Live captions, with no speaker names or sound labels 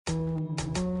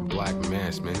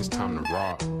mask, man, it's time to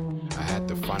rock. I had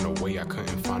to find a way, I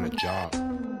couldn't find a job.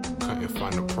 Couldn't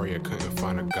find a prayer, couldn't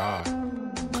find a God.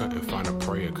 Couldn't find a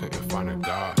prayer, couldn't find a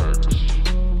God.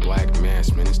 Black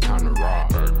mask, man, it's time to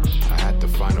rock. I had to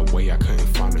find a way, I couldn't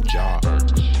find a job.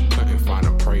 Couldn't find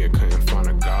a prayer, couldn't find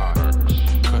a God.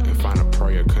 Couldn't find a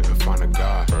prayer, couldn't find a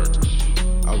God.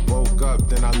 I woke up,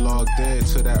 then I logged in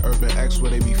to that Urban X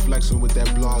where they be flexing with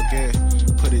that blog in.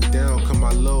 Put it down, cause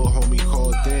my little homie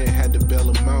called in. Had to bail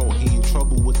him out, he in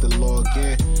trouble with the law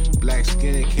again. Black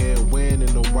skin can't win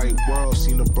in the white world.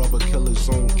 Seen a brother kill his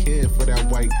own kid for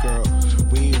that white girl.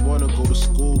 We ain't wanna go to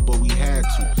school, but we had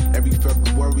to. Every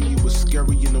February it was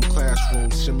scary in them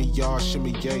classrooms. Shimmy y'all,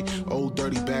 shimmy yay. Old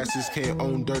dirty bastards can't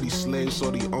own dirty slaves,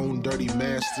 or they own dirty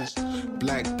masters.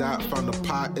 Black Dot found a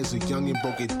pot as a youngin',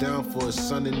 broke it down for his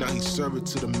son, and now he serve it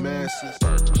to the masses.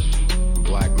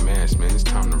 Black mask, man, it's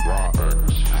time to rock.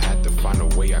 I had to find a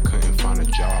way, I couldn't find a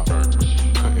job.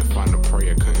 Couldn't find a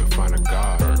prayer, couldn't find a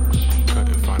God.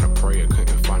 Couldn't find a prayer,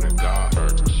 couldn't find a God.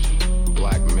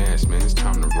 Black mask, man, it's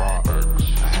time to rock.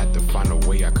 I had to find a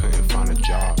way, I couldn't find a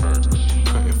job.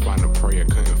 Couldn't find a prayer,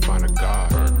 couldn't find a God.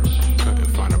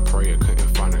 Couldn't find a prayer,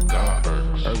 couldn't find a God.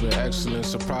 Urban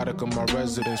excellence, a product of my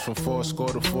residence. From 4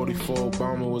 to 44,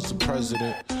 Obama was the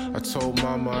president. I told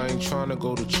mama I ain't tryna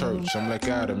go to church. I'm like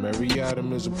Adam, every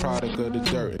Adam is a product of the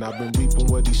dirt. And I've been reaping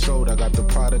what he sowed. I got the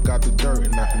product out the dirt.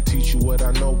 And I can teach you what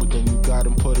I know, but then you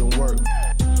gotta put in work.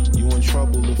 You in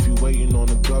trouble if you waiting on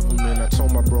the government. I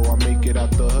told my bro I make it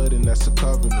out the hood, and that's a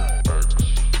covenant.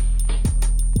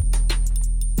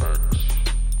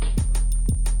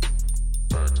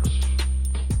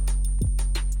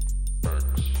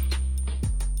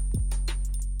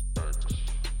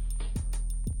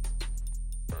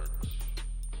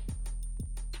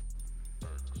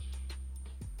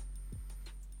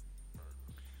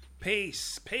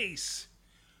 Peace.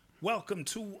 Welcome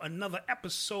to another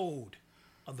episode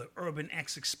of the Urban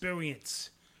X Experience.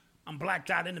 I'm Black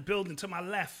Dot in the building. To my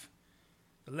left,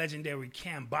 the legendary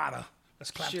Cambada.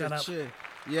 Let's clap that up. Shit.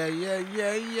 Yeah. Let's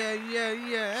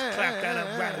clap that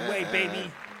up right away, baby.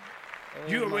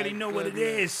 You already know what it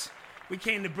is. We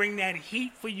came to bring that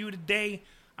heat for you today.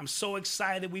 I'm so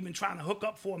excited. We've been trying to hook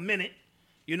up for a minute.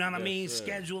 You know what I mean? Sir.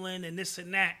 Scheduling and this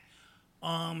and that.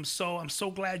 So I'm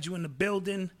so glad you're in the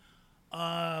building.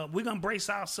 We're going to brace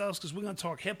ourselves because we're going to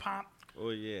talk hip-hop. Oh,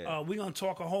 yeah. We're going to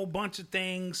talk a whole bunch of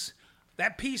things.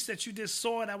 That piece that you just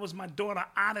saw, that was my daughter,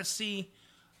 Odyssey.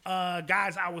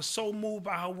 Guys, I was so moved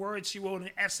by her words. She wrote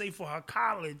an essay for her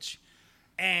college.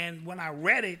 And when I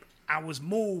read it, I was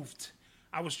moved.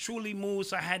 I was truly moved,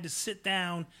 so I had to sit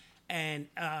down and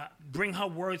bring her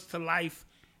words to life.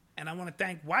 And I want to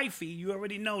thank Wifey. You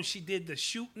already know she did the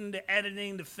shooting, the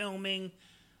editing, the filming.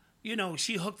 You know,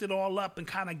 she hooked it all up and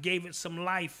kind of gave it some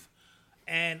life.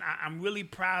 And I'm really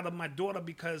proud of my daughter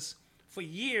because for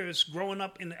years, growing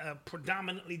up in a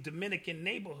predominantly Dominican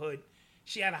neighborhood,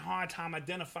 she had a hard time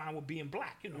identifying with being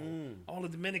black, you know, all the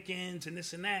Dominicans and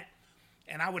this and that.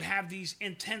 And I would have these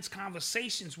intense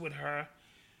conversations with her,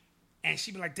 and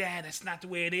she'd be like, Dad, that's not the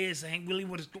way it is. That ain't really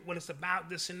what it's about,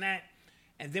 this and that.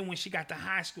 And then when she got to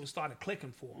high school, it started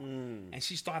clicking for her. And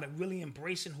she started really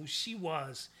embracing who she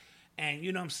was. And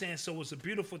you know what I'm saying? So it was a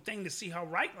beautiful thing to see her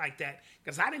write like that.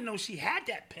 Because I didn't know she had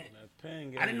that pen.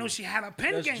 I didn't know she had a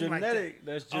pen game like that.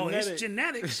 That's genetic. Oh, it's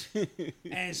genetics.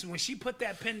 And so when she put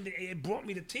that pen, it brought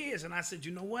me to tears. And I said,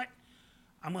 you know what?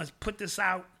 I'm going to put this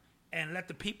out and let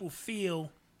the people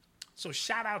feel. So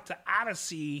shout out to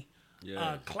Odyssey,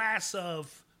 class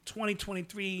of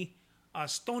 2023,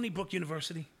 Stony Brook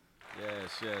University.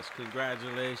 Yes.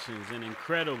 Congratulations and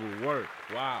incredible work.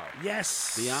 Wow.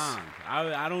 Yes. Beyond.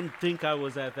 I don't think I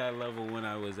was at that level when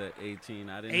I was at 18.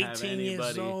 I didn't have 18 years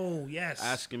anybody old, yes.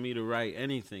 asking me to write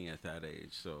anything at that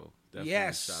age. So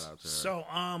definitely shout out to her. So,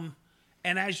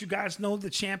 and as you guys know, the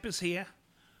champ is here.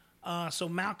 So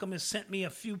Malcolm has sent me a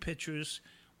few pictures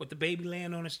with the baby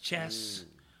laying on his chest.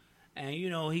 And, you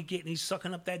know, he's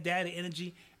sucking up that daddy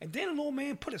energy. And then the little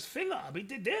man put his finger up. He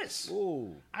did this.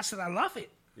 Ooh. I said, I love it.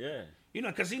 Yeah. You know,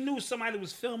 because he knew somebody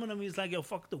was filming him. He's like, yo,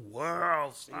 fuck the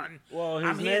world, son. Well,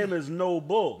 his name is No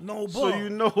Bull. No Bull. So you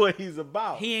know what he's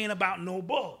about. He ain't about no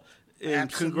bull. And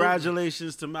Absolutely.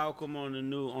 Congratulations to Malcolm on the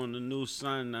new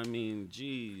son. I mean,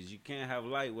 geez, you can't have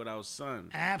light without sun.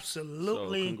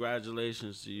 Absolutely. So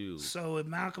congratulations to you. So if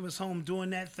Malcolm is home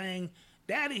doing that thing,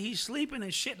 Daddy, he's sleeping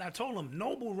and shit. And I told him,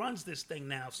 Noble runs this thing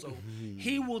now. So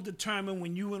he will determine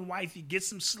when you and wifey get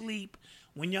some sleep,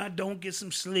 when y'all don't get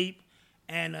some sleep.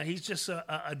 And he's just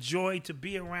a joy to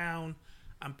be around.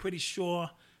 I'm pretty sure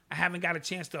I haven't got a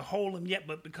chance to hold him yet,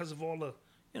 but because of all the,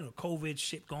 COVID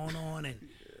shit going on, and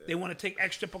they want to take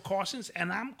extra precautions,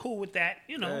 and I'm cool with that,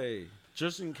 Hey,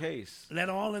 Just in case. Let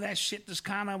all of that shit just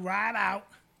kind of ride out.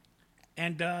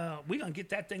 And we're going to get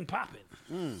that thing popping.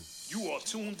 You are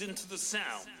tuned into the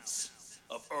sounds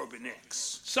of Urban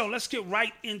X. So let's get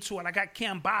right into it. I got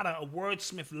Cambada, a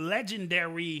wordsmith,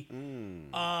 legendary,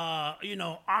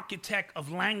 architect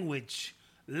of language,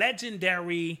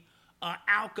 legendary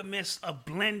alchemist of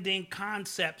blending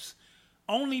concepts.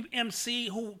 Only MC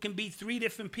who can be 3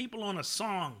 different people on a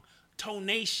song.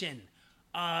 Tonation,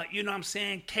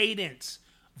 cadence,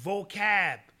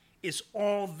 vocab. It's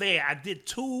all there. I did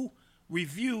 2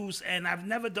 reviews, and I've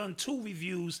never done 2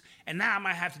 reviews, and now I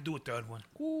might have to do a 3rd one.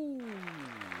 Ooh,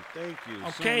 thank you.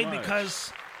 Okay, so much.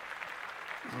 because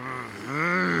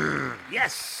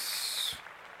yes.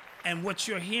 And what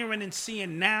you're hearing and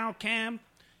seeing now, Cam,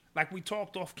 like we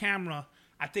talked off camera,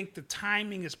 I think the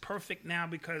timing is perfect now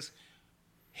because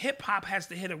hip hop has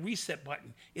to hit a reset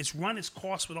button. It's run its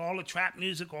course with all the trap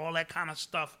music, all that kind of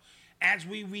stuff. As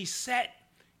we reset,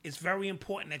 it's very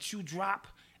important that you drop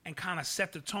and kind of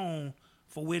set the tone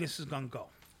for where this is going to go.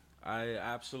 I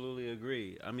absolutely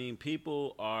agree. I mean,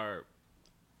 people are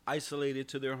isolated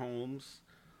to their homes.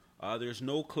 There's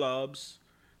no clubs.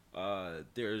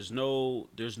 There's no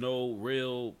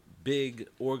real big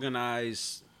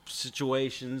organized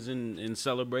situations and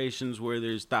celebrations where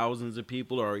there's thousands of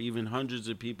people or even hundreds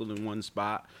of people in one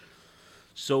spot.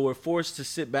 So we're forced to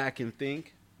sit back and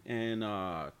think and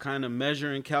kind of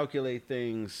measure and calculate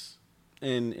things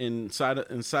inside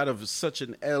of such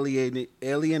an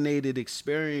alienated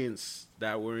experience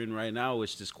that we're in right now,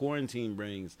 which this quarantine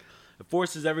brings. It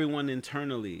forces everyone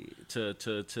internally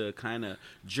to kind of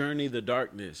journey the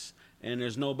darkness. And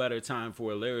there's no better time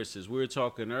for a lyricist. We were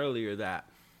talking earlier that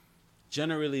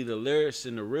generally the lyrics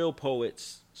and the real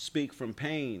poets speak from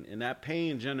pain, and that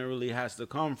pain generally has to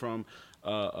come from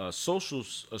a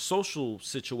social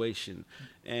situation.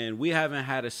 And we haven't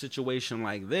had a situation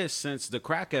like this since the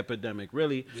crack epidemic,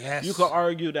 really. Yes. You could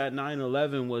argue that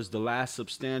 9/11 was the last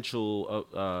substantial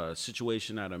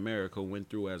situation that America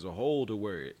went through as a whole, to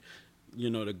where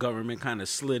the government kind of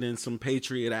slid in some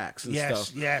Patriot Acts and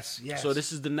stuff. Yes. So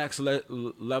this is the next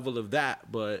level of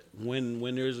that. But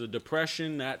when there's a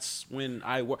depression, that's when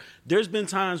I work. There's been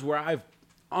times where I've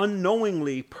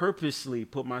unknowingly, purposely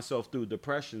put myself through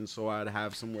depression so I'd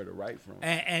have somewhere to write from.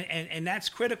 And that's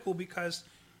critical because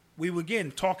we were,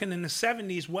 again, talking in the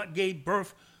 70s, what gave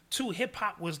birth to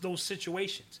hip-hop was those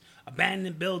situations.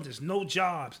 Abandoned buildings, no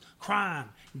jobs, crime,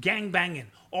 gangbanging,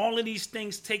 all of these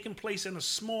things taking place in a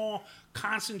small,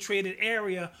 concentrated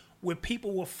area where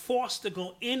people were forced to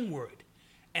go inward.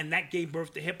 And that gave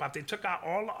birth to hip-hop. They took out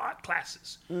all the art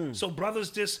classes. So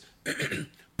brothers just...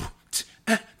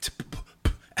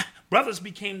 Brothers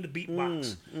became the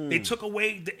beatbox. They took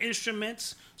away the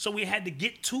instruments, so we had to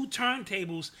get 2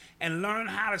 turntables and learn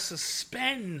how to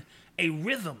suspend a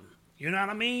rhythm. You know what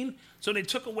I mean? So they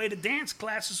took away the dance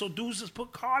classes, so dudes just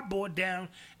put cardboard down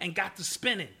and got to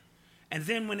spinning. And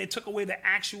then when they took away the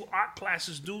actual art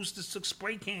classes, dudes just took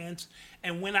spray cans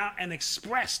and went out and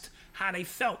expressed how they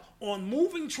felt on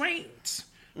moving trains,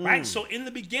 right? So in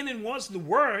the beginning was the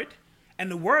word,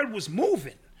 and the word was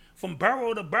moving from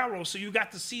borough to borough. So you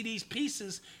got to see these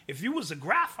pieces. If you was a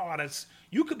graph artist,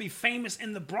 you could be famous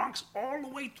in the Bronx all the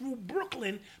way through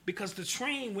Brooklyn because the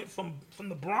train went from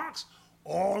the Bronx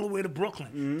all the way to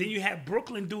Brooklyn. Then you had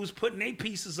Brooklyn dudes putting their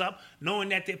pieces up, knowing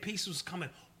that their piece was coming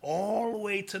all the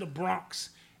way to the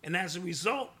Bronx. And as a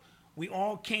result, we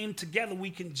all came together. We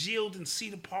congealed in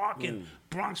Cedar Park and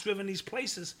Bronx River and these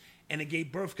places, and it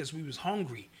gave birth because we was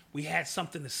hungry. We had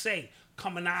something to say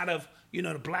coming out of,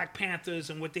 the Black Panthers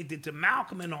and what they did to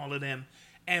Malcolm and all of them.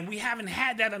 And we haven't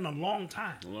had that in a long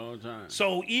time.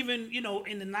 So even,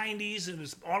 in the 90s, it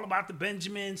was all about the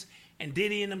Benjamins, and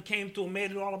Diddy and them came through and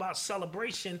made it all about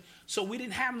celebration. So we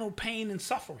didn't have no pain and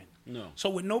suffering. No. So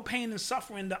with no pain and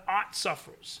suffering, the art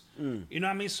suffers. You know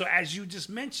what I mean? So as you just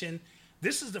mentioned,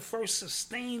 this is the first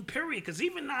sustained period, because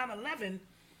even 9/11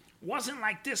 wasn't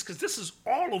like this, because this is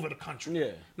all over the country.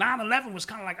 Yeah. 9/11 was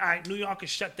kind of like, all right, New York is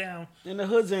shut down. And the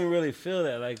hoods didn't really feel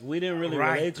that. Like, we didn't really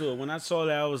Right. relate to it. When I saw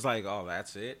that, I was like, oh,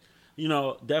 that's it.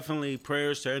 Definitely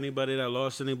prayers to anybody that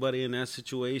lost anybody in that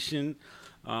situation,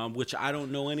 which I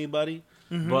don't know anybody.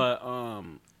 But,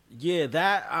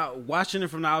 watching it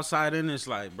from the outside in, it's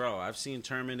like, bro, I've seen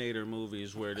Terminator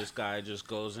movies where this guy just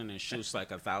goes in and shoots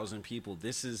like 1,000 people.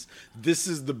 This is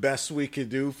the best we could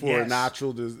do for a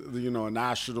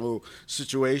national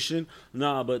situation.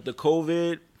 No, but the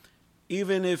COVID,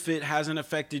 even if it hasn't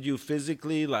affected you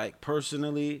physically, like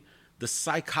personally, the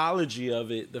psychology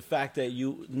of it, the fact that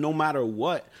you, no matter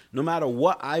what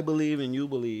I believe and you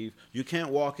believe, you can't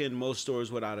walk in most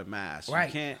stores without a mask.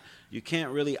 Right. You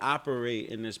can't really operate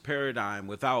in this paradigm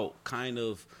without kind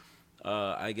of,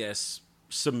 I guess,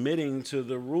 submitting to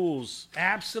the rules.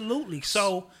 Absolutely.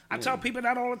 So I tell people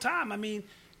that all the time. I mean,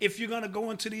 if you're going to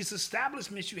go into these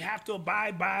establishments, you have to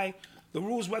abide by the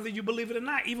rules, whether you believe it or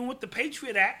not. Even with the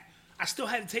Patriot Act, I still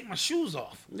had to take my shoes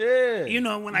off. Yeah. You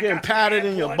know, when I getting got patted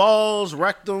in your balls,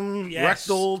 rectum, Yes.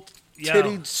 rectal, Yo.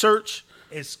 titty search.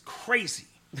 It's crazy.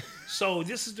 So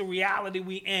this is the reality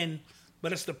we in,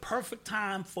 but it's the perfect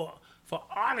time for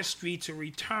artistry to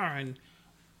return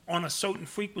on a certain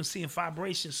frequency and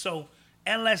vibration. So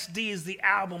LSD is the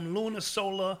album, Lunar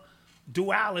Solar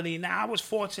Duality. Now I was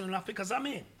fortunate enough because I'm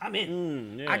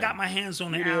in. Yeah. I got my hands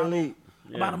on the You the album elite.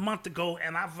 Yeah. about a month ago,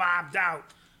 and I vibed out,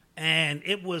 and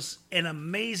it was an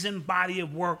amazing body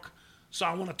of work. So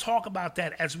I want to talk about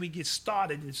that as we get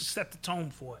started and just set the tone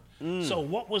for it. So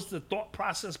what was the thought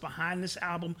process behind this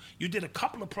album? You did a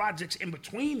couple of projects in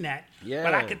between that, Yeah.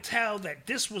 but I could tell that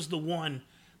this was the one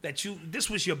that this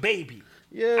was your baby.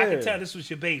 Yeah. I could tell this was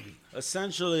your baby.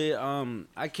 Essentially,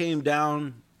 I came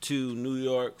down to New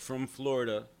York from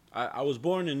Florida. I was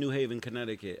born in New Haven,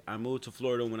 Connecticut. I moved to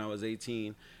Florida when I was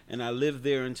 18, and I lived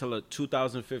there until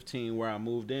 2015, where I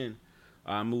moved in.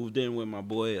 I moved in with my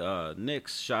boy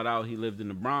Nix. Shout out, he lived in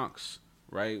the Bronx,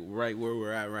 right where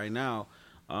we're at right now.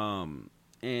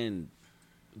 And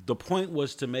the point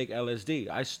was to make LSD.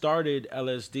 I started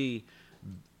LSD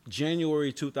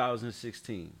January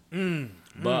 2016.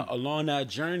 But along that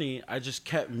journey, I just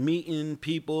kept meeting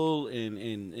people,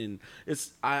 and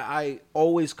it's I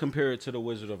always compare it to the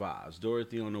Wizard of Oz,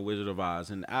 Dorothy on the Wizard of Oz.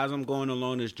 And as I'm going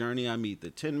along this journey, I meet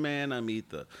the Tin Man, I meet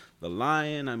the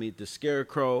Lion, I meet the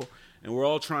Scarecrow, and we're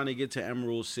all trying to get to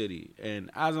Emerald City. And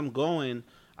as I'm going,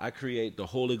 I create the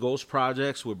Holy Ghost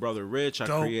projects with Brother Rich. I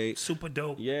Dope, create super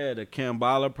dope. the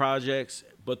Kambala projects.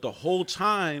 But the whole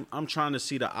time, I'm trying to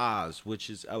see the Oz, which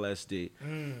is LSD.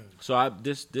 So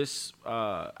this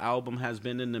album has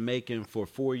been in the making for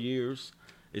 4 years.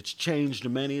 It's changed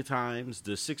many times.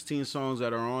 The 16 songs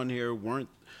that are on here weren't,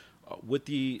 with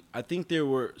the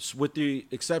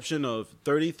exception of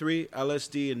 33,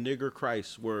 LSD, and Nigger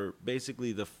Christ were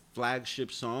basically the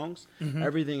flagship songs.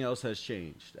 Everything else has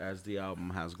changed as the album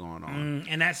has gone on.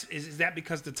 And is that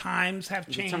because the times have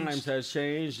changed? The times has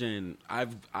changed, and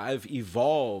I've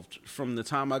evolved from the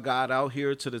time I got out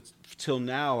here till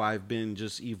now. I've been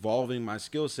just evolving my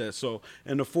skill set. So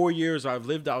in the 4 years I've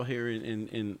lived out here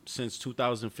in since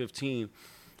 2015,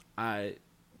 I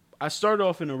started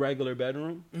off in a regular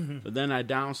bedroom, but then I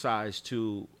downsized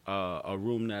to a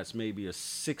room that's maybe a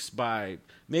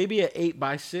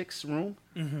 8x6 room,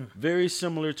 very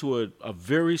similar to a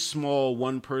very small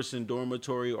one-person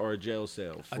dormitory or a jail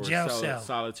cell for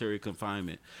solitary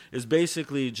confinement. It's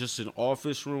basically just an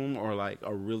office room or like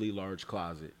a really large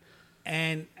closet.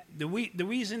 And the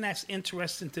reason that's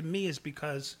interesting to me is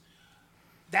because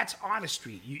that's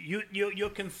artistry. You're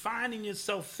confining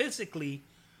yourself physically,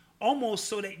 almost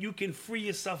so that you can free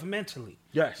yourself mentally.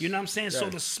 Yes. You know what I'm saying? So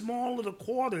Yes. the smaller the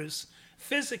quarters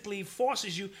physically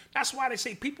forces you. That's why they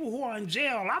say people who are in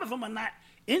jail, a lot of them are not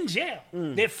in jail.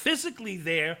 They're physically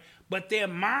there, but their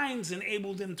minds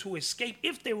enable them to escape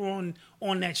if they were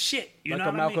on that shit. You Like know a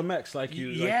what I mean? Malcolm X, like you-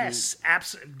 Yes,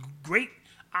 great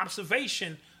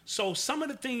observation. So some of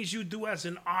the things you do as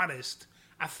an artist,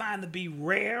 I find to be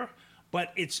rare,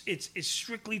 but it's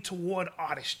strictly toward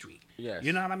artistry. Yes.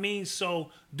 You know what I mean? So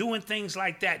doing things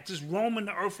like that, just roaming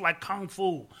the earth like Kung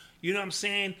Fu. You know what I'm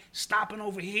saying? Stopping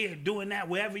over here, doing that,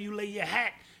 wherever you lay your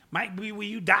hat might be where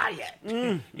you die at.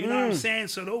 You know what I'm saying?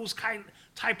 So those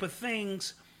type of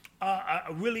things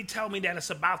really tell me that it's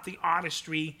about the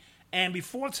artistry. And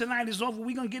before tonight is over,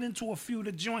 we're going to get into a few of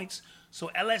the joints.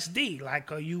 So LSD, like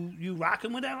you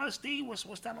rocking with LSD?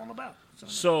 What's that all about?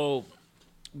 So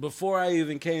before I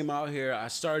even came out here, I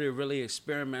started really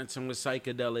experimenting with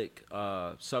psychedelic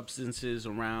substances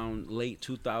around late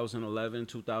 2011,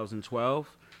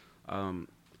 2012.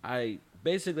 I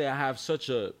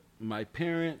have my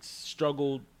parents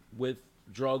struggled with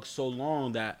drugs so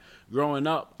long that growing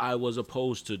up, I was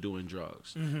opposed to doing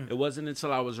drugs. It wasn't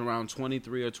until I was around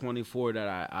 23 or 24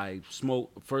 that I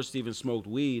first smoked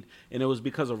weed, and it was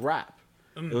because of rap.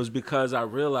 It was because I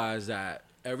realized that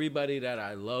everybody that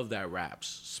I love that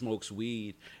raps smokes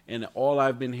weed, and all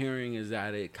I've been hearing is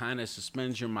that it kind of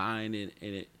suspends your mind and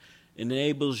it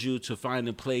enables you to find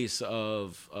a place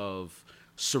of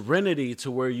serenity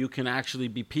to where you can actually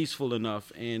be peaceful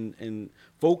enough and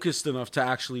focused enough to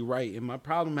actually write. And my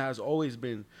problem has always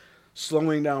been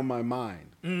slowing down my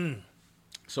mind.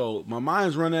 So my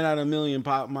mind's running at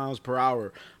 1,000,000 miles per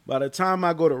hour. By the time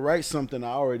I go to write something,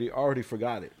 I already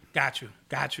forgot it. Got you.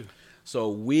 So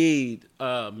weed,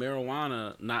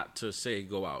 marijuana, not to say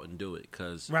go out and do it,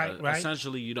 because Right.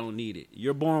 essentially you don't need it.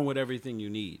 You're born with everything you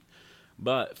need.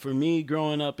 But for me,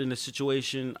 growing up in the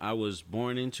situation I was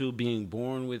born into, being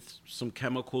born with some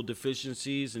chemical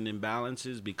deficiencies and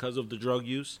imbalances because of the drug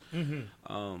use,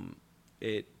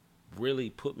 it really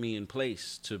put me in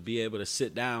place to be able to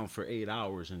sit down for 8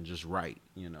 hours and just write,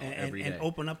 every day. And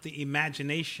open up the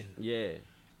imagination. Yeah.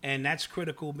 And that's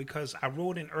critical because I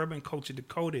wrote in Urban Culture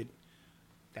Decoded,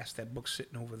 that's that book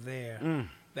sitting over there,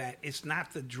 that it's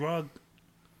not the drug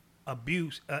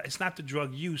abuse, it's not the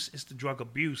drug use, it's the drug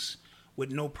abuse with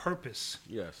no purpose.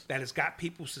 Yes. That has got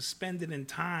people suspended in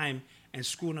time and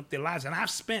screwing up their lives. And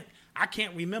I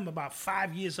can't remember about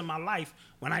 5 years of my life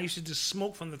when I used to just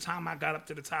smoke from the time I got up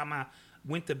to the time I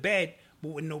went to bed, but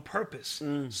with no purpose.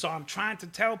 So I'm trying to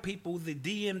tell people the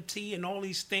DMT and all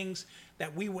these things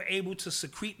that we were able to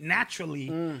secrete naturally,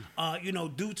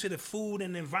 due to the food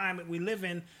and the environment we live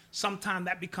in, sometimes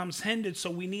that becomes hindered. So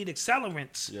we need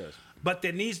accelerants. Yes. But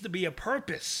there needs to be a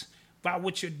purpose by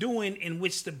what you're doing in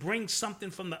which to bring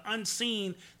something from the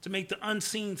unseen to make the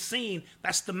unseen seen.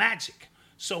 That's the magic.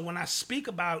 So when I speak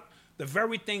about the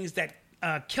very things that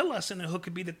kill us in the hood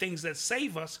could be the things that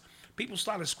save us, people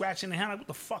started scratching their head like, what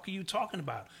the fuck are you talking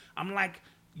about? I'm like,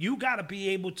 you got to be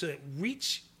able to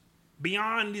reach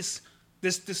beyond this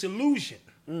illusion.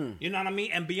 You know what I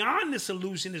mean? And beyond this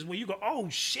illusion is where you go, oh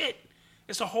shit,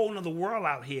 it's a whole nother world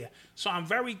out here. So I'm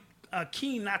very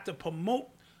keen not to promote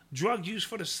drug use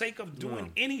for the sake of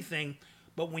doing anything,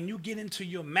 but when you get into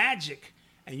your magic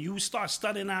and you start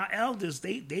studying our elders,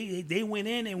 they went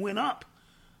in and went up.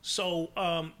 So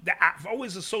I've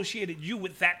always associated you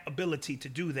with that ability to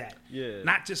do that. Yeah.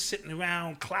 Not just sitting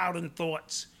around clouding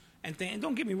thoughts and things. And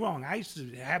don't get me wrong, I used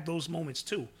to have those moments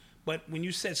too. But when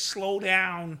you said slow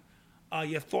down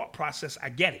your thought process, I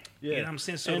get it. Yeah. You know what I'm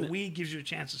saying? So And the weed gives you a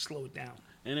chance to slow it down.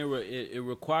 And it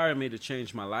required me to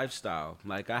change my lifestyle.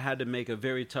 Like, I had to make a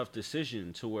very tough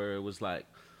decision to where it was like,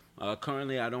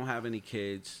 currently I don't have any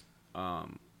kids.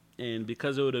 And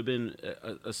because it would have been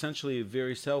essentially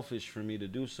very selfish for me to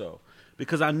do so.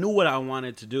 Because I knew what I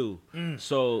wanted to do.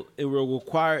 So it will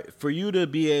require, for you to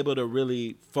be able to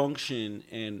really function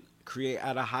and create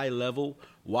at a high level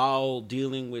while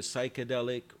dealing with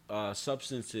psychedelic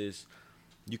substances,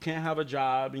 you can't have a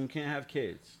job and you can't have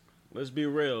kids. Let's be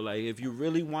real. Like, if you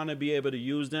really want to be able to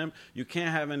use them, you can't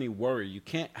have any worry. You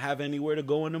can't have anywhere to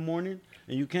go in the morning,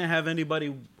 and you can't have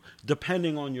anybody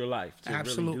depending on your life to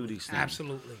really do these things.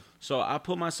 Absolutely. So I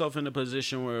put myself in a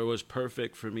position where it was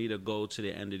perfect for me to go to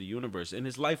the end of the universe. And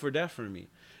it's life or death for me.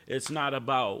 It's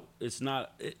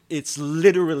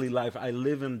literally life. I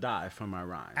live and die for my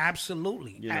rhyme.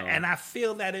 Absolutely. And I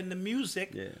feel that in the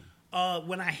music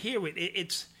when I hear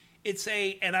it.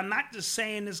 And I'm not just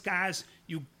saying this, guys,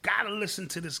 you got to listen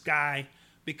to this guy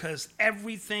because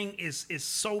everything is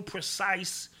so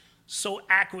precise, so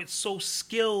accurate, so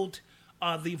skilled,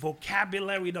 the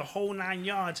vocabulary, the whole 9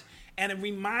 yards. And it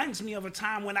reminds me of a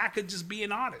time when I could just be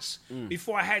an artist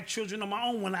before I had children of my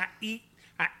own. When I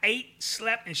ate,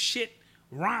 slept, and shit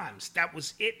rhymes. That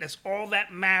was it. That's all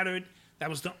that mattered. That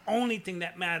was the only thing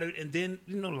that mattered. And then,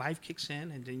 life kicks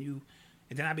in, and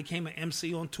then I became an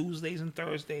MC on Tuesdays and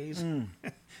Thursdays.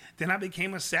 Then I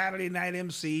became a Saturday night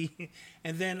MC.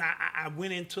 And then I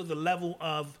went into the level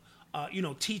of,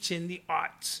 teaching the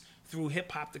arts through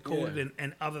Hip Hop Decoded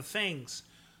and other things.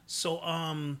 So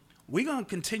we're going to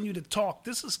continue to talk.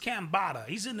 This is Cambada.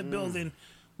 He's in the building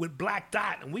with Black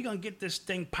Dot, and we're going to get this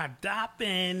thing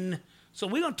poppin'. So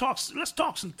we're going to talk. Let's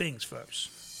talk some things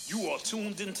first. You are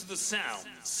tuned into the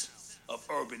sounds of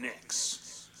Urban X.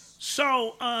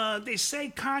 So they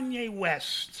say Kanye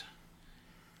West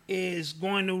is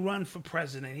going to run for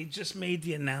president. He just made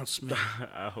the announcement.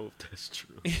 I hope that's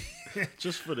true.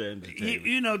 Just for the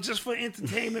entertainment. Just for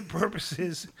entertainment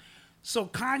purposes. So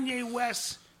Kanye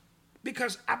West,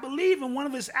 because I believe in one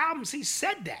of his albums he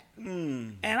said that.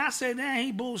 And I said,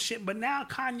 he bullshit. But now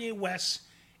Kanye West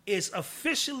is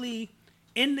officially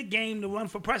in the game to run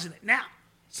for president. Now,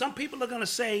 some people are going to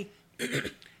say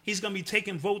he's going to be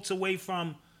taking votes away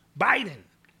from Biden,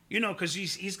 because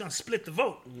he's going to split the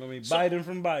vote. He's going to be Biden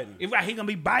from Biden. Right, he's going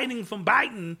to be Biden from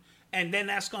Biden, and then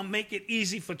that's going to make it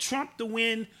easy for Trump to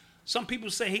win. Some people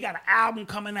say he got an album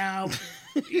coming out.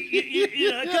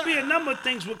 It could be a number of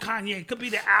things with Kanye. It could be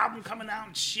the album coming out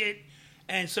and shit.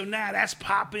 And so now that's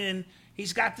popping.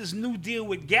 He's got this new deal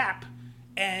with Gap.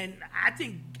 And I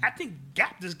think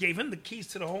Gap just gave him the keys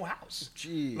to the whole house.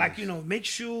 Jeez. Like, make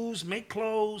shoes, make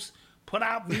clothes, put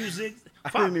out music. I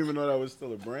didn't even know that was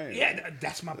still a brand. Yeah,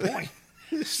 that's my point.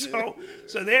 so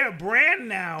they're a brand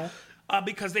now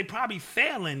because they probably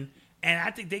failing, and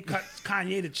I think they cut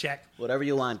Kanye the check. Whatever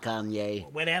you want,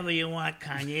 Kanye. Whatever you want,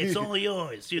 Kanye, it's all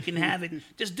yours. You can have it.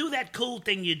 Just do that cool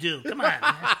thing you do. Come on,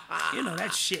 man. You know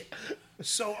that shit.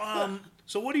 So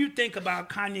what do you think about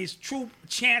Kanye's true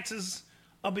chances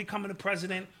of becoming the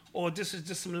president, or this is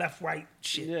just some left-right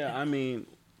shit? Yeah, I mean,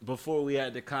 before we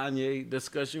had the Kanye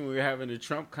discussion, we were having the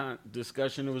Trump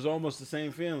discussion. It was almost the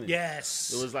same feeling.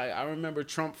 Yes. It was like, I remember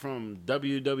Trump from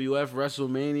WWF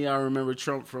WrestleMania. I remember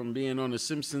Trump from being on the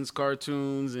Simpsons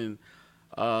cartoons, and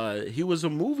he was a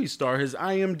movie star. His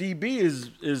IMDb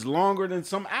is longer than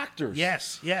some actors.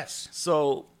 Yes.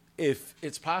 So if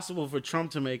it's possible for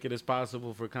Trump to make it, it's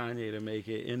possible for Kanye to make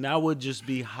it, and that would just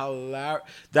be hilarious.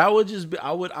 That would just be.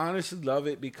 I would honestly love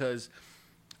it, because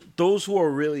those who are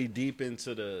really deep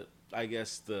into the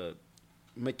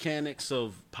mechanics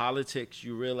of politics,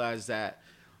 you realize that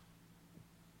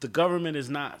the government is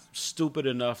not stupid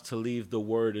enough to leave the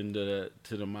word to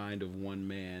the mind of one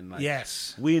man. Like,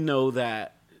 Yes. we know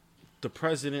that the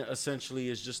president essentially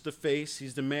is just the face.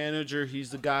 He's the manager. He's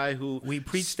the guy who We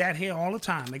preach that here all the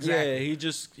time. Exactly. Yeah, he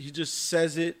just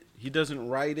says it. He doesn't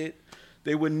write it.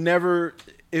 They would never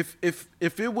if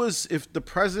the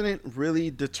president really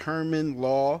determined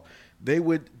law, there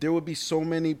would be so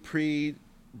many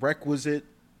prerequisite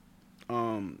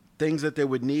things that they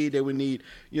would need. They would need,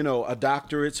 a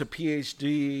doctorate, a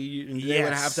PhD. They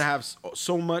would have to have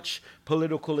so much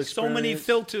political experience. So many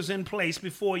filters in place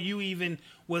before you even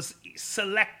was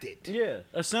selected. Yeah,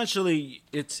 essentially,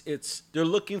 it's they're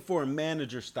looking for a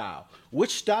manager style.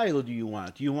 Which style do you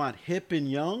want? Do you want hip and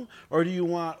young, or do you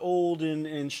want old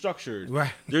and structured?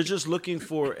 Right. They're just looking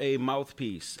for a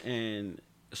mouthpiece, and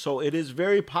so it is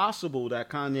very possible that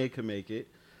Kanye can make it.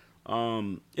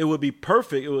 It would be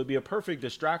perfect. It would be a perfect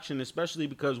distraction, especially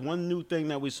because one new thing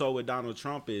that we saw with Donald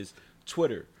Trump is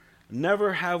Twitter.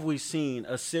 Never have we seen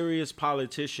a serious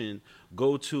politician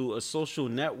go to a social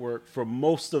network for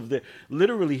most of the.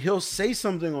 Literally, he'll say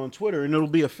something on Twitter and it'll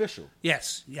be official.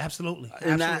 Yes, absolutely.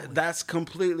 And that's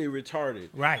completely retarded.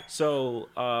 Right.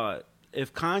 So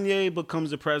if Kanye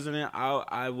becomes the president,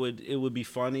 it would be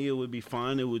funny. It would be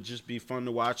fun. It would just be fun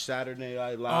to watch Saturday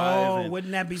Night Live. Oh, and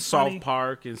wouldn't that be South funny?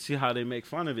 Park and see how they make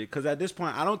fun of it. Because at this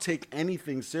point, I don't take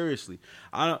anything seriously.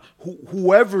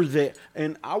 Whoever they,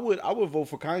 and I would vote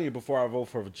for Kanye before I vote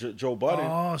for Joe Budden.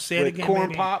 Oh, say it again, Corn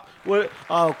baby. Pop.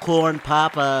 Corn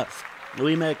Pop.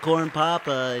 We met Corn Pop.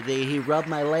 He rubbed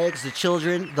my legs. The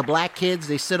children, the black kids,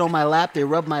 they sit on my lap. They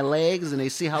rub my legs, and they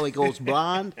see how he goes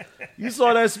blonde. You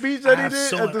saw that speech that he I did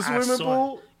saw at the it, I swimming saw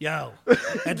pool? it. Yo,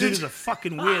 that dude is a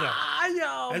fucking weirdo.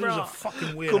 Yo, That bro. dude's a fucking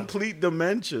weirdo. Complete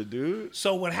dementia, dude.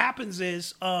 So what happens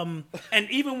is, and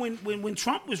even when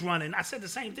Trump was running, I said the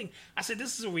same thing. I said,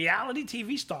 this is a reality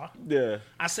TV star. Yeah.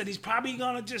 I said, he's probably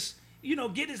going to just,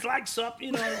 get his likes up,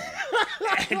 and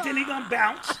then he going to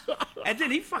bounce. And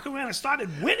then he fucking around and started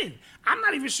winning. I'm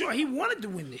not even sure he wanted to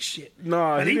win this shit.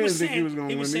 Nah, But he didn't was think he saying, was gonna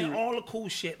He was win saying either. all the cool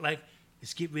shit, like,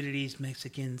 let's get rid of these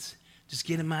Mexicans. Just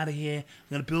get them out of here. I'm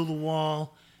going to build a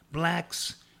wall.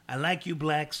 Blacks, I like you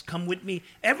blacks. Come with me.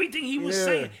 Everything he was Yeah.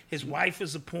 saying. His wife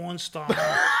is a porn star.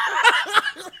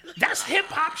 That's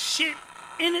hip-hop shit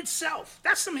in itself.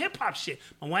 That's some hip-hop shit.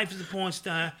 My wife is a porn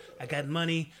star. I got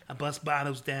money. I bust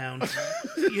bottles down.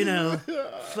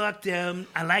 Fuck them.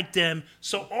 I like them.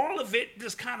 So all of it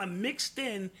just kind of mixed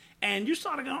in, and you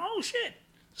started going, oh, shit.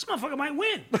 This motherfucker might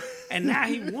win. And now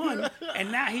he won,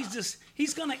 and now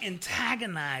he's going to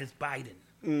antagonize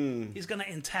Biden. He's going to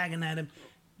antagonize him.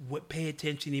 Pay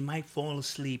attention, he might fall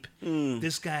asleep.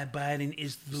 This guy Biden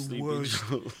is the Sleepy worst.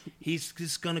 Joe. He's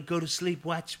just gonna go to sleep.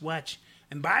 Watch.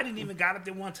 And Biden even got up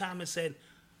there one time and said,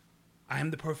 I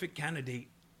am the perfect candidate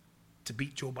to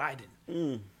beat Joe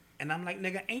Biden. And I'm like,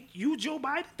 nigga, ain't you Joe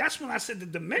Biden? That's when I said the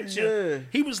dementia. Yeah.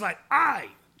 He was like,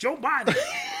 Joe Biden,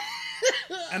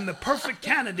 am the perfect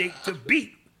candidate to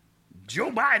beat Joe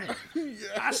Biden.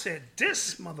 I said,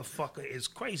 this motherfucker is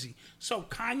crazy. So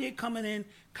Kanye coming in.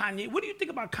 Kanye, what do you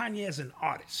think about Kanye as an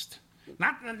artist?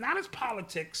 Not as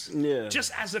politics, Yeah.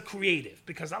 just as a creative,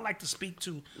 because I like to speak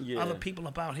to other people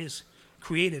about his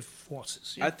creative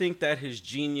forces. I think that his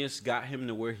genius got him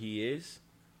to where he is,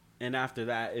 and after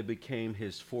that, it became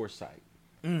his foresight.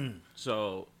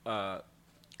 So,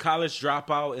 college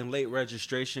dropout and late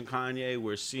registration Kanye,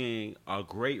 we're seeing a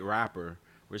great rapper.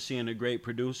 We're seeing a great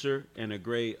producer and a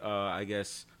great,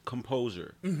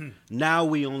 composer. Now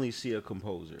we only see a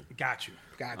composer. Got you.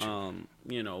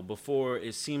 Before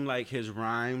it seemed like his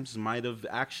rhymes might have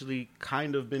actually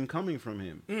kind of been coming from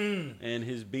him, and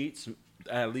his beats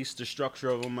at least the structure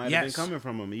of them might have been Yes. coming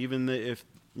from him, even if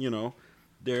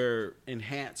they're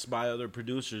enhanced by other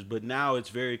producers. But now it's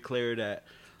very clear that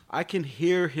I can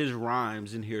hear his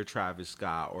rhymes and hear Travis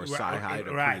Scott or Sci-Hi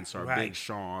or right, Prince or right. Big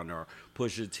Sean or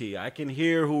Pusha T. I can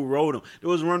hear who wrote them. There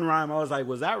was one rhyme I was like,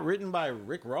 was that written by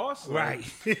Rick Ross? Like,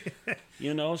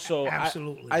 Right. So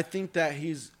Absolutely. I think that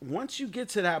once you get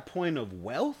to that point of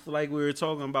wealth, like we were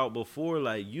talking about before,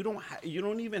 like you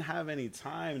don't even have any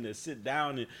time to sit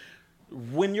down and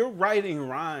when you're writing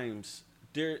rhymes.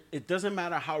 It doesn't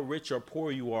matter how rich or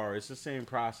poor you are. It's the same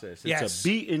process. It's Yes. a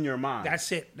beat in your mind. That's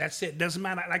it. Doesn't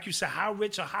matter. Like you said, how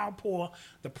rich or how poor,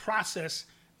 the process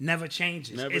never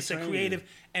changes. Never It's changes. a creative.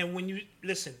 And when you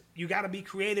listen, you got to be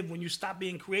creative. When you stop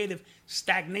being creative,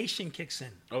 stagnation kicks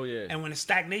in. Oh, yeah. And when the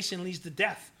stagnation leads to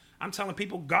death, I'm telling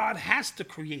people, God has to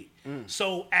create.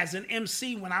 So as an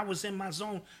MC, when I was in my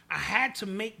zone, I had to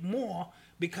make more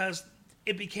because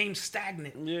it became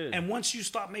stagnant. Yeah. And once you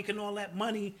start making all that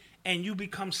money and you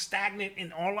become stagnant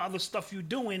in all the other stuff you're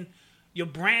doing, your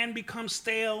brand becomes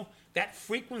stale. That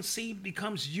frequency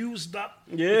becomes used up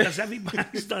because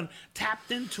everybody's done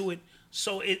tapped into it.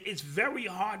 So it's very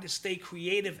hard to stay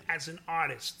creative as an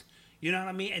artist. You know what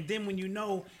I mean? And then when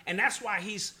and that's why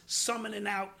he's summoning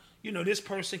out, this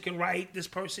person can write, this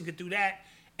person could do that.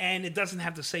 And it doesn't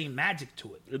have the same magic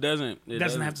to it. It doesn't. It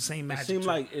doesn't have the same magic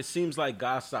to It seems like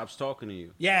God stops talking to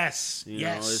you. Yes. You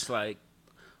yes. know, it's like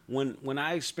when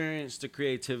I experience the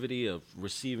creativity of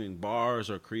receiving bars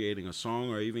or creating a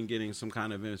song or even getting some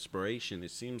kind of inspiration,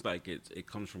 it seems like it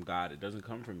comes from God. It doesn't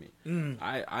come from me.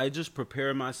 I just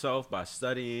prepare myself by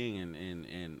studying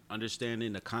and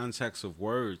understanding the context of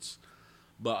words.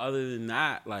 But other than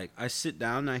that, like I sit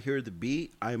down, I hear the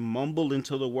beat, I mumble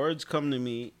until the words come to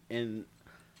me, and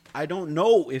I don't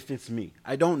know if it's me.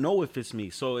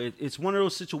 So it's one of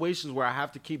those situations where I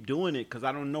have to keep doing it because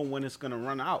I don't know when it's going to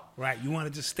run out. Right. You want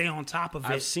to just stay on top of it.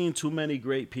 I've seen too many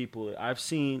great people. I've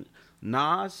seen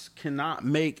Nas cannot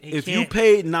make. If you can't.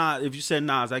 paid Nas, if you said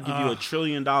Nas, I give you $1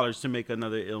 trillion to make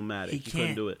another Illmatic. He He couldn't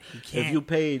can't. do it. He can't.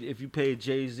 If you paid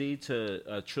Jay-Z to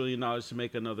 $1 trillion to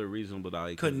make another Reasonable Doubt,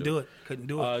 he Couldn't do it. Couldn't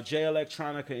do it. Jay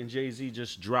Electronica and Jay-Z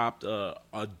just dropped a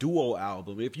duo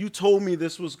album. If you told me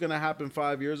this was gonna happen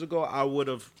 5 years ago, I would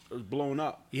have blown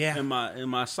up. Yeah. In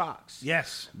my socks.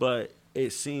 Yes. But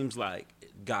it seems like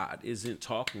God isn't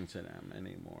talking to them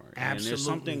anymore. And there's Absolutely.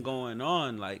 something going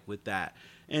on like with that.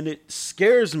 And it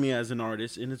scares me as an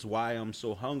artist, and it's why I'm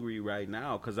so hungry right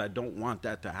now, because I don't want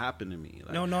that to happen to me.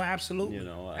 Like, No, absolutely.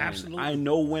 Absolutely. I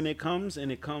know when it comes,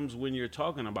 and it comes when you're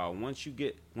talking about once you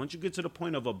get to the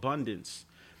point of abundance,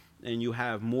 and you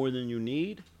have more than you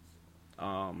need.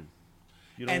 And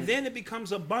then it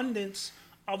becomes abundance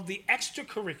of the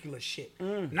extracurricular shit,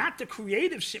 not the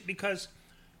creative shit. Because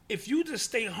if you just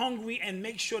stay hungry and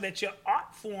make sure that your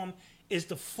art form is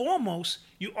the foremost,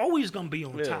 you're always gonna be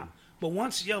on Yeah. top. But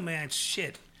once,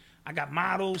 I got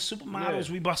models, supermodels,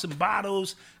 we busting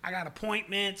bottles, I got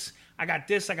appointments, I got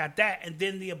this, I got that, and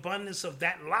then the abundance of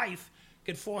that life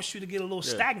could force you to get a little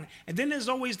stagnant. And then there's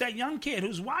always that young kid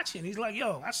who's watching. He's like,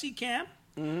 yo, I see Cam.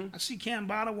 I see Cam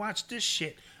Bada watch this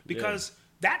shit. Because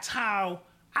that's how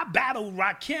I battle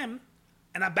Rakim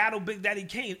and I battle Big Daddy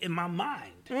Kane in my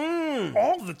mind.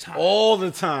 All the time. All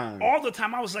the time. All the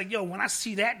time. I was like, yo, when I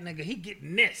see that nigga, he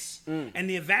getting this. And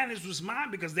the advantage was mine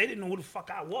because they didn't know who the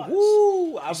fuck I was.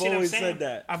 Woo! You I've see what I'm always saying? said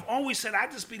that. I've always said I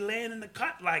just be laying in the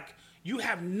cut like you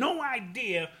have no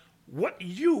idea what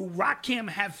you, Rakim,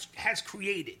 has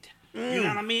created. You know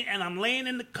what I mean? And I'm laying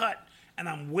in the cut and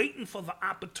I'm waiting for the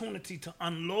opportunity to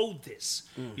unload this.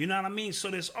 You know what I mean? So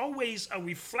there's always a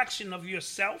reflection of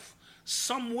yourself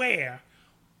somewhere.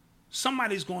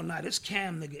 Somebody's going, nah, this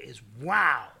Cam nigga is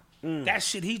wow. That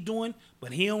shit he's doing,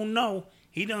 but he don't know.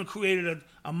 He done created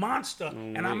a monster,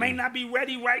 and I may not be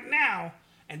ready right now.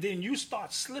 And then you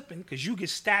start slipping because you get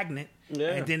stagnant,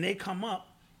 and then they come up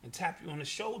and tap you on the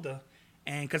shoulder.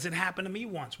 And because it happened to me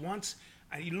once.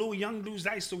 Little young dudes,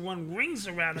 I used to run rings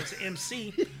around as an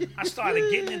MC. I started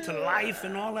getting into life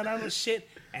and all that other shit,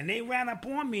 and they ran up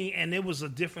on me, and it was a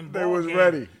different ball was game.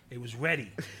 ready. They was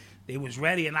ready. They was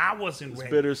ready, and I wasn't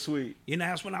ready. Bittersweet.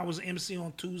 That's when I was MC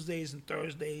on Tuesdays and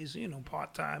Thursdays,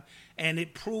 part-time. And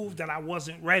it proved that I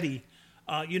wasn't ready,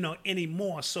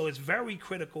 anymore. So it's very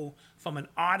critical from an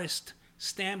artist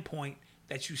standpoint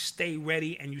that you stay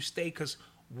ready and you stay, because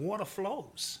water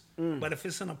flows. But if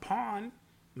it's in a pond,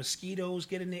 mosquitoes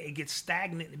get in there, it gets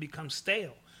stagnant and it becomes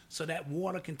stale. So that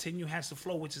water has to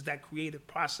flow, which is that creative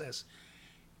process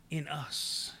in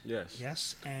us. Yes.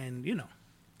 Yes, and,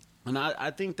 And I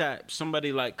think that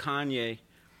somebody like Kanye,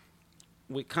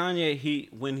 with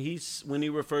Kanye, when he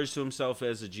refers to himself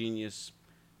as a genius,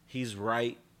 he's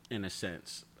right in a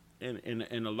sense.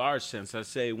 In a large sense, I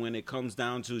say when it comes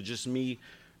down to just me,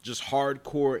 just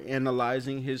hardcore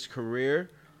analyzing his career,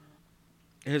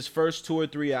 his first 2 or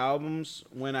 3 albums,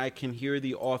 when I can hear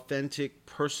the authentic,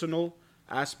 personal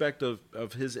aspect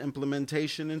of his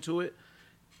implementation into it,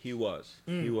 he was.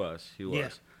 Yeah.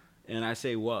 And I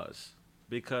say was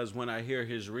because when I hear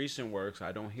his recent works,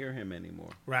 I don't hear him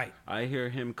anymore. Right. I hear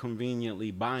him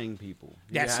conveniently buying people.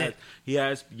 It. He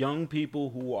has young people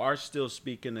who are still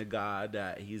speaking to God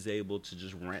that he's able to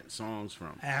just rent songs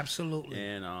from. Absolutely.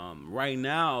 And right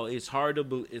now, it's hard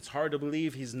to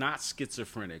believe he's not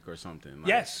schizophrenic or something. Like,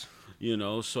 yes. You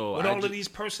know, so with all of these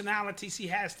personalities he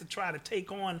has to try to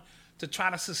take on to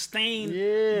try to sustain.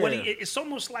 Yeah. It's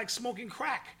almost like smoking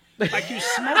crack. Like you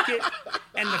smoke it,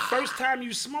 and the first time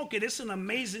you smoke it, it's an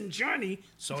amazing journey.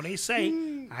 So they say.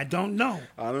 I don't know.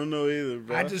 I don't know either,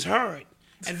 bro. I just heard.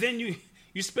 And then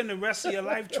you spend the rest of your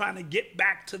life trying to get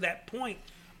back to that point,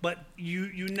 but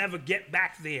you never get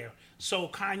back there. So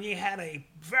Kanye had a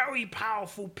very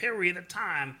powerful period of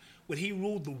time where he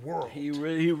ruled the world. He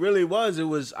really was. It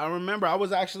was. I remember I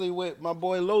was actually with my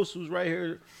boy Los, who's right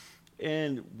here,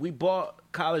 and we bought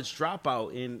College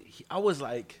Dropout, and I was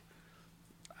like,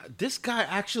 this guy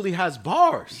actually has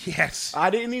bars. Yes.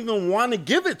 I didn't even want to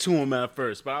give it to him at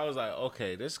first, but I was like,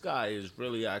 okay, this guy is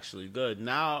really actually good.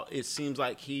 Now it seems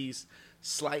like he's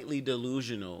slightly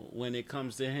delusional when it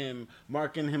comes to him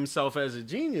marking himself as a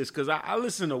genius. Because I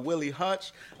listen to Willie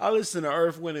Hutch. I listen to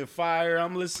Earth, Wind, and Fire.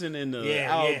 I'm listening to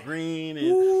Al Green.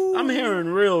 And I'm hearing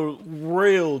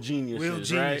real geniuses, Real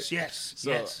genius, right? yes. So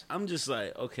yes. I'm just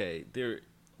like, okay,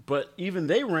 but even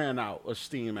they ran out of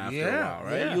steam after a while,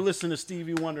 right? Yeah. You listen to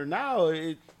Stevie Wonder now,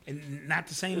 And not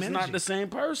the same it's energy. not the same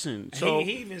person. So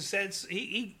he even said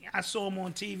I saw him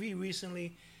on TV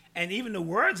recently, and even the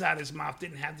words out of his mouth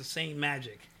didn't have the same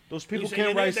magic. those people He can't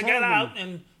said, write They songs. got out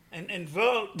and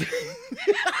vote.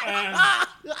 And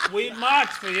we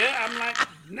marched for you. I'm like,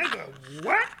 nigga,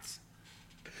 what?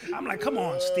 I'm like, come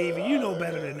on, Stevie, you know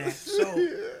better than that. So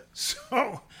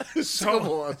Come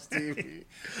on, Stevie.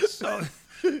 So,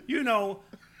 you know,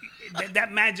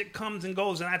 that magic comes and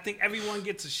goes, and I think everyone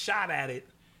gets a shot at it,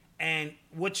 and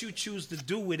what you choose to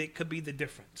do with it could be the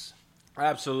difference.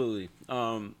 Absolutely.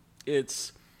 I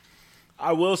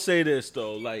will say this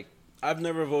though, like I've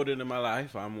never voted in my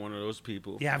life. I'm one of those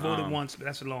people. Yeah, I voted once, but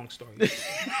that's a long story.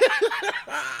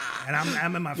 And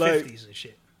I'm in my Like, 50s and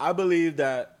shit. I believe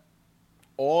that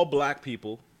all black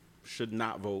people should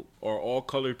not vote, or all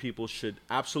colored people should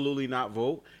absolutely not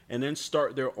vote, and then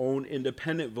start their own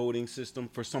independent voting system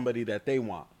for somebody that they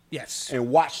want. Yes. And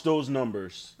watch those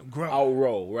numbers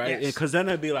outroll, right? Yes. Because then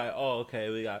it'd be like, oh, okay,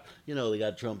 we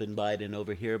got Trump and Biden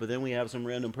over here, but then we have some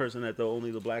random person that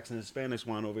only the blacks and Hispanics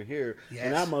want over here,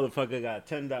 and that motherfucker got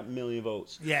 10 million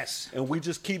votes. Yes. And we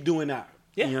just keep doing that.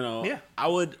 Yeah. You know, Yeah. I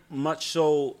would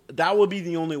that would be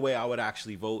the only way I would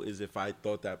actually vote, is if I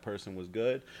thought that person was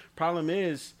good. Problem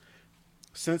is,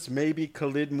 since maybe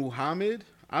Khalid Muhammad,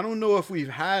 I don't know if we've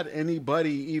had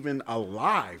anybody even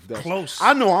alive that's close.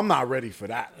 I know I'm not ready for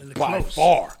that by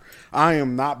far. I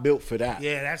am not built for that.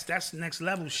 Yeah, that's next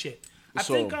level shit. I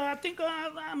So- think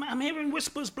I'm hearing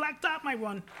whispers. Black Dot might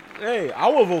run. Hey, I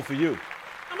will vote for you.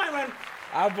 I might run.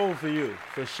 I'll vote for you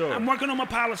for sure. I'm working on my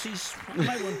policies. I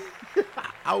might run.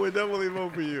 I would definitely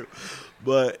vote for you.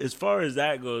 But as far as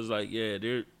that goes, like, yeah,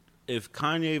 if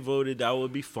Kanye voted, that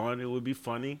would be fun. It would be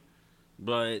funny.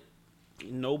 But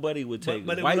nobody would take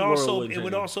But it. it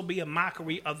would also be a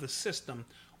mockery of the system,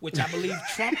 which I believe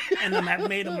Trump and them have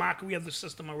made a mockery of the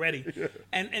system already. Yeah.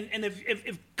 And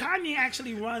if Kanye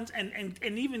actually runs and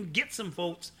even gets some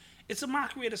votes, it's a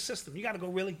mockery of the system. You got to go,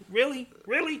 really?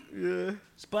 Yeah.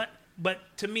 But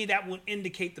to me, that would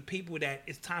indicate the people that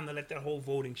it's time to let that whole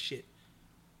voting shit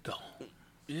go.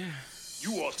 Yeah.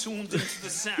 You are tuned into the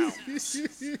sounds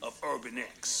of Urban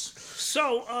X.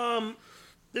 So,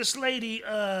 this lady,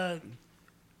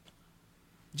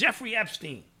 Jeffrey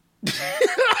Epstein. This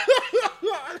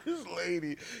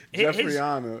lady,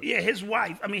 Jeffriana. Yeah, his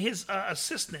wife. I mean, his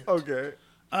assistant. Okay.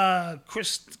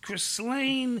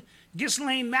 Ghislaine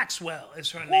Maxwell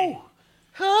is her name.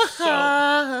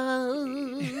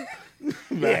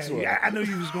 Maxwell. Yeah, I knew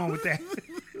you was going with that.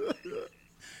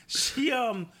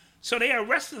 So they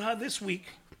arrested her this week.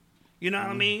 You know what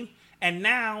I mean? And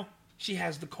now she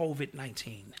has the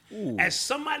COVID-19. As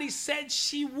somebody said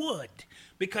she would,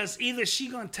 because either she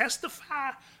gonna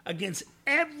testify against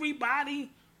everybody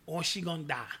or she gonna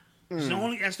die.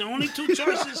 That's the only two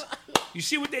choices. You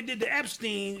see what they did to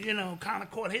Epstein, kind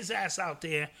of caught his ass out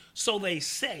there, so they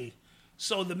say.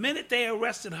 So the minute they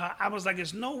arrested her, I was like,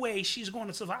 there's no way she's going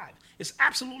to survive. It's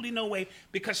absolutely no way,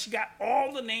 because she got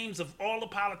all the names of all the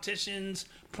politicians,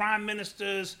 prime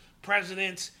ministers,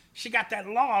 presidents. She got that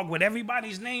log with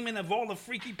everybody's name in of all the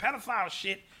freaky pedophile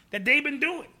shit that they've been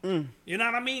doing. You know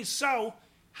what I mean? So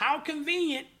how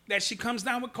convenient that she comes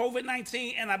down with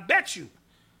COVID-19, and I bet you,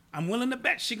 I'm willing to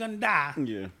bet she's going to die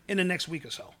in the next week or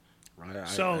so.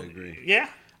 I agree. Yeah?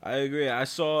 I agree. I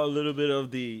saw a little bit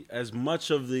of as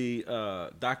much of the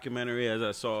documentary as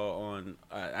I saw on,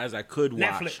 as I could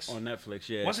watch Netflix. on Netflix.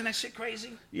 Yeah. Wasn't that shit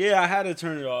crazy? Yeah, I had to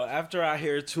turn it off after I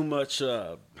hear too much,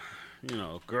 girl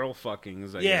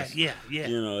fuckings. I guess. Yeah.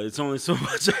 It's only so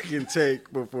much I can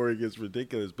take before it gets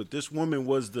ridiculous. But this woman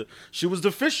was the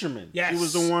fisherman. Yes. She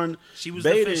was the one. She was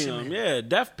baiting the fisherman. him. Yeah,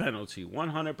 death penalty,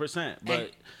 100%.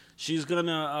 But she's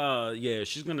gonna,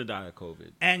 she's gonna die of COVID.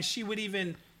 And she would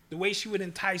even, the way she would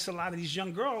entice a lot of these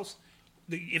young girls,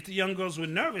 if the young girls were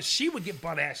nervous, she would get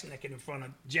butt ass naked in front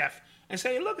of Jeff and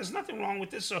say, look, there's nothing wrong with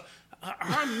this. So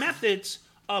her methods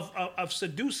of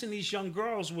seducing these young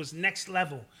girls was next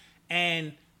level.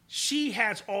 And she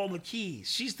has all the keys.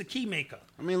 She's the key maker.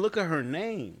 I mean, look at her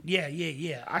name.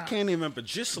 Yeah. I can't even remember.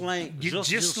 Ghislaine.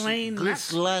 Ghislaine.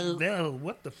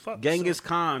 What the fuck? Genghis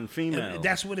Khan, female.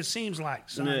 That's what it seems like,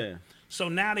 son. Yeah. So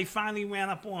now they finally ran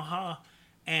up on her,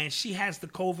 and she has the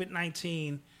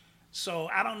COVID-19. So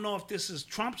I don't know if this is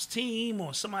Trump's team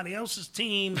or somebody else's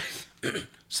team.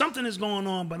 Something is going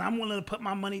on, but I'm willing to put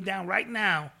my money down right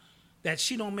now that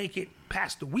she don't make it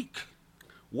past the week.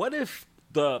 What if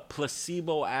the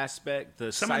placebo aspect,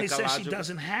 Somebody psychological... says she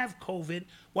doesn't have COVID.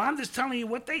 Well, I'm just telling you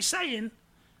what they're saying.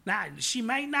 Now, she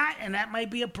might not, and that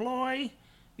might be a ploy.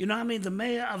 You know what I mean? The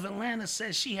mayor of Atlanta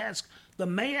says the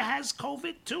mayor has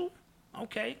COVID too?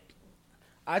 Okay.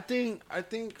 I think,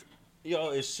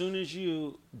 as soon as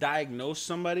you diagnose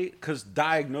somebody, because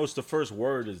diagnose, the first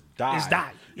word is die. It's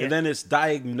die. Yeah. And then it's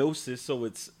diagnosis, so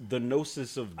it's the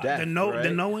gnosis of death. The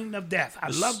knowing of death. I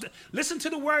love it. Listen to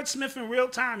the wordsmith in real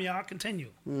time, y'all. Continue.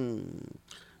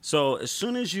 So as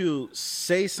soon as you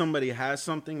say somebody has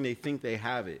something, they think they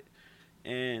have it.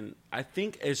 And I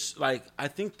think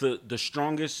the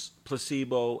strongest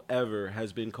placebo ever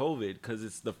has been COVID, because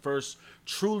it's the first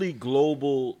truly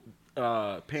global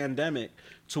pandemic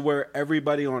to where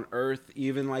everybody on Earth,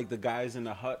 even like the guys in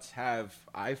the huts, have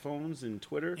iPhones and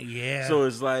Twitter. Yeah. So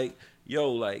it's like,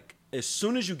 as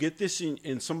soon as you get this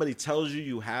and somebody tells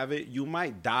you have it, you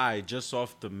might die just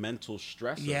off the mental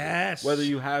stress of it, whether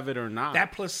you have it or not.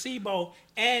 That placebo,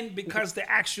 and because the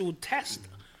actual tests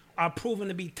are proven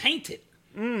to be tainted.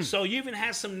 So you even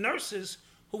had some nurses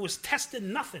who was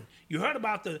testing nothing. You heard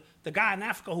about the guy in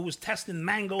Africa who was testing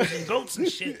mangoes and goats and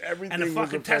shit, and the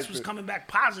fucking test was coming back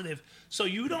positive. So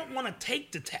you don't want to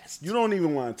take the test. You don't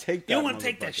even want to take that. You don't want to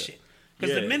take that shit.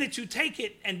 Because the minute you take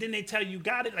it and then they tell you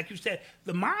got it, like you said,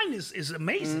 the mind is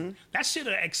amazing. That shit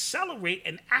will accelerate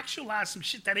and actualize some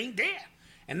shit that ain't there.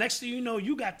 And next thing you know,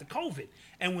 you got the COVID.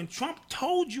 And when Trump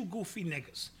told you goofy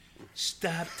niggas,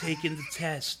 stop taking the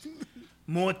test.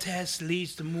 More tests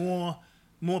leads to more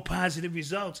positive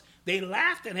results. They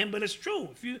laughed at him, but it's true.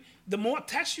 The more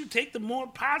tests you take, the more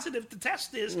positive the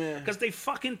test is, because they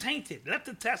fucking tainted. Let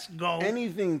the test go.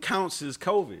 Anything counts as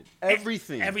COVID.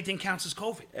 Everything. Everything counts as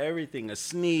COVID. Everything. A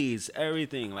sneeze.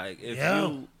 Everything.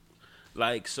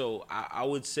 Like so I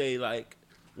would say, like,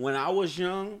 when I was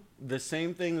young, the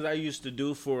same things I used to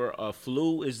do for a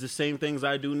flu is the same things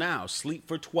I do now. Sleep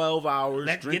for 12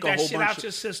 hours, drink a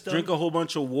whole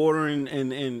bunch of water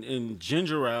and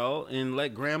ginger ale, and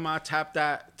let grandma tap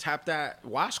that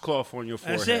washcloth on your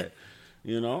forehead. That's it.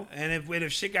 You know? And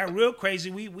if shit got real crazy,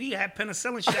 we had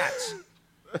penicillin shots.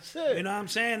 That's it. You know what I'm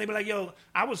saying? They be like, yo,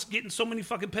 I was getting so many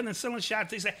fucking penicillin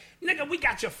shots. They say, nigga, we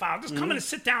got your file. Just come in and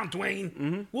sit down,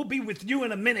 Dwayne. We'll be with you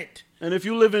in a minute. And if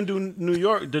you live in New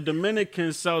York, the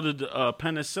Dominicans sell the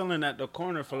penicillin at the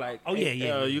corner for like,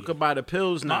 you could buy the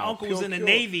pills now. My uncle was in the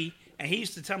Navy, and he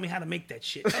used to tell me how to make that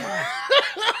shit. Come on.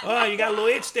 Oh, you got a little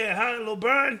itch there, huh? A little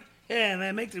burn? Yeah,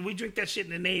 man, we drink that shit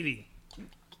in the Navy.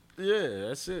 Yeah,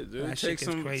 that's it, dude. That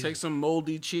Take some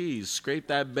moldy cheese, scrape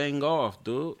that bang off,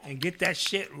 dude, and get that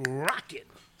shit rocking.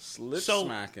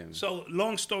 Smacking. So,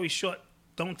 long story short,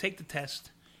 don't take the test,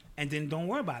 and then don't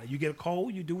worry about it. You get a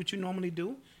cold, you do what you normally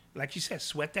do. Like you said,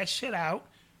 sweat that shit out,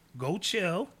 go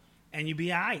chill, and you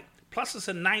be all right. Plus, it's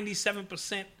a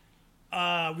 97%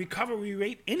 recovery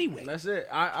rate anyway. That's it.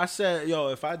 I said,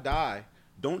 if I die,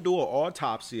 don't do an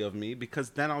autopsy of me,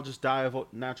 because then I'll just die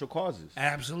of natural causes.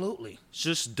 Absolutely.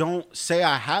 Just don't say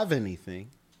I have anything,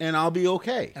 and I'll be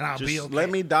okay. Let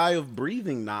me die of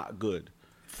breathing not good.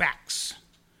 Facts.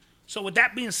 So with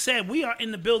that being said, we are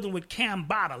in the building with Cam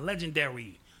Bada,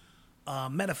 legendary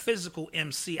metaphysical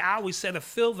MC. I always said if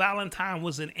Phil Valentine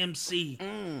was an MC,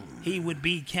 he would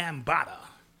be Cambada.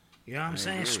 You know what I'm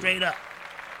saying? Straight up.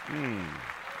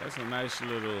 That's a nice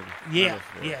little. Yeah,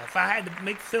 metaphor. yeah. If I had to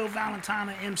make Phil Valentine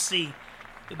an MC,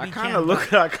 it'd be I kind of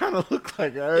look like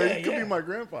Yeah, he could yeah. be my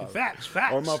grandfather. Facts.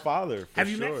 Or my father. For Have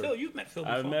you sure. met Phil? You've met Phil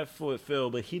before. I met Phil,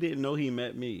 but he didn't know he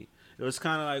met me. It was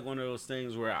kind of like one of those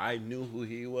things where I knew who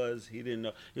he was. He didn't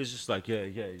know. He was just like, yeah.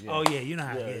 Oh yeah, you know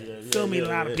how. Phil meet a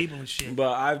lot of people and shit.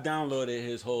 But I've downloaded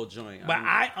his whole joint. But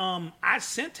I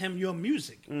sent him your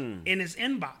music in his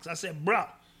inbox. I said, bro,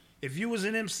 if you was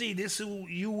an MC, this who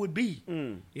you would be.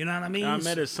 You know what I mean? I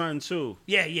met his son too.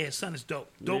 Yeah, his son is dope.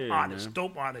 Dope Yeah, artist, man.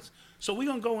 dope artist. So we're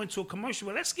gonna go into a commercial,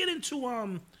 but let's get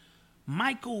into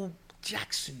Michael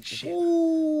Jackson shit.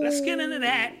 Let's get into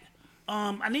that.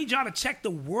 I need y'all to check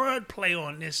the wordplay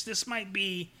on this. This might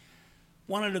be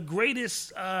one of the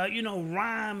greatest,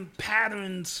 rhyme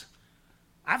patterns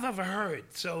I've ever heard.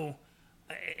 So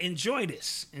enjoy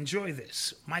this. Enjoy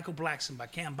this. Michael Blackson by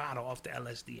Cambada off the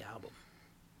LSD album.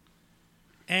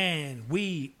 And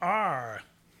we are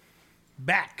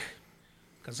back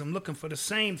because I'm looking for the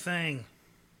same thing.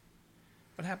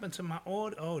 What happened to my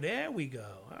audio? Oh, there we go.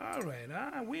 All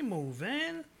right. We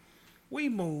moving. We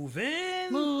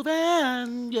moving.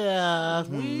 Moving, yeah.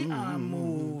 We are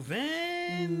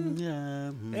moving.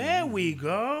 Yeah. There we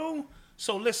go.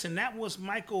 So listen, that was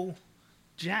Michael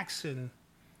Jackson.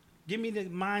 Give me the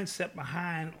mindset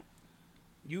behind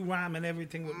you rhyming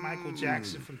everything with Michael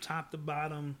Jackson from top to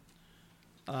bottom.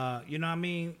 You know what I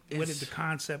mean? Where did the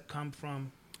concept come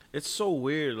from? It's so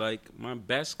weird. Like my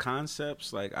best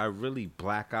concepts, like I really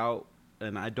black out,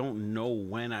 and I don't know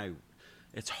when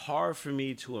It's hard for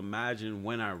me to imagine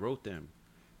when I wrote them.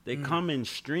 They come in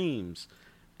streams,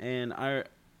 and I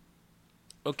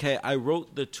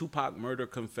wrote the Tupac murder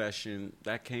confession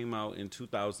that came out in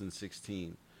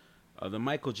 2016. The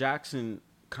Michael Jackson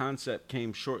concept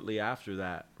came shortly after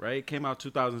that, right? It came out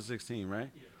 2016, right?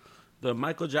 Yeah. The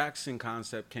Michael Jackson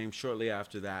concept came shortly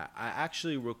after that. I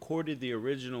actually recorded the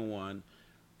original one.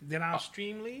 Did our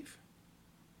stream leave?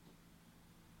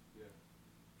 Yeah.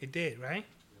 It did, right?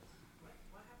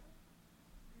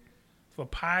 For a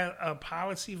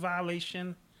policy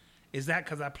violation, is that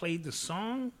because I played the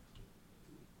song?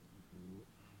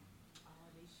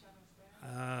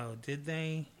 Oh, did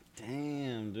they?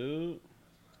 Damn, dude.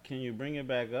 Can you bring it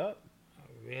back up? Oh,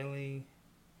 really?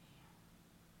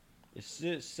 It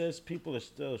says people are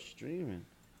still streaming.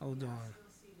 Hold on.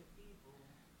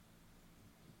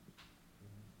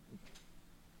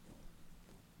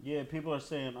 Yeah, people are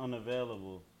saying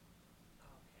unavailable.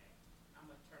 I'm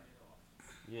going to turn it off.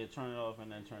 Yeah, turn it off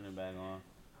and then turn it back on.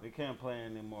 We can't play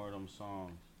any more of them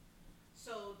songs.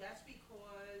 So that's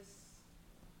because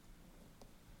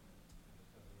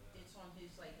it's on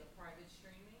his like a private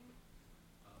streaming.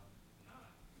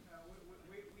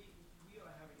 We are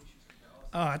having issues with that also.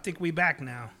 Oh, I think we back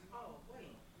now. Oh wait,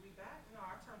 we back? No,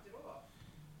 I turned it off.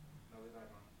 No, we're back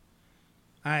on.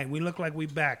 All right, we look like we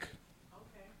back.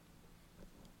 Okay.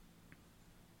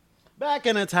 Back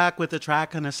in attack with the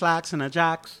track and the slacks and the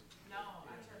jacks. No, I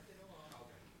turned it off.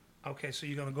 Okay, so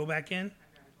you're going to go back in? I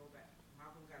gotta go back.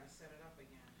 Marco gotta set it up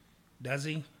again. Does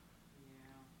he? Yeah.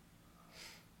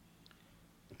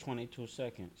 22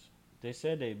 seconds. They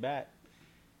said they back.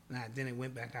 Nah, then it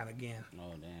went back out again.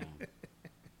 Oh, damn.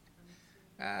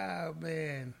 Oh,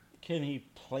 man. Can he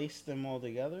place them all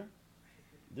together?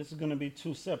 This is going to be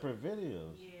two separate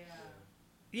videos. Yeah.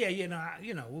 We're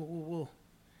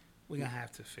going to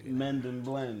have to figure it out. Mend and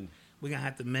blend. We're going to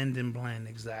have to mend and blend,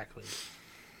 exactly.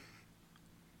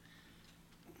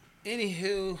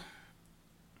 Anywho,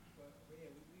 But yeah,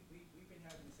 we've been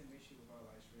having the same issue with our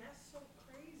live stream. That's so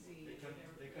crazy. They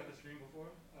cut the stream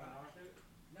before on our shit?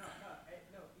 No.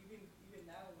 Even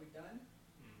now when we're done,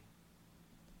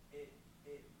 it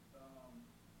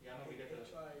Yeah, I know we get it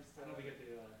tries to.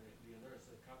 the alerts,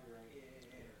 the copyright. Yeah.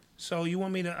 so you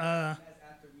want me to, That's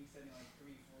after me sending like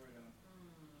 3-4 of them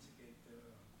to get the.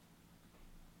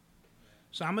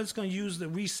 so I'm just going to use the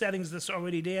resettings that's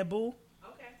already there, boo,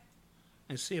 Okay.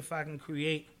 and see if I can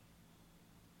create.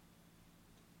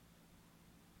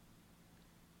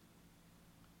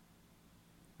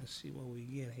 Let's see what we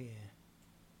get here.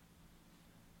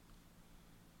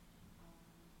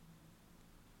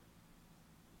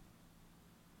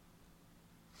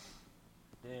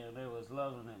 Damn, they was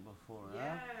loving it before, huh?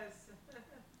 Yes.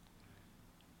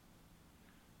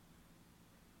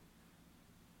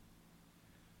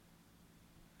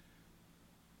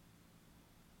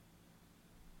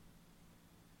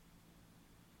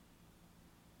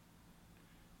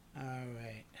 All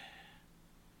right.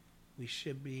 We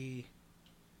should be.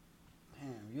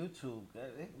 Damn, YouTube.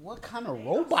 What kind of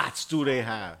robots do they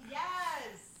have? Yes.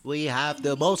 We have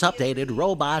the most updated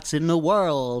robots in the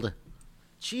world.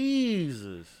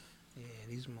 Jesus. Yeah,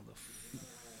 these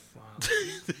motherfuckers. You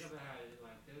never had it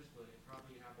like this, but it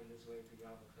probably happened this way for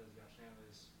y'all because y'all channel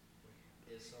is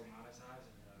so monetized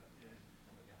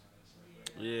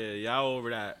and Yeah, y'all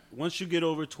over that. Once you get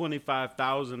over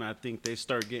 25,000, I think they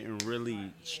start getting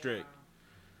really strict.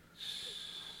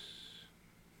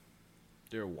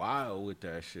 They're wild with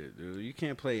that shit, dude. You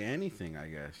can't play anything, I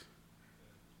guess.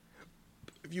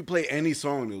 If you play any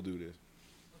song, they'll do this.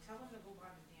 Well, tell them to go buy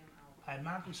the damn album. All right,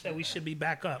 Malcolm said we should be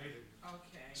back up. Okay.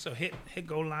 So hit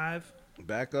go live.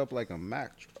 Back up like a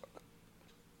Mack truck.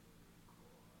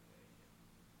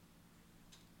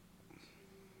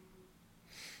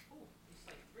 Ooh, it's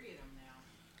like 3 of them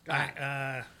now. All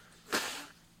right,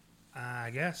 I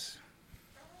guess.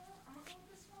 I'm gonna go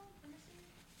with this one. Let me see.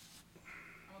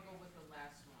 I'm gonna go with the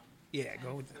last one. Yeah,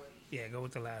 go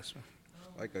with the last one.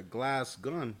 Like a glass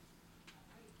gun.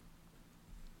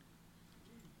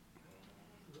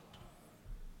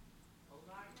 Hold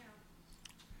on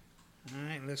now. All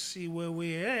right, let's see where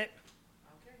we're at.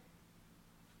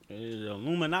 Okay. The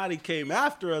Illuminati came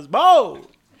after us, Bo.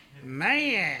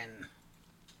 Man,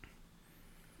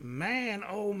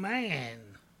 oh man.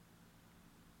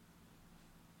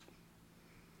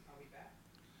 Are we back?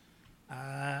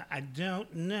 I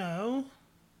don't know.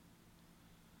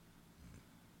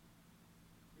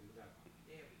 There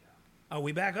we go. Are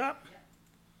we back up?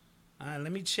 All right,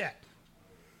 let me check.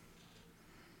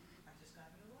 I just got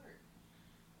an alert.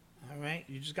 All right,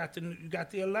 you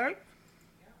got the alert.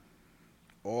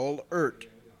 All Earth.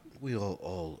 We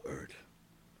all Earth.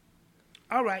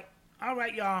 All right,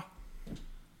 y'all.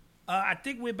 I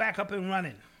think we're back up and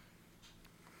running.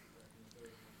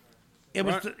 It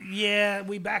was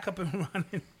we back up and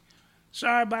running.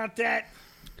 Sorry about that.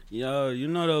 Yo, you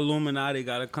know the Illuminati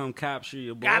gotta come capture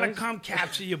your boys. Gotta come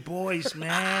capture your boys,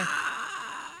 man.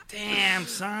 Damn,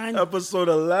 son. Episode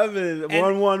 11,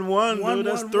 And 111, dude.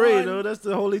 That's 3, 111. dude. That's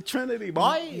the Holy Trinity, boy.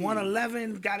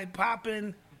 111 got it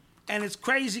popping, and it's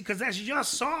crazy because that's your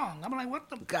song. I'm like, what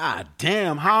the? God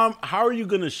damn, how are you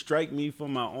gonna strike me for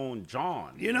my own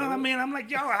John? You know what I mean? I'm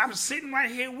like, yo, I'm sitting right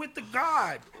here with the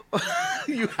God.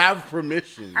 You have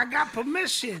permission. I got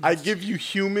permission. I give you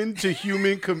human to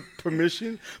human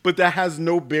permission, but that has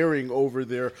no bearing over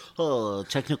their. Oh,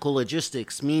 technical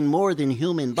logistics mean more than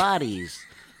human bodies.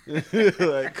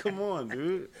 Like, come on,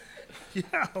 dude.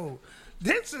 Yo,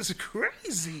 this is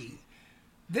crazy.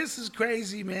 This is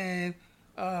crazy, man.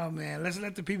 Oh, man. Let's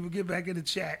let the people get back in the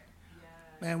chat.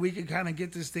 Man, we can kind of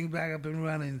get this thing back up and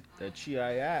running. That Chi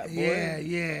boy.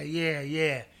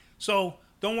 Yeah. So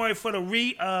don't worry for the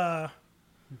replay.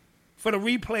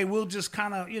 We'll just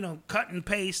kind of cut and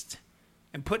paste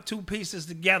and put 2 pieces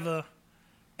together,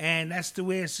 and that's the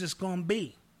way it's just gonna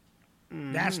be.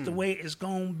 That's the way it's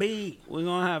gonna be. We're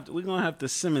gonna have to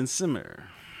simmer.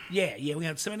 Yeah. We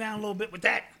have to simmer down a little bit with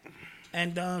that,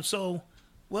 and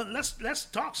let's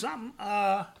talk something.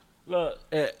 Look,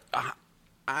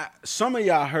 some of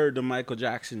y'all heard the Michael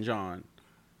Jackson John,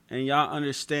 and y'all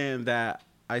understand that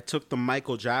I took the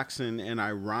Michael Jackson and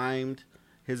I rhymed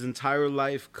his entire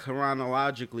life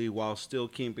chronologically while still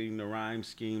keeping the rhyme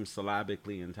scheme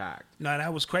syllabically intact. No,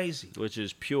 that was crazy. Which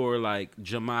is pure like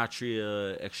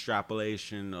gematria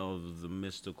extrapolation of the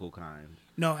mystical kind.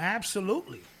 No,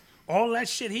 absolutely. All that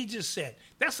shit he just said.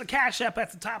 That's the Cash App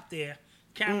at the top there.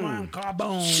 Cameron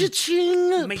Carbone.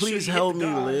 Cha-ching! Make sure Please you hit help the me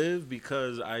God. live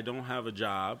because I don't have a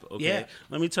job. Okay. Yeah.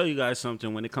 Let me tell you guys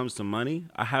something. When it comes to money,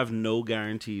 I have no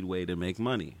guaranteed way to make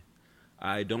money.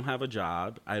 I don't have a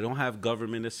job. I don't have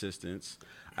government assistance.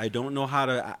 I don't know how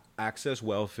to access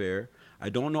welfare. I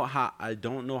don't know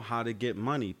how to get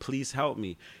money. Please help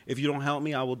me. If you don't help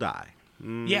me, I will die.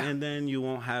 Yeah. And then you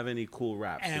won't have any cool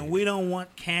raps. And we don't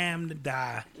want Cam to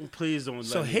die. Please don't.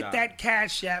 So let me hit die. that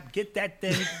Cash App, get that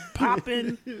thing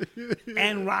popping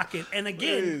and rocking. And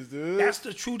again, Please, dude. that's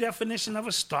the true definition of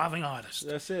a starving artist.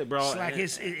 That's it, bro. It's like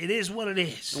it is what it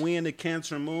is. And we in the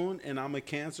Cancer moon, and I'm a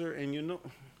Cancer, and you know.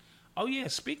 Oh yeah,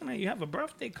 speaking of, you have a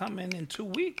birthday coming in 2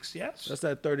 weeks, yes? That's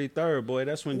that 33rd, boy.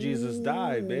 That's when Jesus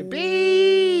died,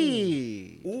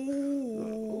 baby.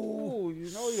 Ooh, you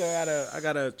know I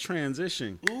gotta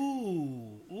transition.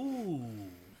 Ooh.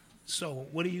 So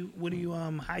what do you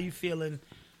how you feeling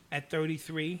at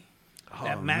 33?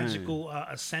 That magical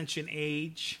ascension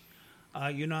age.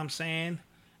 You know what I'm saying?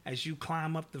 As you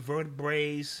climb up the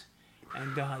vertebrae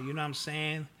and you know what I'm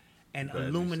saying? And Glad you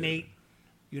illuminate,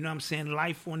 you know what I'm saying,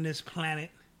 life on this planet.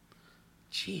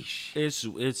 Sheesh.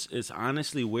 It's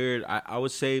honestly weird. I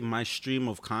would say my stream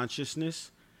of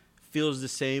consciousness feels the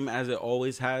same as it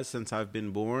always has since I've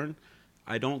been born.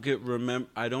 I don't get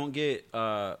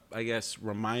I guess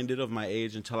reminded of my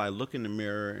age until I look in the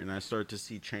mirror and I start to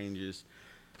see changes.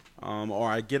 Or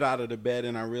I get out of the bed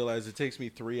and I realize it takes me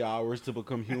 3 hours to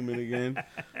become human again.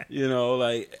 You know,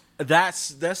 like that's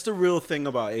the real thing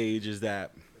about age, is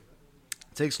that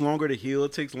it takes longer to heal.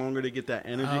 It takes longer to get that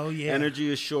energy. Oh, yeah.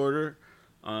 Energy is shorter.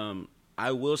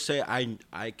 I will say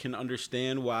I can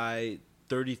understand why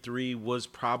 33 was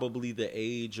probably the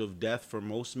age of death for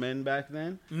most men back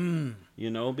then. You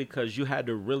know, because you had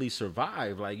to really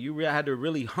survive. Like, you had to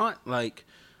really hunt. Like,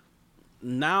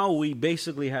 now we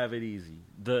basically have it easy.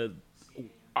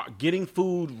 Getting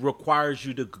food requires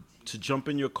you to jump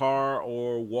in your car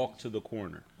or walk to the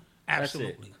corner.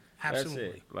 Absolutely. That's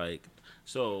it. Like,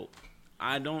 so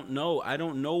I don't know. I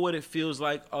don't know what it feels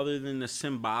like other than the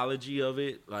symbology of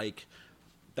it. Like,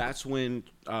 that's when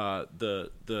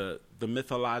the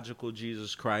mythological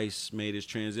Jesus Christ made his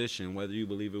transition, whether you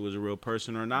believe it was a real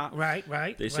person or not.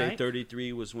 Right. They say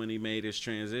 33 was when he made his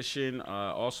transition.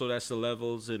 Also, that's the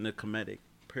levels in the Kemetic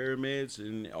pyramids,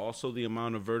 and also the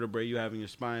amount of vertebrae you have in your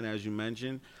spine, as you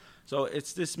mentioned. So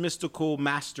it's this mystical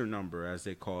master number, as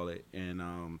they call it.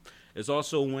 And it's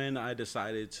also when I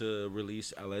decided to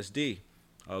release LSD,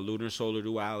 Lunar Solar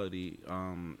Duality.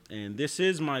 And this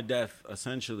is my death,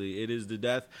 essentially. It is the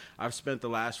death. I've spent the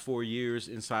last 4 years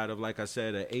inside of, like I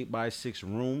said, an 8x6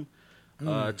 room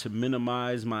to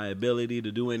minimize my ability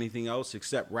to do anything else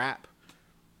except rap.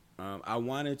 I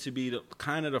wanted to be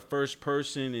the first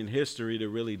person in history to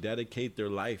really dedicate their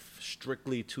life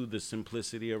strictly to the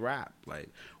simplicity of rap. Like,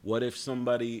 what if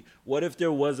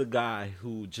there was a guy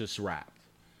who just rapped?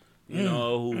 You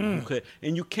know, who could,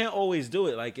 and you can't always do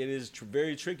it. Like, it is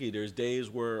very tricky. There's days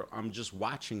where I'm just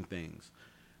watching things,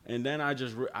 and then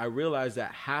I realize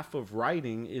that half of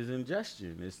writing is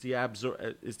ingestion. It's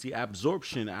the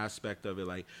absorption aspect of it.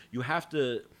 Like, you have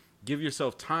to give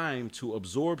yourself time to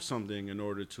absorb something in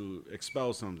order to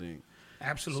expel something.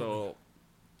 Absolutely. So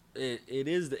it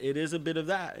is a bit of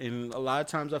that, and a lot of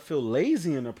times I feel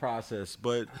lazy in the process.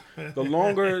 But the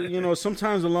longer,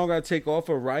 sometimes the longer I take off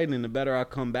of writing, the better I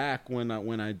come back when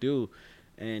I do.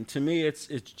 And to me, it's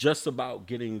just about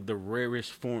getting the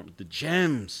rarest form, the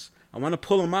gems. I want to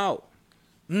pull them out.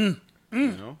 So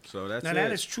that's now it.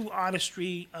 that is true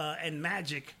artistry and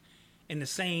magic in the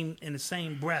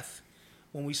same breath.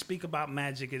 When we speak about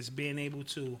magic, it's being able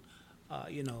to,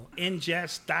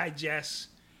 ingest, digest,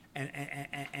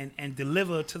 and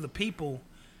deliver to the people.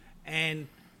 And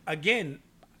again,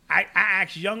 I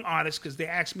ask young artists, because they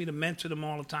ask me to mentor them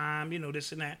all the time,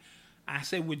 this and that. I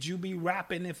say, would you be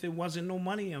rapping if it wasn't no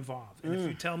money involved? And if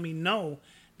you tell me no,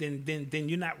 then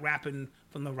you're not rapping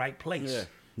from the right place. Yeah.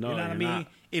 No, you know what I mean? not.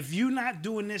 If you're not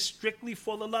doing this strictly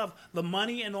for the love, the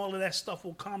money and all of that stuff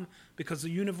will come, because the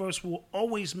universe will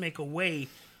always make a way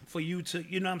for you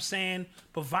to,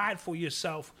 provide for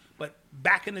yourself. But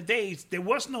back in the days, there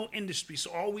was no industry,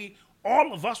 so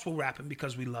all of us were rapping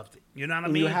because we loved it. You know what I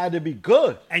mean? You had to be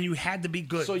good. And you had to be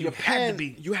good. So you had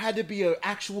to be an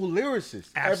actual lyricist.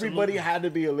 Absolutely. Everybody had to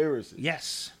be a lyricist.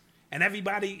 Yes. And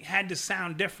everybody had to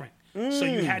sound different. So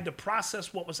you had to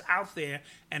process what was out there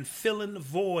and fill in the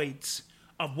voids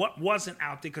of what wasn't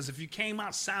out there. Because if you came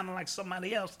out sounding like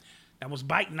somebody else, that was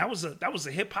biting. That was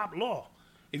a hip hop law.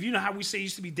 If you know how we say it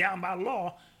used to be down by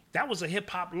law, that was a hip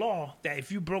hop law that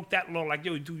if you broke that law, like,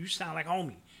 yo, dude, you sound like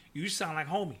homie. You sound like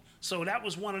homie. So that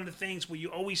was one of the things where you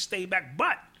always stay back.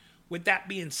 But with that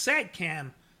being said,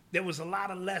 Cam, there was a lot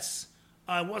of less,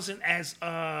 it wasn't as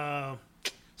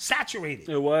saturated.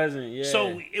 It wasn't, yeah.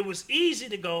 So it was easy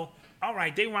to go, all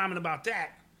right, they rhyming about that.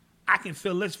 I can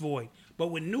fill this void. But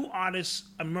with new artists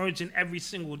emerging every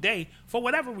single day, for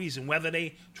whatever reason, whether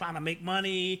they trying to make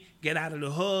money, get out of the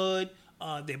hood,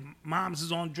 their moms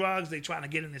is on drugs, they trying to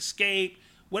get an escape,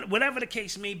 whatever the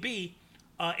case may be,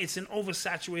 it's an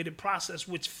oversaturated process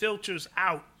which filters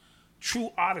out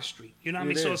true artistry. You know what I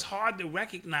mean? So it's hard to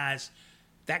recognize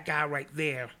that guy right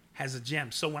there has a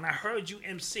gem. So when I heard you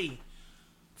MC,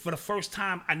 for the first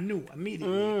time, I knew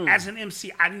immediately. As an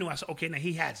MC, I knew. I said, okay, now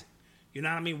he has it. You know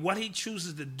what I mean? What he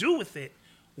chooses to do with it,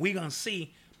 we going to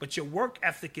see. But your work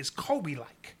ethic is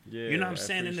Kobe-like. Yeah, you know what I'm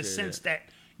saying? In the sense that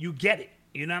you get it.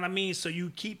 You know what I mean? So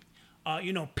you keep,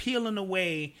 peeling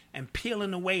away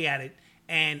at it.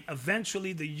 And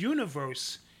eventually the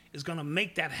universe is going to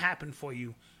make that happen for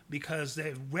you, because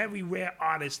they're very rare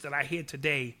artists that I hear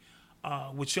today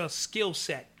with your skill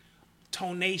set,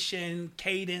 tonation,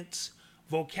 cadence,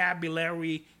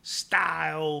 vocabulary,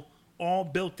 style, all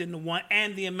built into one,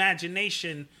 and the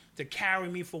imagination to carry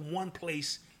me from one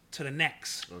place to the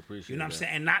next. I appreciate you know what I'm that.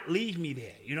 saying? And not leave me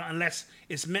there, unless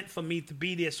it's meant for me to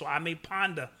be there. So I may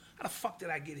ponder how the fuck did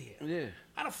I get here? Yeah.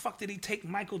 How the fuck did he take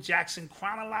Michael Jackson,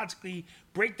 chronologically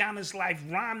break down his life,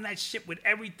 rhyme that shit with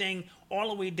everything all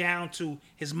the way down to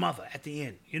his mother at the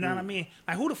end? You know what I mean?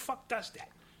 Like, who the fuck does that?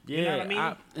 Yeah, You know what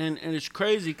I mean? and it's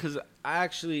crazy because I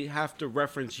actually have to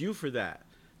reference you for that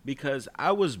because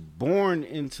I was born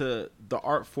into the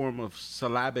art form of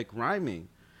syllabic rhyming.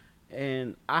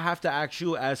 And I have to ask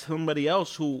you, as somebody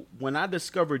else who, when I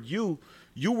discovered you,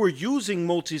 you were using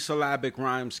multisyllabic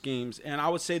rhyme schemes. And I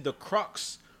would say the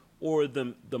crux or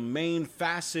the main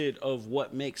facet of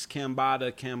what makes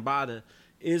Cambada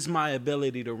is my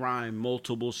ability to rhyme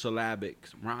multiple syllabic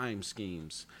rhyme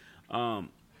schemes.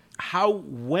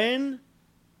 When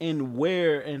and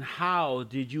where and how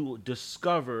did you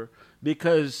discover?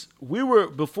 Because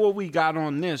before we got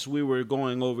on this, we were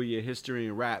going over your history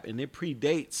in rap, and it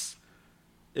predates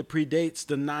the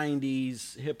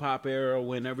 90s hip hop era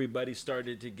when everybody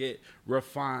started to get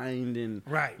refined and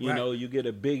you know, you get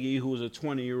a Biggie who's a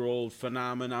 20-year-old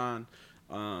phenomenon.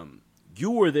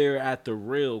 You were there at the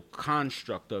real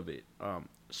construct of it.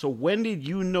 So when did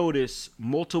you notice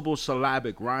multiple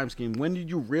syllabic rhyme scheme? When did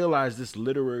you realize this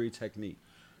literary technique?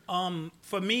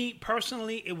 For me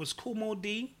personally, it was Kool Moe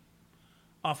Dee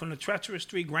from the Treacherous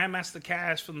Three, Grandmaster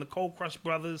Caz from the Cold Crush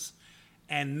Brothers,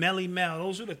 and Melly Mel.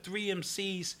 Those were the three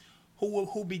MCs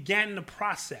who began the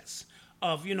process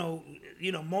of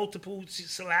multiple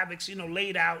syllabics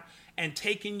laid out and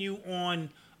taking you on.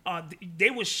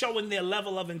 They were showing their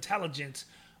level of intelligence,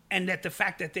 and that the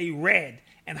fact that they read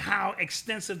and how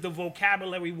extensive the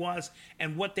vocabulary was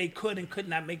and what they could and could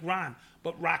not make rhyme.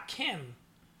 But Rakim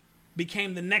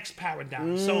became the next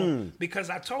paradigm. So because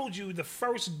I told you the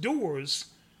first doers,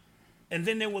 and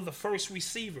then there were the first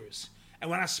receivers. And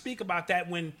when I speak about that,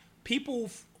 when people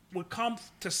would come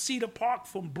to Cedar Park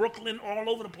from Brooklyn, all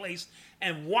over the place,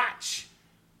 and watch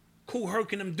Kool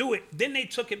Herc and them do it, then they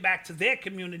took it back to their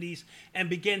communities and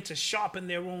began to sharpen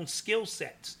their own skill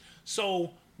sets.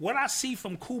 So what I see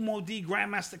from Kool Moe Dee,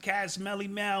 Grandmaster Caz, Melly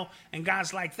Mel, and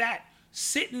guys like that,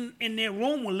 sitting in their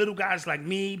room with little guys like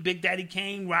me, Big Daddy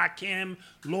Kane, Rakim,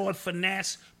 Lord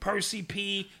Finesse, Percy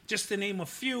P, just to name a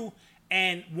few,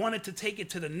 and wanted to take it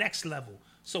to the next level.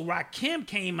 So Rakim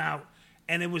came out,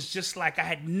 and it was just like I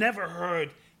had never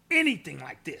heard anything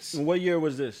like this. And what year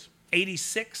was this?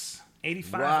 86,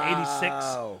 85,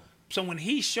 Wow. 86. So when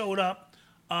he showed up,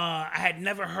 I had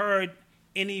never heard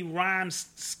any rhyme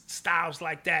styles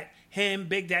like that. Him,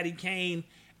 Big Daddy Kane,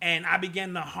 and I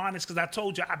began to harness, because I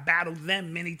told you I battled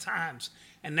them many times.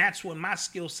 And that's when my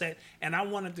skill set, and I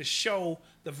wanted to show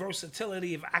the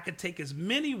versatility if I could take as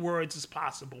many words as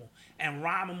possible and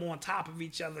rhyme them on top of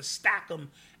each other, stack them,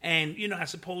 and,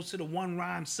 as opposed to the one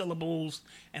rhyme syllables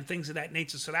and things of that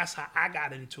nature. So that's how I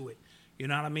got into it. You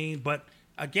know what I mean? But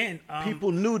again,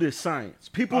 people knew this science.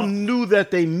 People knew that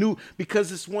they knew,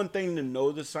 because it's one thing to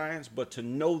know the science, but to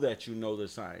know that you know the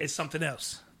science. It's something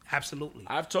else. Absolutely.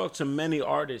 I've talked to many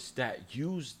artists that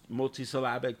use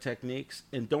multisyllabic techniques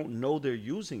and don't know they're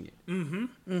using it.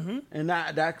 And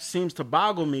that seems to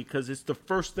boggle me, because it's the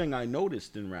first thing I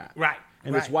noticed in rap. Right.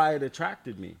 And it's why it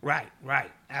attracted me. Right.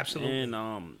 Absolutely.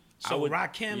 And so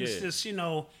Rakim's just,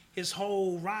 his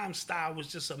whole rhyme style was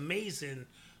just amazing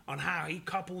on how he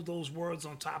coupled those words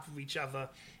on top of each other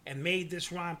and made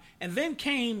this rhyme. And then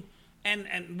came,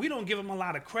 and we don't give him a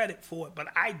lot of credit for it, but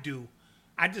I do.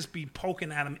 I just be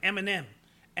poking at him, Eminem.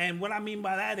 And what I mean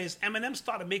by that is Eminem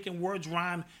started making words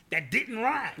rhyme that didn't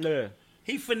rhyme. Yeah.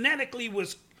 He phonetically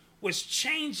was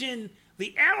changing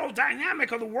the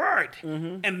aerodynamic of the word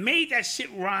and made that shit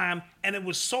rhyme, and it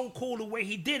was so cool the way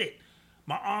he did it.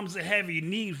 My arms are heavy,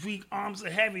 knees weak, arms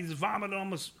are heavy, there's vomit on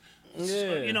my,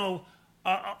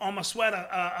 on my sweater,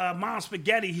 mom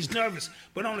spaghetti, he's nervous.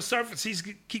 But on the surface, he's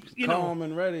calm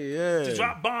and ready, to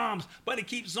drop bombs. But he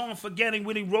keeps on forgetting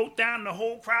when he wrote down, the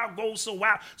whole crowd goes so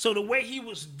wild. So the way he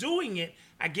was doing it,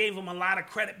 I gave him a lot of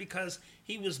credit, because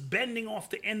he was bending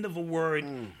off the end of a word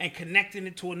and connecting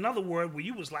it to another word where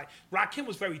you was like, Rakim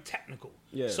was very technical.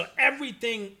 Yeah. So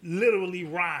everything literally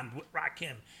rhymed with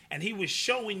Rakim. And he was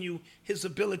showing you his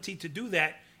ability to do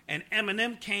that. And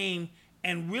Eminem came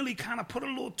and really kind of put a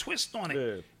little twist on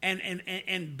it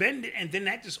and bend it. And then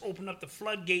that just opened up the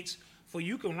floodgates for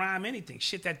you can rhyme anything.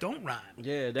 Shit that don't rhyme.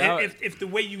 Yeah. If the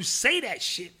way you say that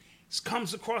shit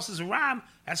comes across as a rhyme,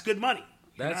 that's good money.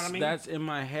 You know what I mean? That's in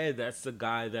my head. That's the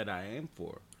guy that I aim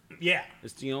for. Yeah.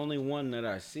 It's the only one that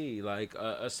I see. Like,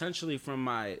 essentially from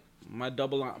my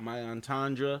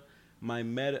entendre, my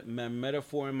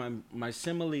metaphor, and my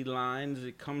simile lines,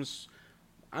 it comes...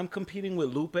 I'm competing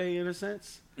with Lupe in a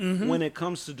sense. When it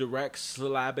comes to direct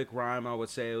syllabic rhyme, I would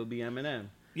say it would be Eminem.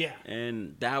 Yeah.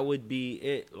 And that would be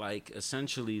it. Like,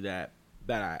 essentially that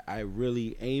that I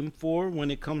really aim for when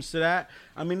it comes to that.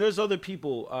 I mean, there's other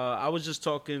people. I was just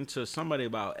talking to somebody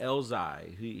about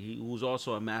Elzai, who's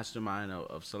also a mastermind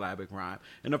of syllabic rhyme.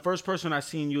 And the first person I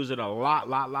seen use it a lot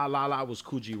was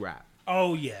Coogee Rap.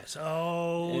 Oh yes,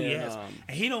 yes,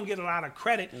 and he don't get a lot of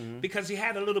credit because he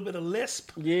had a little bit of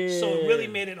lisp. Yeah. So it really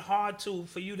made it hard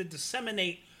for you to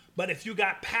disseminate. But if you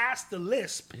got past the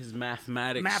lisp, His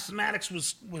mathematics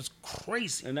was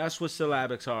crazy. and that's what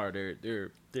syllabics are.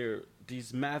 They're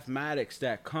these mathematics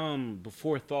that come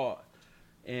before thought.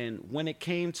 And when it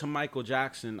came to Michael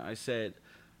Jackson, I said,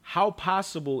 how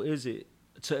possible is it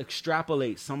to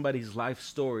extrapolate somebody's life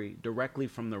story directly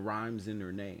from the rhymes in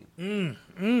their name?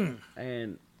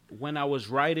 And when I was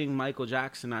writing Michael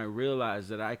Jackson, I realized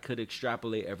that I could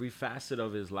extrapolate every facet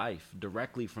of his life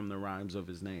directly from the rhymes of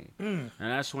his name. And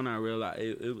that's when I realized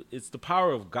it's the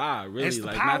power of God, really. It's the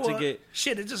like power. not to get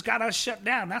Shit, it just got us shut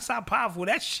down. That's how powerful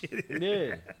that shit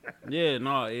is.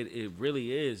 no, it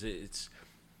really is.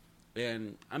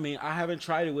 And I mean, I haven't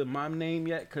tried it with my name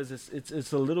yet because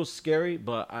it's a little scary.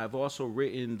 But I've also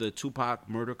written the Tupac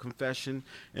Murder Confession,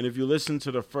 and if you listen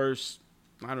to the first,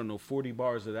 40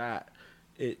 bars of that,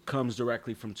 it comes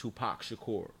directly from Tupac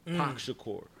Shakur, Pac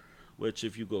Shakur. Which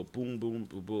if you go boom, boom,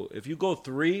 boom, boom, if you go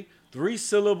three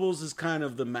syllables is kind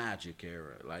of the magic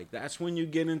era. Like that's when you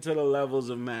get into the levels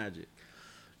of magic.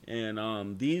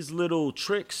 And these little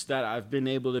tricks that I've been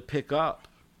able to pick up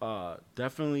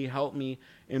definitely help me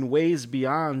in ways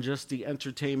beyond just the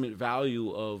entertainment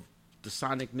value of the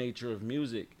sonic nature of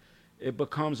music. It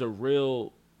becomes a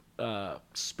real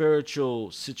spiritual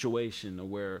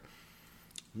situation where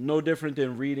no different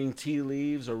than reading tea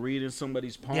leaves or reading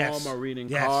somebody's poem or reading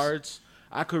cards.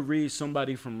 I could read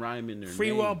somebody from rhyming their Free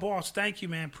name. Will Boss, thank you,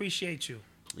 man. Appreciate you.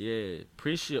 Yeah,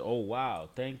 appreciate. Oh wow,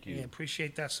 thank you. Yeah,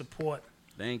 appreciate that support.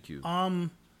 Thank you.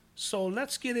 So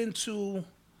let's do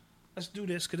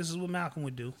this because this is what Malcolm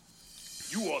would do.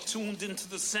 You are tuned into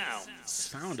the sounds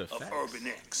Sound of effects. Urban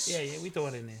X. Yeah, we throw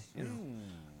it in there. You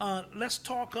know. Let's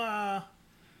talk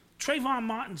Trayvon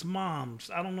Martin's moms.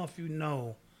 I don't know if you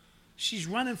know. She's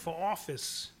running for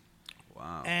office.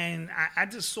 Wow. And I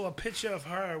just saw a picture of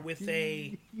her with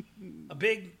a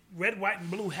big red, white, and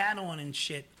blue hat on and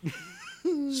shit.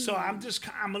 So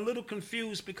I'm a little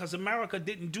confused because America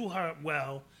didn't do her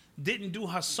well, didn't do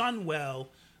her son well,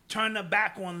 turned her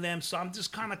back on them. So I'm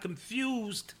just kind of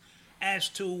confused as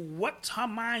to what's her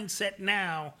mindset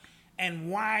now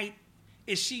and why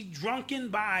is she drunken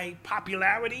by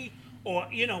popularity or,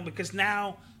 because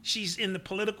now she's in the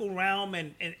political realm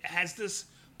and has this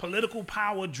political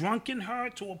power drunken her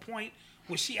to a point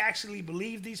where she actually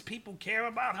believes these people care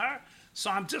about her.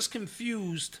 So I'm just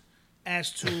confused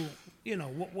as to,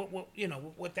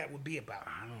 what that would be about.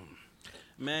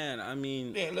 Man, I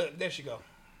mean, Yeah, look, there she go.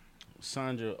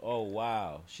 Sandra, oh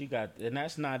wow. She got, and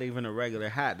that's not even a regular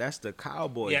hat. That's the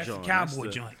cowboy Yeah, joint. it's the cowboy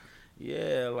That's joint.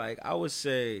 Yeah, like I would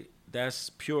say that's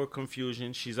pure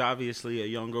confusion. She's obviously a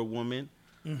younger woman.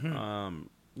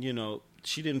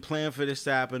 She didn't plan for this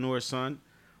to happen to her son.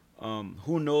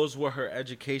 Who knows what her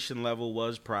education level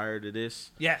was prior to this?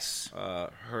 Yes.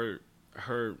 Her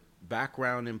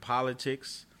background in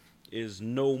politics is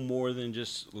no more than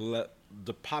just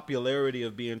the popularity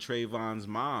of being Trayvon's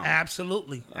mom.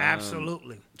 Absolutely.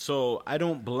 Absolutely. So I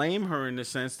don't blame her in the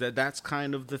sense that that's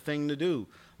kind of the thing to do.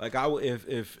 Like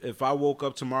if I woke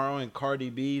up tomorrow and Cardi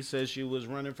B says she was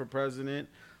running for president,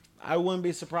 I wouldn't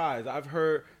be surprised.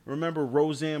 Remember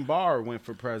Roseanne Barr went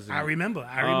for president. I remember.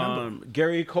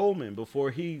 Gary Coleman, before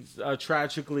he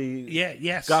tragically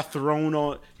got thrown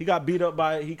on, he got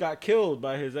killed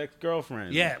by his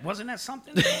ex-girlfriend. Yeah, wasn't that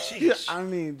something? Jeez. I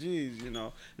mean, geez,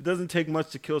 it doesn't take much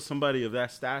to kill somebody of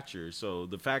that stature. So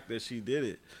the fact that she did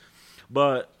it.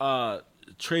 But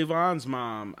Trayvon's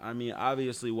mom, I mean,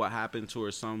 obviously what happened to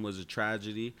her son was a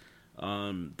tragedy.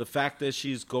 The fact that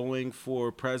she's going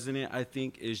for president, I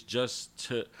think, is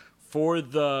just for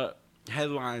the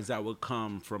headlines that would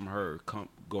come from her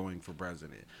going for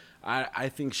president. I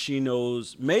think she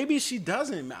knows. Maybe she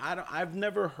doesn't. I've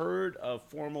never heard a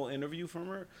formal interview from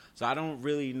her, so I don't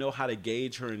really know how to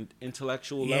gauge her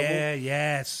intellectual level. Yeah,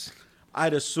 yes.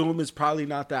 I'd assume it's probably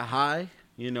not that high.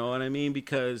 You know what I mean?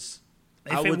 Because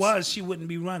if it was, she wouldn't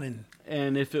be running.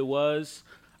 And if it was,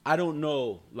 I don't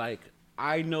know. Like,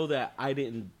 I know that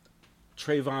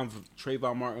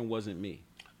Trayvon Martin wasn't me.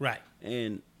 Right.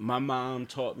 And my mom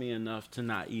taught me enough to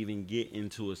not even get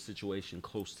into a situation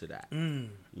close to that.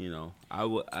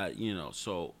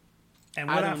 So. And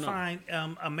what I find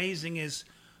amazing is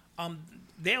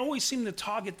they always seem to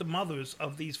target the mothers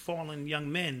of these fallen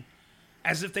young men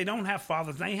as if they don't have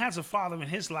fathers. Now, he has a father in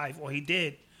his life, or he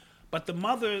did. But the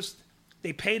mothers,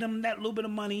 they paid him that little bit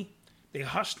of money They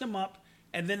hushed them up,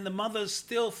 and then the mother's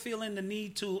still feeling the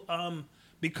need to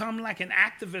become like an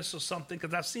activist or something,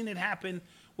 because I've seen it happen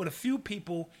with a few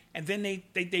people, and then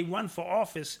they run for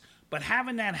office. But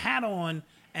having that hat on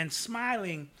and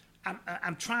smiling,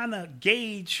 I'm trying to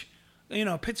gauge,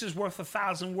 a picture's worth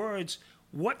 1,000 words,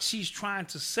 what she's trying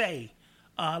to say.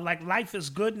 Like life is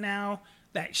good now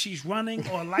that she's running,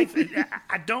 or life,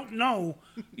 I don't know,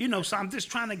 so I'm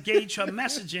just trying to gauge her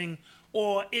messaging,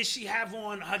 or is she have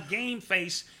on her game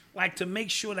face, like to make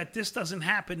sure that this doesn't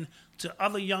happen to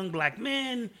other young black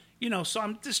men, so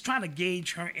I'm just trying to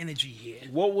gauge her energy here.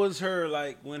 What was her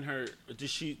like when did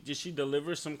she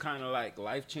deliver some kind of like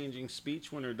life-changing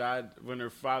speech when her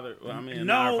father,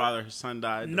 her son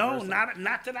died? No,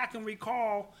 not that I can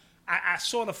recall. I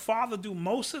saw the father do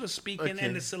most of the speaking,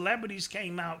 and the celebrities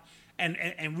came out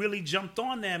and really jumped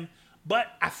on them. But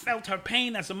I felt her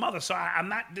pain as a mother, so I'm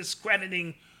not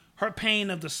discrediting her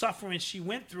pain of the suffering she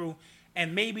went through.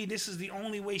 And maybe this is the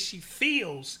only way she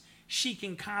feels she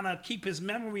can kind of keep his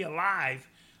memory alive,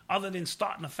 other than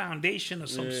starting a foundation of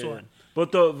some sort.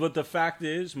 But the fact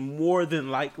is, more than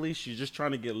likely, she's just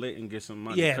trying to get lit and get some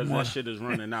money, because that shit is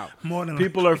running out. More than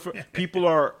people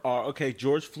are okay.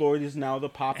 George Floyd is now the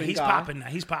popping He's guy. popping now.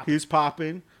 He's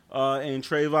popping. And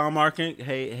Trayvon Martin.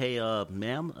 Hey,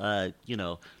 ma'am,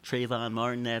 Trayvon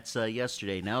Martin, that's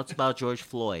yesterday. Now it's about George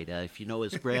Floyd. If you know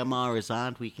his grandma or his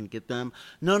aunt, we can get them.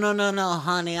 No,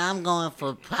 honey, I'm going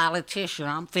for politician.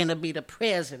 I'm finna be the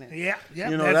president. Yeah.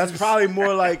 That's probably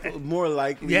more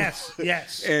likely.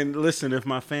 Yes. And listen, if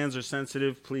my fans are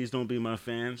sensitive, please don't be my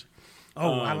fans.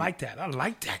 Oh, I like that.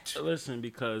 Listen,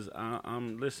 because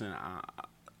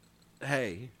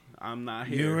hey, I'm not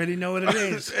here. You already know what it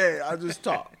is. Hey, I just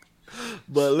talk.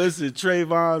 But listen,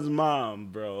 Trayvon's mom,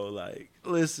 bro, like,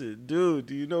 listen, dude,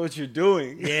 do you know what you're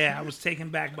doing? Yeah, I was taken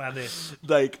back by this.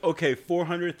 Like, okay,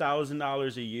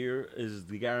 $400,000 a year is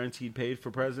the guaranteed paid for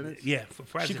presidents? Yeah, for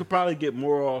president. She could probably get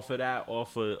more off of that,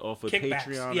 off of Kickbacks.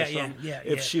 Patreon or something.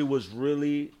 Yeah. She was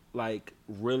really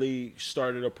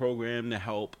started a program to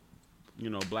help,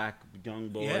 black young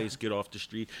boys get off the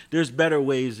street. There's better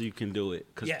ways you can do it,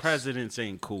 because presidents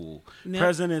ain't cool. No.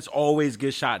 Presidents always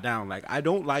get shot down. Like, I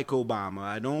don't like Obama.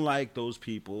 I don't like those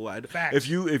people. Facts. If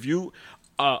you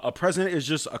a president is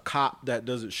just a cop that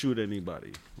doesn't shoot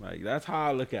anybody. Like, that's how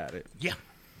I look at it.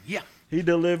 Yeah. He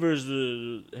delivers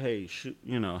the hey.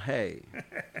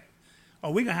 Oh,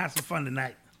 we're gonna have some fun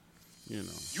tonight.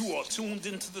 You are tuned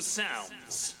into the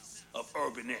sounds of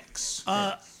Urban X.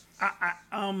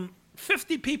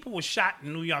 50 people were shot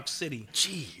in New York City.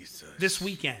 Jesus. This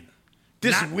weekend.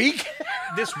 This week?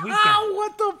 This weekend.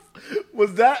 What the...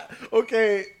 Was that...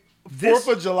 Okay.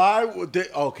 4th of July?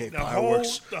 Okay,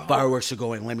 fireworks are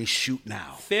going. Let me shoot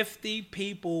now. 50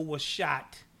 people were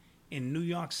shot in New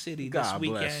York City this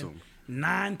weekend. Bless them.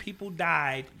 9 people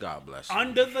died. God bless them.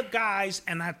 Under the guise,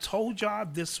 and I told y'all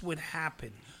this would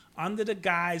happen, under the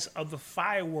guise of the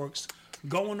fireworks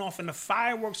going off. And the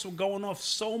fireworks were going off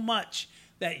so much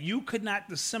that you could not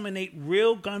disseminate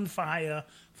real gunfire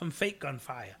from fake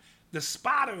gunfire. The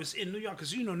spotters in New York,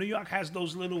 because New York has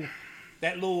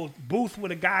that little booth where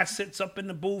the guy sits up in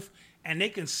the booth and they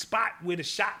can spot where the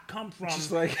shot come from.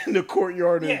 Just like in the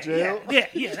courtyard in jail.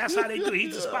 Yeah, that's how they do it.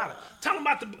 He's a spotter. Tell him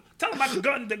about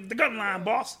the gun line,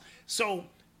 boss. So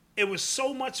it was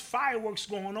so much fireworks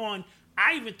going on.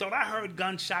 I even thought I heard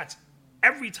gunshots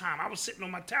every time. I was sitting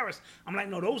on my terrace. I'm like,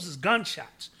 no, those is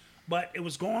gunshots. But it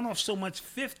was going off so much.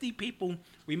 50 people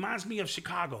reminds me of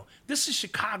Chicago. This is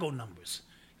Chicago numbers.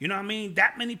 You know what I mean?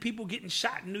 That many people getting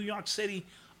shot in New York City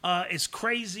is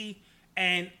crazy.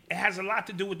 And it has a lot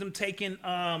to do with them taking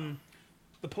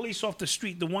the police off the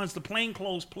street, the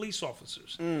plainclothes police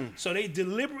officers. So they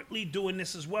deliberately doing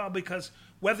this as well, because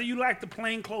whether you like the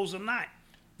plainclothes or not,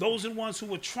 those are the ones who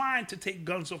were trying to take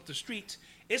guns off the streets.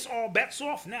 It's all bets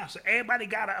off now. So everybody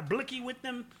got a blicky with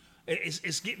them.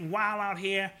 It's getting wild out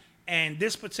here. And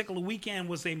this particular weekend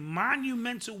was a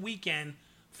monumental weekend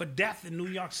for death in New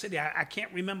York City. I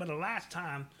can't remember the last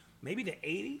time. Maybe the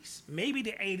 80s? Maybe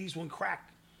the 80s when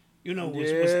crack,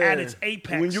 was at its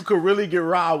apex. When you could really get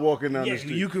robbed walking down the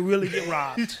street. Yeah, you could really get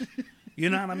robbed.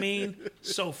 You know what I mean?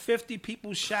 So 50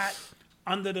 people shot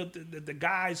under the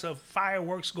guise of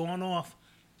fireworks going off.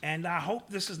 And I hope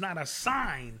this is not a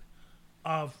sign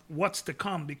of what's to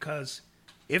come, because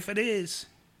if it is,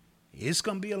 it's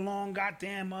gonna be a long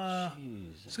goddamn.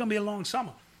 It's gonna be a long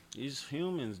summer. These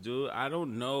humans, dude. I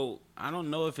don't know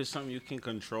if it's something you can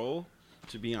control,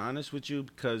 to be honest with you.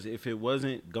 Because if it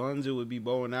wasn't guns, it would be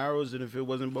bow and arrows, and if it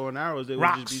wasn't bow and arrows, they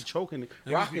would just be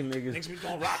rocking niggas. Niggas be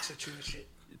throwing rocks at you and shit.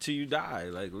 till you die,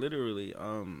 like literally.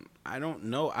 I don't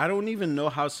know. I don't even know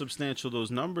how substantial those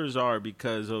numbers are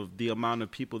because of the amount of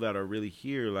people that are really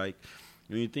here. Like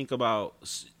when you think about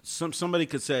somebody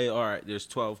could say, all right, there's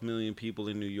 12 million people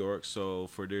in New York, so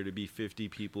for there to be 50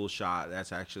 people shot,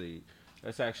 that's actually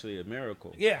a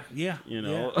miracle. Yeah. You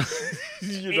know,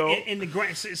 Yeah. In the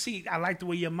grand, see, I like the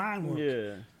way your mind works.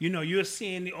 Yeah. You know, you're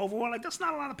seeing the overall, like, that's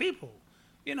not a lot of people.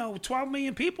 12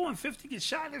 million people and 50 get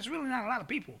shot, that's really not a lot of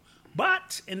people.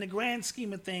 But in the grand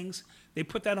scheme of things, they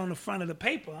put that on the front of the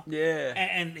paper. Yeah.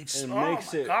 And it's, And oh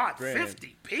makes my it God, grand.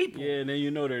 50 people. Yeah, and then you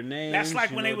know their names. That's like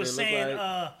you when know they were what look saying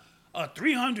like.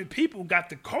 300 people got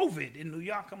the COVID in New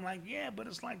York. I'm like, yeah, but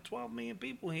it's like 12 million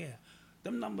people here.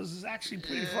 Them numbers is actually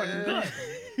pretty fucking good.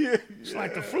 It's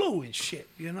like the flu and shit,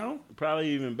 Probably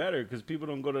even better because people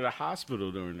don't go to the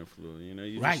hospital during the flu.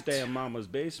 You Right. just stay in mama's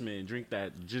basement and drink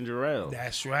that ginger ale.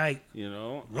 That's right.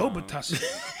 Robitussin.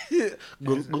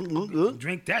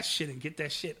 Drink that shit and get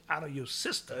that shit out of your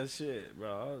system. That's it,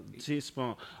 bro.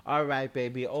 Teaspoon. All right,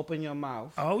 baby, open your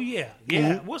mouth. Oh, yeah.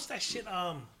 Yeah. What's that shit?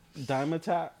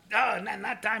 Dimetapp.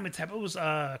 Not Dimetapp. It was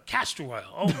castor oil.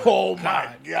 Oh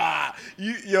my God.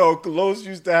 Los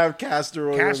used to have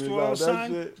castor oil. Castor oil, that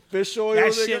son. shit. Fish oil.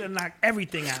 That nigga? shit will knock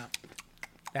everything out.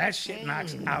 That shit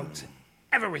knocks out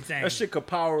everything. That shit could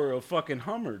power a fucking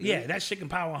Hummer. Dude. Yeah, that shit can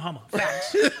power a Hummer.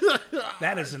 Facts.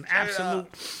 That is an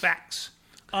absolute facts.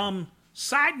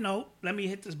 Side note, let me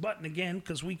hit this button again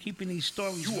because we keeping these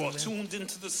stories You are moving. tuned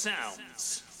into the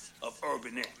sounds of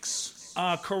Urban X.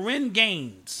 Corinne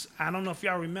Gaines, I don't know if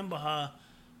y'all remember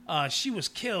her. She was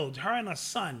killed, her and her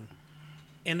son,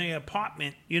 in their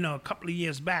apartment, a couple of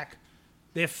years back.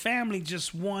 Their family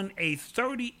just won a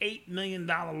 $38 million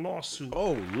lawsuit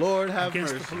Oh, Lord have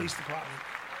against mercy. the police department.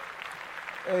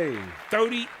 Hey.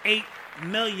 $38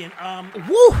 million.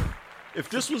 Woo! If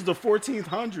this was the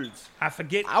 1400s, I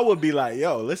forget. I would be like,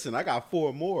 yo, listen, I got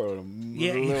 4 more of them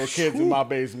Yeah, little kids whew. in my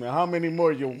basement. How many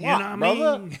more you want, You know what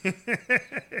brother? I mean?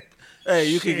 Hey,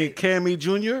 you could Shit. get Cammy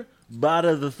Jr.,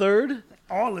 Bada the Third.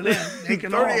 All of them. They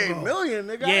can all 38 go. million,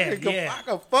 nigga. Yeah. I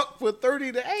could fuck for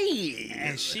 30 to 80.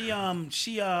 And she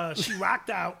rocked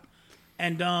out,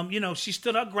 and she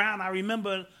stood her ground. I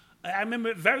remember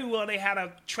it very well. They had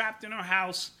her trapped in her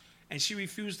house, and she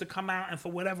refused to come out. And for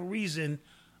whatever reason,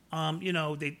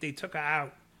 they took her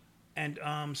out, and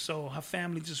so her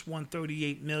family just won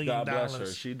 $38 million. God bless her.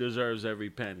 She deserves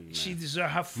every penny. Man. She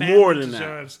deserves. Her family More than that.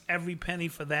 deserves every penny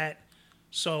for that.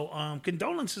 So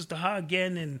condolences to her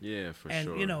again, and Yeah, for and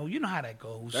sure. you know how that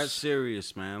goes. That's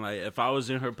serious, man. Like, if I was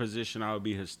in her position, I would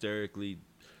be hysterically.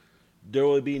 There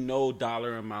would be no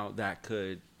dollar amount that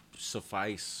could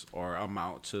suffice or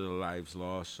amount to the lives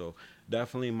lost. So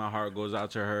definitely my heart goes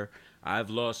out to her. I've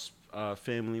lost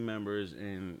family members,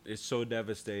 and it's so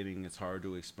devastating. It's hard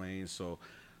to explain. So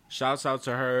shouts out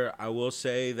to her. I will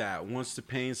say that once the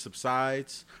pain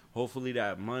subsides, hopefully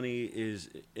that money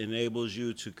enables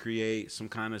you to create some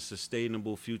kind of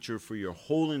sustainable future for your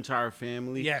whole entire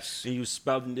family. Yes. And you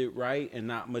spelled it right and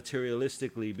not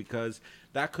materialistically, because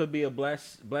that could be a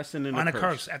blessing and and a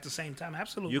curse. at the same time.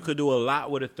 Absolutely. You could do a lot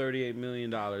with a $38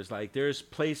 million. Like, there's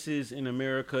places in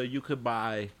America you could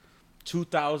buy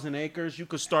 2,000 acres. You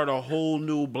could start a whole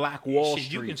new Black Wall Shit,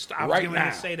 Street you can I was right getting now.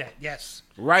 ready to say that. Yes.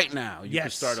 Right now, you can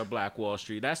Yes. start a Black Wall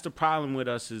Street. That's the problem with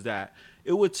us, is that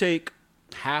it would take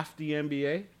half the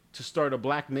NBA to start a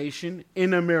black nation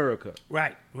in America.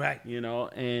 Right. Right. You know,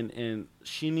 and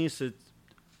she needs to,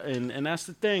 and that's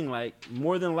the thing. Like,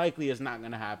 more than likely, it's not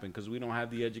going to happen because we don't have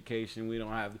the education. We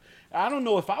don't have. I don't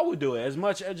know if I would do it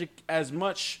as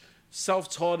much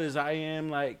self-taught as I am.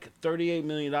 Like, $38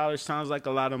 million sounds like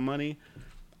a lot of money.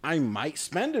 I might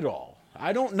spend it all.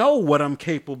 I don't know what I'm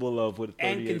capable of with $38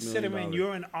 million. And considering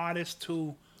you're an artist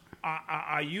who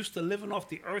are used to living off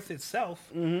the earth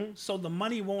itself, so the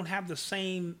money won't have the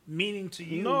same meaning to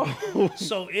you. No.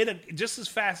 So it just as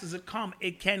fast as it come,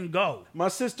 it can go. My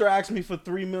sister asked me for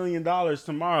 $3 million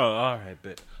tomorrow. All right,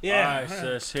 bitch. Yeah. All right,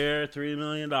 sis, here, $3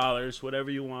 million,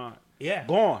 whatever you want. Yeah.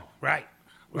 Gone. Right.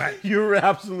 Right. You're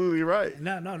absolutely right.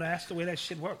 No, that's the way that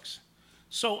shit works.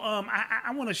 So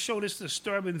I want to show this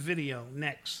disturbing video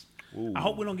next. Ooh. I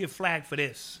hope we don't get flagged for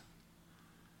this.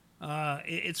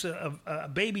 It's a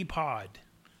baby pod.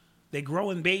 They're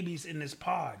growing babies in this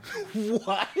pod.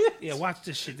 What? Yeah, watch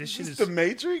this shit. This shit is The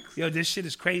Matrix? yo. This shit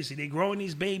is crazy. They're growing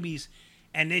these babies,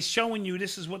 and they're showing you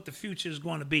this is what the future is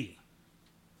going to be.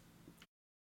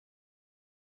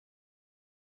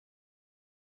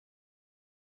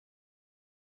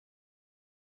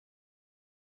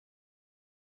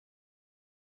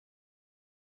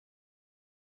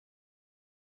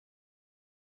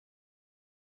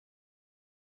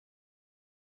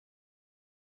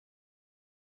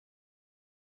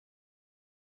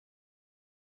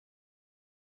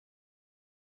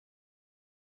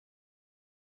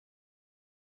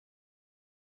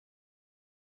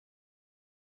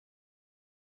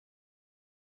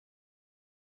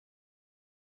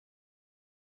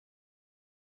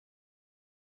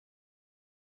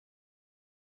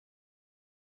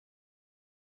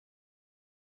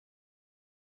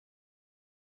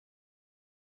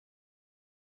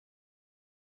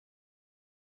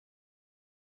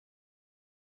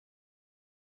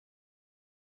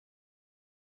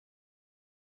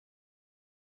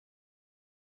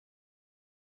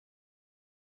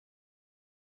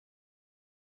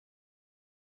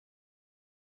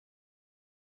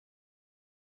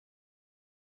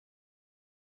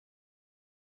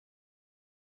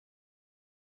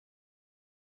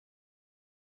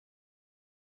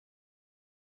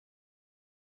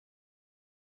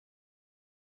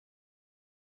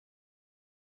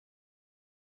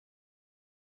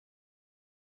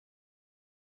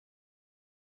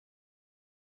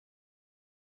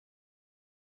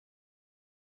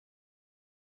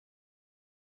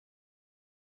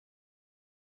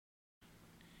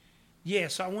 Yeah,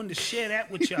 so I wanted to share that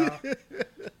with y'all.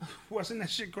 Wasn't that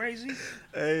shit crazy?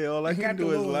 Hey, all I They can got the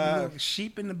do is little laugh.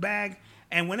 sheep in the bag.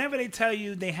 And whenever they tell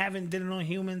you they haven't did it on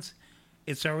humans,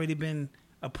 it's already been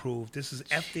approved. This is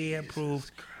FDA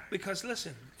approved. Because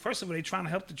listen, first of all, they're trying to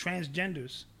help the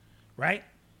transgenders, right?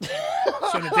 So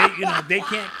that they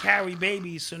can't carry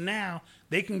babies. So now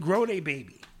they can grow their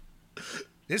baby.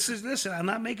 Listen, I'm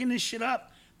not making this shit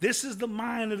up. This is the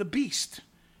mind of the beast,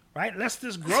 right? Let's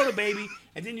just grow the baby,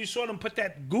 and then you saw them put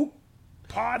that gook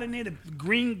part in there, the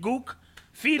green gook,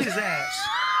 feed his ass.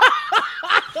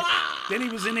 Then he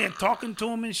was in there talking to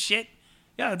him and shit.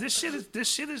 Yo, this is the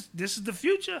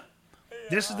future.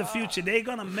 This is the future. They're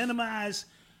gonna minimize.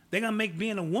 They're gonna make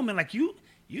being a woman like you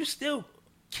still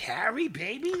carry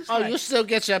babies. Oh, Like, you still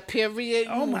get your period?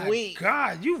 oh You my weak.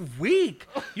 God, you weak.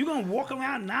 You gonna walk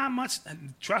around 9 months?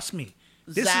 Trust me,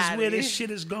 this is where this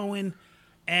shit is going.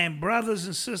 And brothers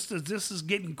and sisters, this is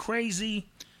getting crazy.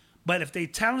 But if they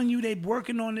telling you they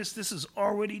working on this, this is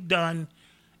already done.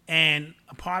 And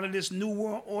a part of this new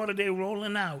world order they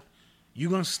rolling out,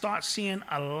 you're gonna start seeing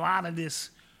a lot of this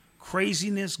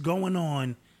craziness going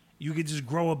on. You could just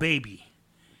grow a baby.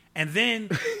 And then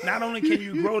not only can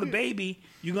you grow the baby,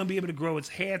 you're gonna be able to grow its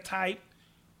hair type,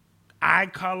 eye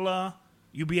color.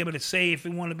 You'll be able to say if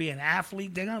you want to be an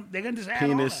athlete. They're gonna just add all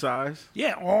Penis that. size.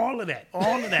 Yeah, all of that.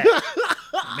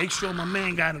 Make sure my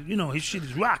man got his shit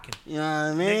is rocking. You know what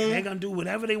I They're mean? gonna do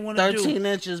whatever they want to do. 13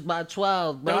 inches by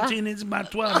 12, bro. 13 inches by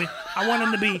 12. I want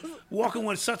him to be walking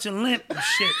with such a limp and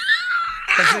shit.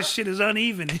 Because this shit is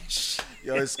uneven.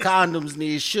 Yo, his condoms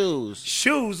need shoes.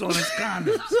 Shoes on his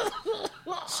condoms.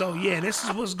 So, yeah, this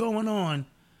is what's going on.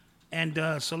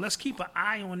 And so let's keep an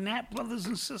eye on that, brothers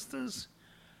and sisters.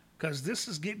 Because this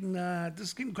is getting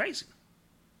crazy.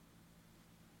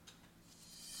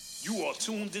 You are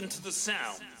tuned into the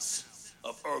sounds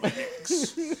of Urban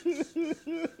X.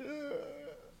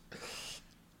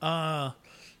 I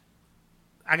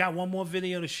got one more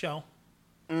video to show.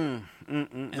 And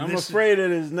I'm this afraid of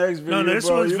this next video, No, this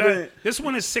bro. one's this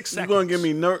one is 6 You're seconds. gonna give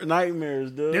me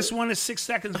nightmares, dude. This one is 6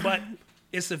 seconds, but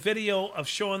it's a video of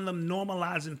showing them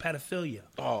normalizing pedophilia.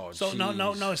 Oh, so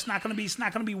no, it's not gonna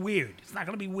be weird. It's not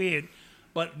gonna be weird.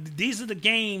 But these are the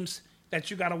games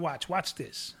that you gotta watch. Watch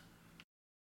this.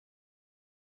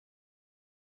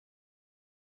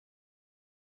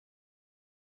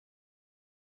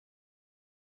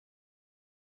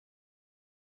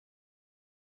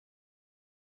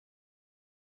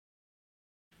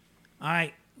 All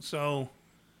right, so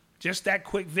just that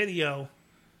quick video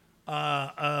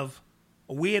of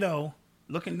a weirdo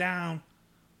looking down,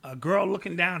 a girl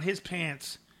looking down his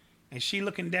pants, and she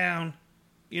looking down,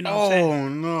 you know what I'm saying? Oh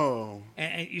no!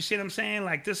 And you see what I'm saying?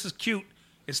 Like, this is cute.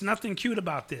 It's nothing cute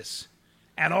about this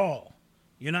at all.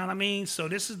 You know what I mean? So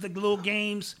this is the little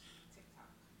games.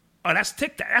 Oh, that's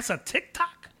TikTok. That's a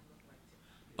TikTok?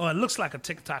 Oh, it looks like a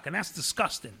TikTok, and that's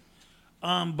disgusting.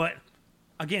 But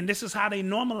again, this is how they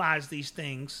normalize these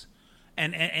things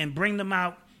and bring them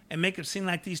out and make it seem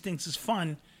like these things is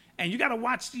fun. And you got to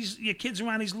watch your kids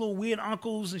around these little weird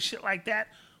uncles and shit like that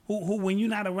who when you're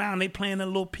not around, they playing a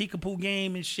little peekaboo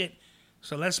game and shit.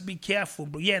 So let's be careful.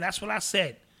 But yeah, that's what I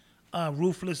said.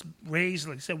 Ruthless Rays,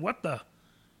 like I said, what the?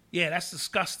 Yeah, that's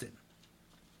disgusting.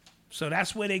 So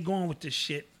that's where they going with this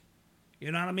shit.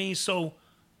 You know what I mean? So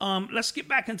let's get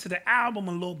back into the album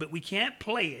a little bit. We can't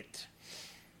play it.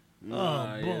 Nah,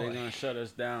 Oh, yeah, boy. they're gonna shut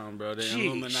us down, bro. The Jeez.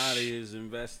 Illuminati is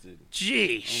invested,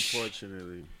 Jeez.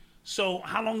 unfortunately. So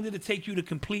how long did it take you to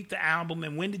complete the album,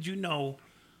 and when did you know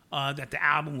that the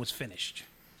album was finished?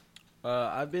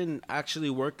 I've been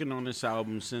actually working on this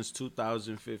album since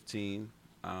 2015.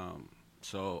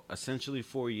 So essentially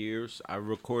 4 years. I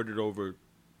recorded over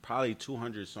probably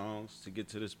 200 songs to get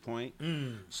to this point.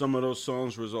 Some of those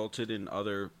songs resulted in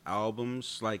other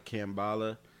albums like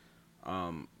Kambala.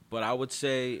 But I would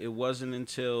say it wasn't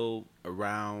until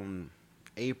around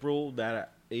April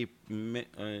that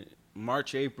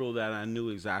March, April that I knew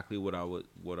exactly what I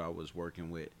was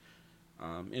working with.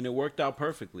 And it worked out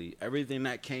perfectly. Everything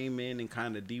that came in and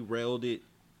kind of derailed it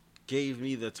gave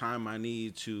me the time I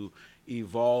needed to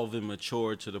evolve and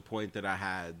mature to the point that I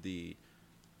had the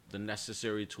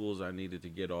necessary tools I needed to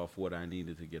get off what I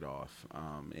needed to get off.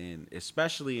 And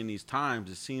especially in these times,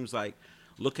 it seems like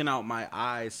looking out my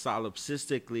eyes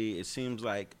solipsistically, it seems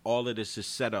like all of this is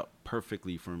set up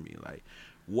perfectly for me. Like,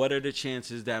 what are the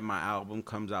chances that my album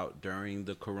comes out during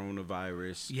the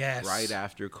coronavirus? Yes. Right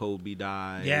after Kobe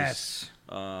dies? Yes.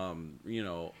 You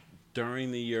know,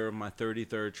 during the year of my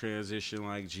 33rd transition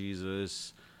like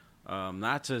Jesus.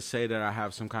 Not to say that I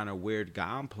have some kind of weird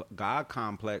God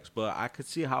complex, but I could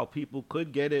see how people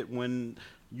could get it when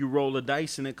you roll a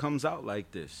dice and it comes out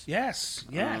like this. Yes.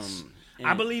 Yes. I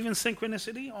and- believe in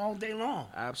synchronicity all day long.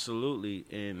 Absolutely,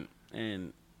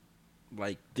 and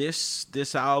like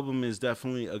this album is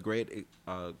definitely a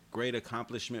great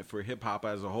accomplishment for hip hop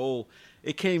as a whole.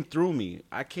 It came through me.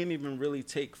 I can't even really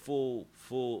take full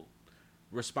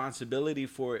responsibility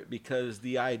for it because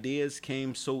the ideas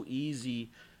came so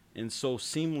easy and so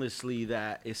seamlessly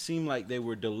that it seemed like they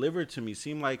were delivered to me. It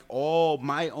seemed like all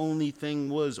my only thing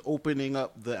was opening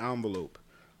up the envelope.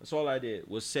 That's all I did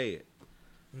was say it.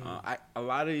 A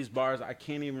lot of these bars, I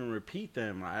can't even repeat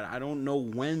them. I don't know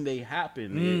when they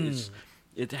happen.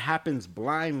 It happens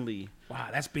blindly. Wow,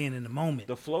 that's being in the moment.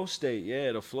 The flow state,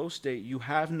 you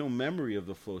have no memory of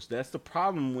the flow state. That's the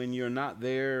problem when you're not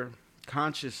there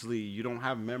consciously. You don't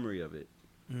have memory of it.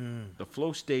 The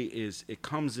flow state it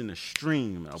comes in a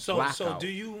stream, blackout. So do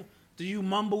you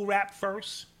mumble rap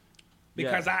first?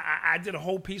 Because Yeah. I did a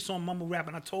whole piece on mumble rap,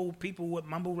 and I told people what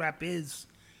mumble rap is.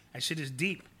 That shit is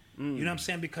deep. You know what I'm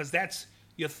saying? Because that's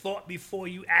your thought before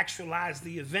you actualize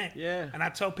the event. Yeah. And I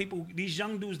tell people, these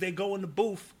young dudes, they go in the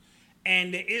booth,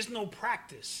 and there is no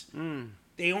practice.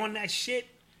 They on that shit,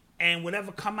 and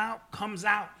whatever comes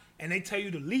out, and they tell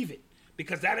you to leave it.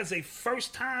 Because that is a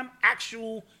first-time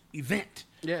actual event.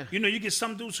 Yeah. You know, you get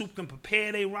some dudes who can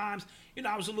prepare their rhymes. You know,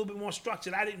 I was a little bit more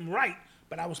structured. I didn't write,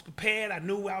 but I was prepared. I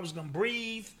knew I was going to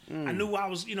breathe. I knew I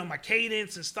was, my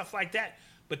cadence and stuff like that.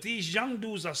 But these young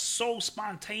dudes are so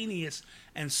spontaneous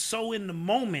and so in the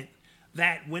moment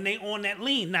that when they on that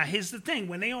lean, now here's the thing,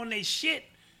 when they on their shit,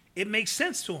 it makes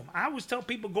sense to them. I always tell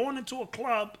people going into a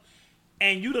club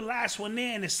and you the last one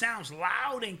there and it sounds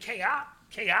loud and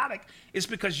chaotic, it's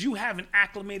because you haven't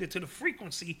acclimated to the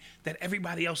frequency that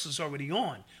everybody else is already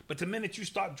on. But the minute you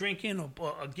start drinking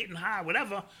or getting high,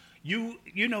 whatever, you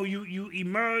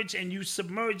emerge and you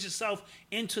submerge yourself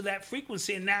into that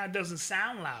frequency, and now it doesn't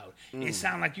sound loud. It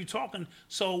sounds like you talking.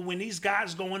 So when these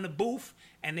guys go in the booth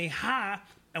and they high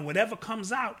and whatever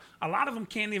comes out, a lot of them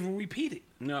can't even repeat it.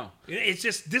 No. It's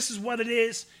just, this is what it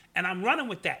is, and I'm running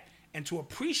with that. And to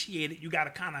appreciate it, you got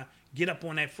to kind of get up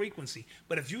on that frequency.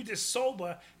 But if you just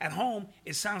sober at home,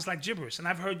 it sounds like gibberish. And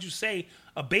I've heard you say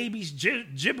a baby's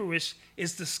gibberish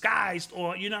is disguised,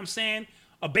 or, you know what I'm saying?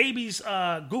 A baby's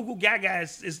Google Gaga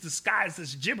is disguised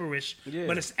as gibberish,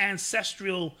 but it's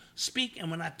ancestral speak. And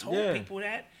when I told people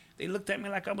that, they looked at me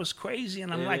like I was crazy.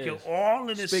 And I'm like, yo, all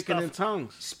of this Speaking stuff. in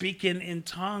tongues. Speaking in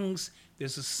tongues,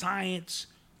 there's a science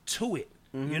to it.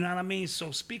 You know what I mean?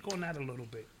 So speak on that a little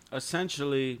bit.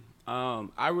 Essentially,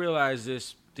 I realized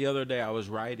this the other day. I was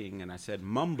writing and I said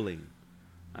mumbling.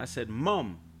 I said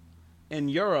mum. In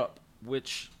Europe,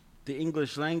 which the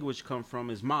English language come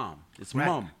from, is mom. It's Right.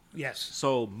 mum. Yes.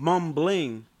 So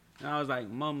mumbling, and I was like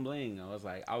mumbling. I was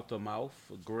like out the mouth,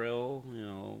 a grill,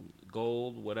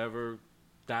 gold, whatever,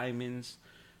 diamonds.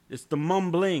 It's the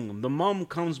mumbling. The mum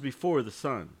comes before the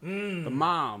son. The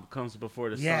mom comes before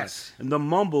the Yes. son. And the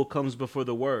mumble comes before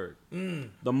the word.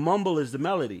 The mumble is the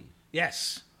melody.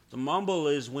 Yes. The mumble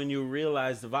is when you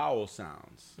realize the vowel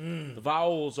sounds. The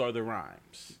vowels are the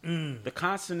rhymes. The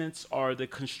consonants are the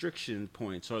constriction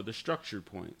points or the structure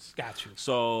points. Got you.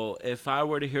 So if I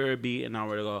were to hear a beat and I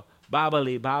were to go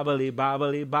bobbly, bobbly,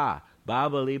 bobbly, ba,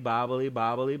 bobbly, bobbly,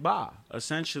 bobbly, ba.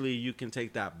 Essentially, you can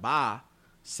take that ba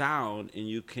sound and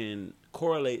you can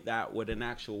correlate that with an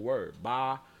actual word.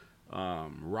 Ba,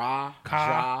 ra, Ka.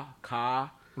 ja,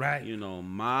 ka. Right.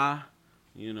 Ma,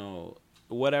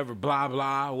 whatever, blah,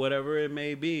 blah, whatever it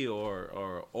may be,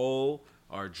 or o,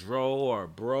 or dro, or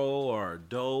bro, or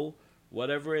do,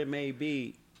 whatever it may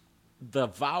be, the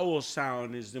vowel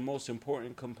sound is the most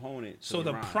important component to So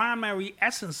the rhyme. primary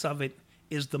essence of it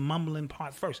is the mumbling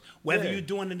part first. Whether Yeah. you're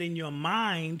doing it in your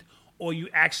mind or you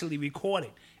actually record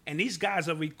it. And these guys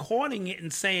are recording it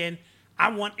and saying, I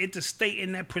want it to stay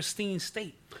in that pristine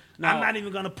state. Now- I'm not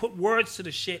even going to put words to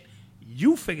the shit.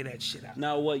 You figure that shit out.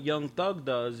 Now, what Young Thug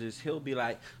does is he'll be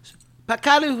like,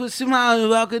 Pakali was smiling,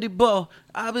 welcome the ball.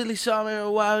 I really saw me a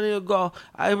while ago.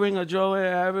 I bring a drawer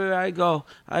wherever I go.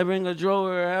 I bring a drawer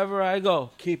wherever I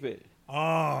go. Keep it.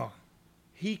 Oh.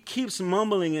 He keeps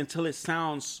mumbling until it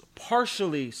sounds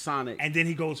partially sonic. And then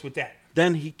he goes with that.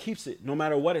 Then he keeps it, no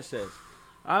matter what it says.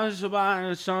 I was about in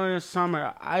the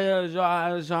summer. I was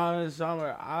in the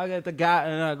summer. I get the guy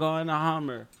and I go in the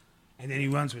Hummer. And then he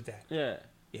runs with that. Yeah.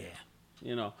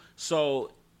 Yeah.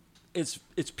 So it's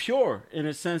pure in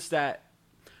a sense that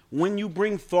when you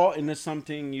bring thought into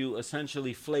something, you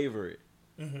essentially flavor it.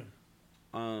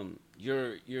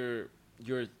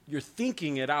 You're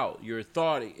thinking it out. Your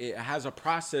thought, it has a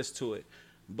process to it,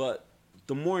 but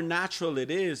the more natural it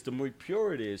is, the more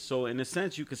pure it is. So in a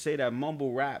sense, you could say that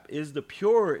mumble rap is the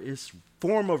purest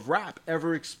form of rap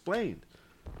ever explained.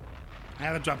 I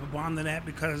had to drop a bomb to that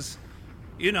because,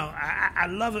 you know, I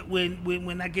love it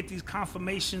when I get these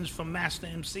confirmations from master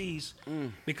MCs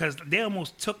because they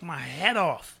almost took my head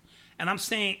off. And I'm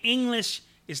saying English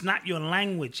is not your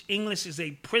language. English is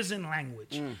a prison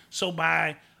language. So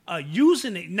by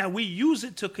using it, now we use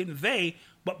it to convey,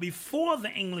 but before the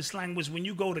English language, when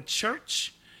you go to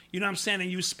church, you know what I'm saying,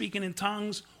 and you're speaking in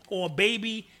tongues, or a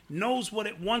baby knows what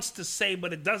it wants to say,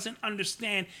 but it doesn't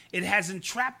understand. It hasn't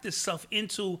trapped itself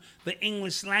into the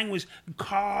English language.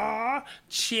 Car,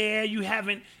 chair, you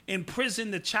haven't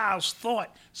imprisoned the child's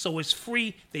thought. So it's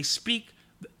free. They speak,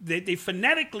 they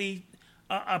phonetically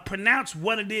pronounce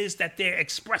what it is that they're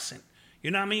expressing.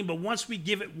 You know what I mean? But once we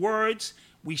give it words,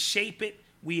 we shape it,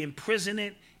 we imprison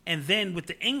it, and then with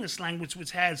the English language,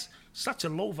 which has such a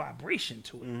low vibration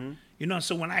to it, you know,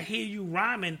 so when I hear you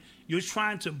rhyming, you're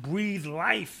trying to breathe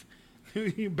life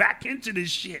back into this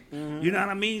shit. You know what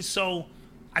I mean? So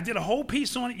I did a whole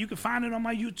piece on it. You can find it on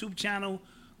my YouTube channel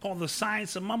called The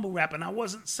Science of Mumble Rap. And I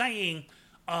wasn't saying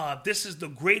this is the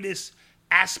greatest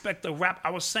aspect of rap.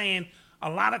 I was saying a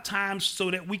lot of times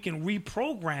so that we can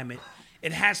reprogram it,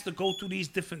 it has to go through these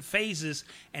different phases,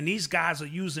 and these guys are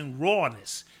using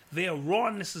rawness. Their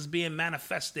rawness is being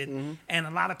manifested, and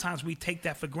a lot of times we take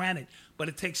that for granted. But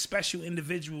it takes special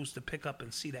individuals to pick up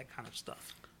and see that kind of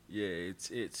stuff. Yeah,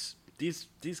 it's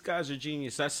these guys are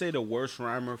genius. I say the worst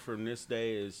rhymer from this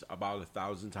day is about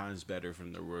 1,000 times better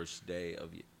from the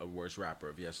worst rapper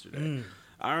of yesterday.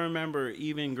 I remember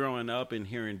even growing up and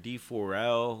hearing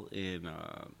D4L and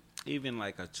even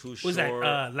like a Too Short. Was that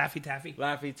Laffy Taffy?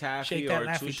 Laffy Taffy Shake that or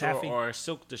Laffy Too Short Taffy. or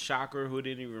Silk the Shocker, who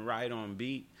didn't even write on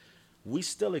beat. We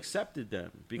still accepted them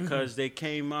because they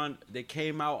came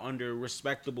out under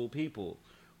respectable people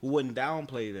who wouldn't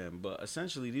downplay them. But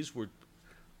essentially, these were,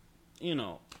 you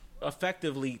know,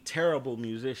 effectively terrible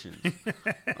musicians.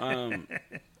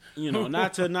 You know,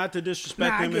 not to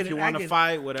disrespect them. If you want to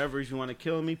fight, whatever. If you want to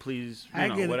kill me, please,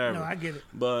 whatever. No, I get it.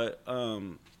 But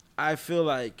I feel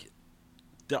like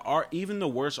even the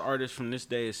worst artists from this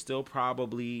day is still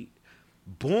probably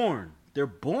born. They're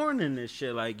born in this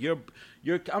shit. Like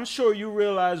I'm sure you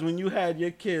realize when you had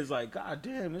your kids, like, God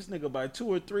damn, this nigga by 2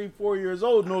 or 3, 4 years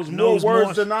old knows more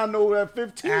words than I know at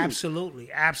 15. Absolutely.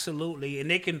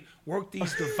 And they can work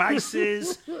these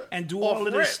devices and do all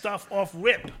of this stuff off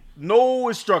rip. No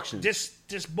instructions.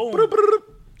 Just boom.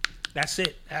 That's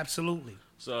it. Absolutely.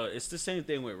 So it's the same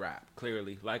thing with rap,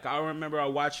 clearly. Like, I remember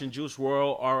watching Juice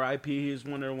WRLD, R.I.P. He's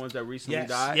one of the ones that recently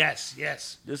died.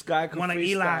 Yes. This guy could one of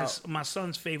freestyle. Eli's, my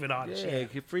son's favorite artists. Yeah, he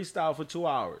could freestyle for 2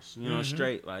 hours, you know,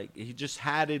 straight. Like, he just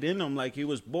had it in him like he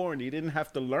was born. He didn't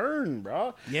have to learn,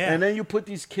 bro. Yeah. And then you put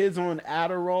these kids on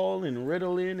Adderall and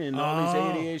Ritalin and all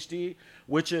these ADHD,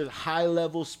 which is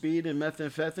high-level speed and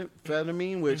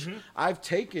methamphetamine, which I've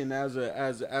taken as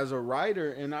a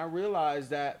writer, and I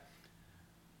realized that,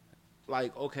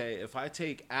 like, okay, if I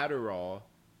take Adderall,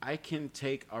 I can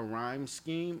take a rhyme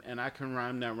scheme and I can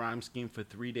rhyme that rhyme scheme for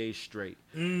 3 days straight.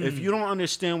 If you don't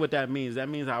understand what that means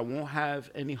I won't have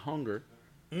any hunger.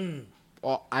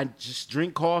 Or I just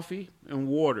drink coffee and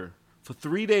water. For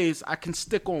 3 days, I can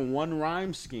stick on one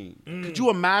rhyme scheme. Could you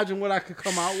imagine what I could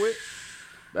come out with?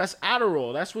 That's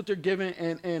Adderall. That's what they're giving.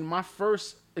 And my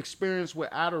first experience with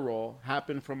Adderall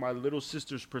happened from my little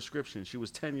sister's prescription. She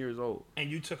was 10 years old.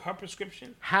 And you took her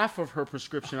prescription? Half of her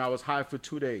prescription, I was high for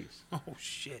 2 days. Oh,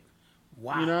 shit.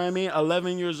 Wow. You know what I mean?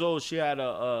 11 years old, she had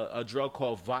a drug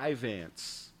called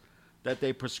Vyvanse that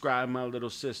they prescribed my little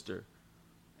sister.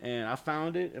 And I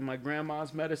found it in my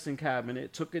grandma's medicine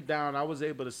cabinet, took it down. I was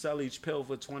able to sell each pill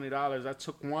for $20. I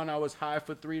took one. I was high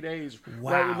for 3 days.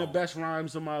 Wow. Writing the best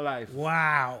rhymes of my life.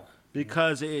 Wow.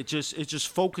 Because it just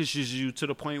focuses you to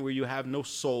the point where you have no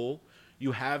soul,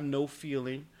 you have no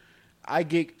feeling. I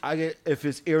get if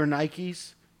it's Air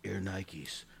Nikes,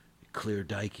 clear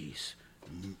Dikes,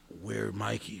 wear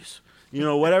Mikes, you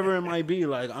know, whatever it might be.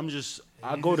 Like,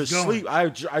 I go to sleep, I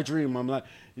dream. I'm like,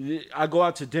 I go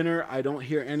out to dinner, I don't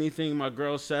hear anything my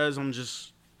girl says. I'm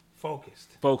just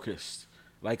focused,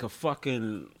 like a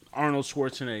fucking Arnold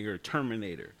Schwarzenegger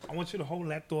Terminator. I want you to hold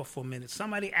that thought for a minute.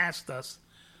 Somebody asked us.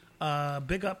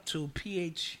 Big up to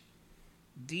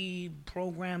PhD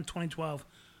Program 2012.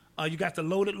 You got the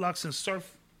Loaded Lux and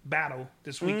Surf battle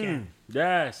this weekend.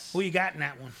 Yes. Who you got in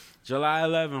that one? July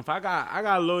 11th. I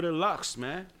got Loaded Lux,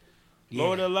 man. Yeah.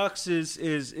 Loaded Lux is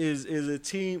a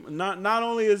team. Not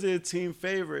only is it a team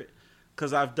favorite,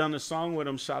 because I've done a song with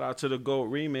him. Shout out to the GOAT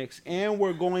remix, and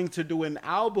we're going to do an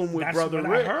album with Brother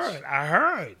Rich. I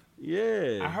heard.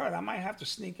 Yeah. I heard I might have to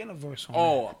sneak in a verse on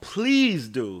Oh, please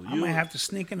do. that. I might have to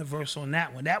sneak in a verse on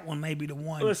that one. That one may be the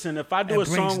one. Listen, if I do that a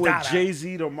brings song with Dada.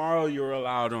 Jay-Z tomorrow, you're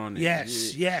allowed on it.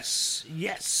 Yes, Yeah.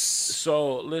 yes.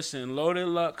 So, listen, Loaded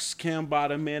Lux,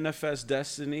 Cambada, Manifest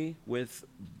Destiny with,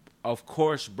 of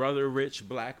course, Brother Rich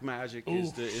Black Magic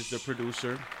is the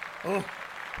producer. Oh,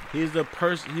 He's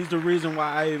the reason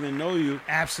why I even know you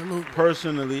absolutely.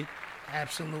 personally.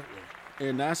 Absolutely.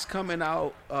 And that's coming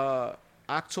out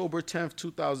October 10th,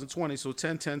 2020. So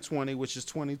 10/10/20, which is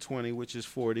 2020, which is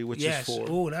 40, which Yes. is 4.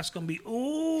 Ooh, that's going to be,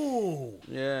 ooh.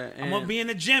 Yeah. I'm going to be in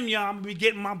the gym, y'all. I'm going to be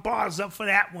getting my bars up for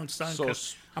that one, son. So-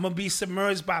 'Cause I'm going to be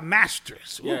submerged by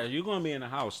masters. Ooh. Yeah, you're gonna be in the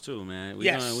house too, man. We're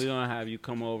Yes. gonna have you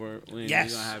come over. We're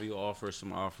Yes. gonna have you offer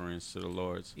some offerings to the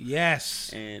Lords.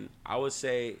 Yes. And I would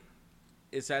say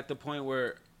it's at the point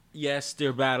where, yes,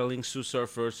 they're battling Sue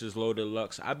Surf versus Loaded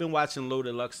Lux. I've been watching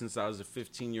Loaded Lux since I was a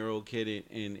 15-year-old kid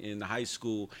in high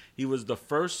school. He was the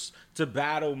first to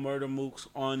battle Murder Mooks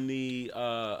on the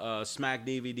Smack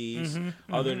DVDs,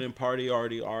 other than Party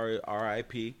Artie,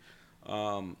 R.I.P.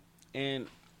 And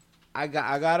I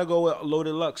gotta go with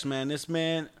Loaded Lux, man. This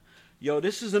man, yo,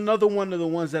 this is another one of the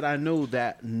ones that I know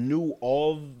that knew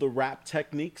all the rap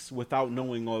techniques without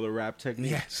knowing all the rap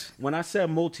techniques. Yes. When I said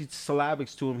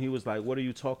multisyllabics to him, he was like, "What are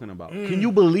you talking about?" Can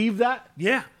you believe that?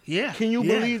 Yeah. Yeah. Can you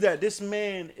yeah. believe that this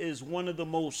man is one of the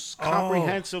most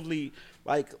comprehensively,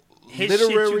 like, His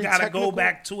literary shit, you got to technical? go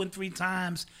back 2 and 3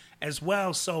 times as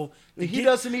well. So to He get-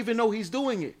 doesn't even know he's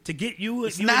doing it. to get you,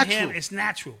 It's you and him, natural. it's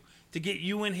natural. To get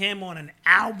you and him on an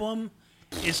album,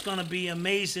 it's gonna be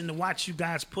amazing to watch you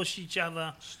guys push each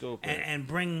other Stupid. and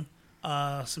bring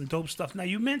some dope stuff. Now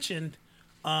you mentioned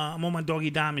I'm on my Doggy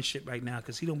Diamond shit right now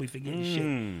because he don't be forgetting shit.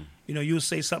 You know, you'll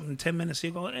say something in 10 minutes,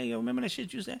 he'll go, "Hey, you remember that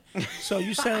shit you said?" So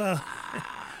you said,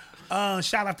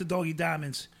 shout out to Doggy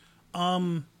Diamonds.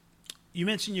 You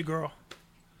mentioned your girl.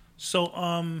 So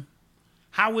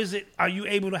how is it? Are you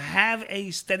able to have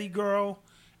a steady girl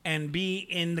and be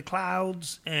in the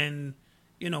clouds and,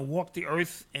 you know, walk the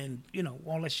earth and, you know,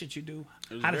 all that shit you do?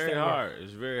 It's How does very that work? hard.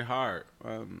 It's very hard.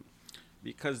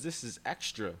 Because this is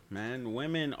extra, man.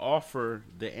 Women offer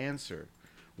the answer.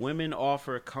 Women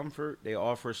offer comfort. They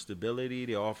offer stability.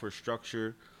 They offer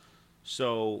structure.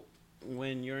 So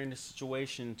when you're in a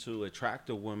situation to attract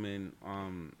a woman,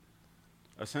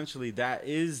 essentially that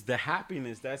is the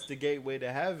happiness. That's the gateway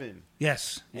to heaven.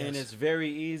 Yes. And yes. it's very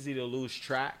easy to lose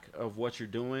track of what you're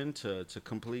doing, to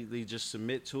completely just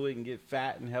submit to it and get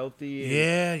fat and healthy.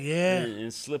 And, yeah.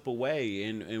 and slip away.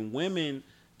 And women,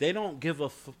 they don't give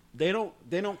they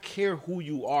don't care who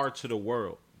you are to the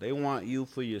world. They want you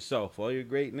for yourself. All your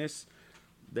greatness,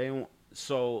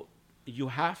 so you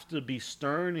have to be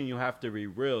stern and you have to be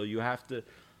real. You have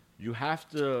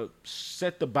to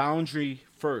set the boundary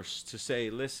first to say,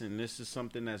 listen, this is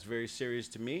something that's very serious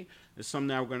to me. It's something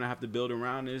that we're going to have to build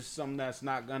around. It's something that's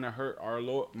not going to hurt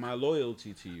my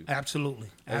loyalty to you. Absolutely.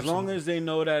 As long as they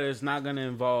know that it's not going to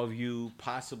involve you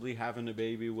possibly having a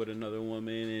baby with another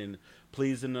woman and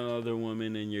pleasing another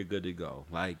woman, and you're good to go.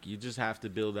 Like, you just have to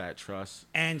build that trust.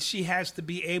 And she has to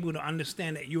be able to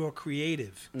understand that you're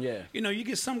creative. Yeah. You know, you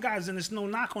get some guys, and there's no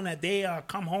knock on that. They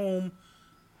come home,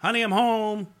 honey, I'm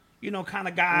home, you know, kind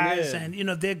of guys. Yeah. And, you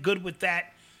know, they're good with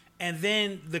that. And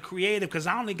then the creative, because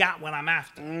I only got what I'm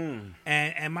after.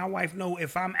 And my wife know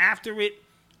if I'm after it,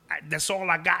 that's all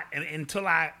I got until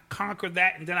I conquer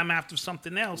that, and then I'm after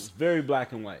something else. Very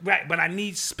black and white. Right, but I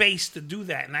need space to do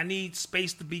that, and I need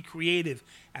space to be creative,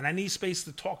 and I need space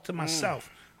to talk to myself.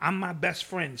 I'm my best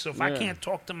friend, so if I can't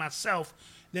talk to myself,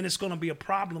 then it's going to be a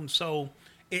problem. So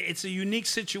it's a unique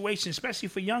situation, especially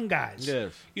for young guys.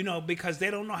 Yes. You know, because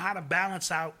they don't know how to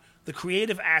balance out the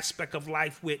creative aspect of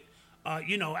life with,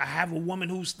 you know, I have a woman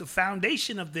who's the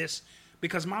foundation of this,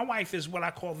 because my wife is what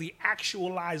I call the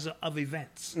actualizer of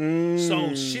events.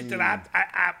 So shit that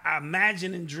I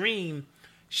imagine and dream,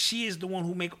 she is the one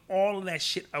who make all of that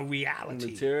shit a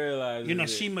reality. Materialize. You know,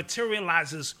 she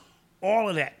materializes all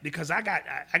of that, because I got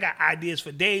ideas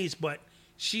for days, but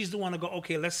she's the one to go,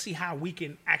 okay, let's see how we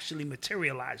can actually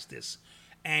materialize this.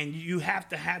 And you have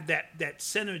to have that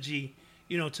synergy,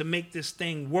 you know, to make this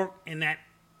thing work in that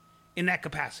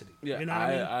capacity. Yeah, you know what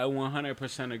I mean? I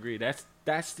 100% agree.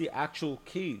 That's the actual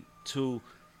key to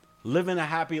living a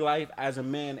happy life as a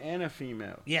man and a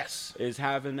female. Yes. Is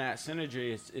having that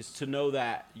synergy. Is to know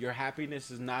that your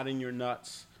happiness is not in your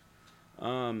nuts.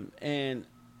 And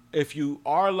if you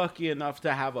are lucky enough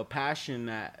to have a passion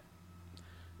that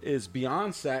is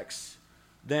beyond sex,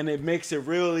 then it makes it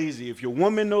real easy. If your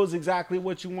woman knows exactly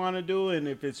what you want to do, and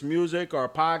if it's music or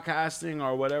podcasting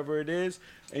or whatever it is,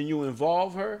 and you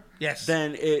involve her, Yes.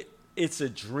 then it's a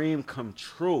dream come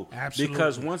true. Absolutely.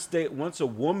 Because once a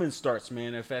woman starts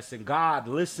manifesting, God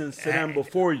listens to them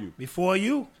before you. Before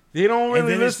you. They don't And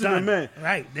really then it's listen to done. men.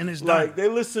 Right. Then it's Like done. they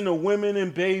listen to women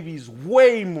and babies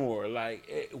way more.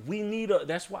 Like we need a.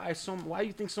 That's why why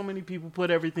you think so many people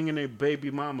put everything in their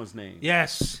baby mama's name?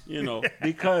 Yes. You know,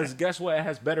 because guess what? It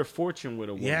has better fortune with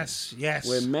a woman. Yes. Yes.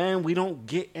 With men, we don't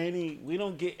get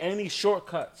any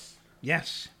shortcuts.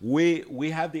 Yes. We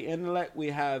have the intellect.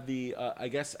 We have the I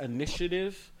guess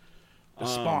initiative. The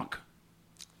spark.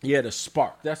 Yeah, the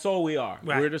spark. That's all we are.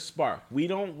 Right. We're the spark. We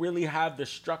don't really have the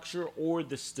structure or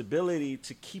the stability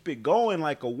to keep it going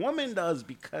like a woman does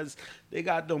because they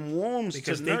got them wombs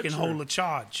Because to they nurture. can hold the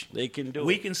charge. They can do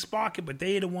We it. can spark it, but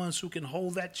they're the ones who can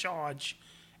hold that charge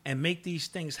and make these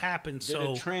things happen. They're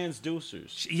So the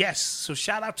transducers. yes, so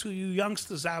shout out to you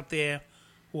youngsters out there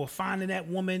who are finding that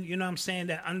woman, you know what I'm saying,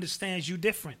 that understands you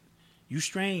different. You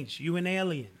strange. You an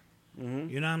alien. Mm-hmm.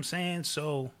 You know what I'm saying?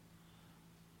 So,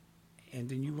 and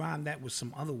then you rhyme that with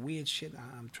some other weird shit.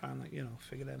 I'm trying to,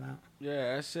 figure that out.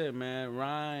 Yeah, that's it, man.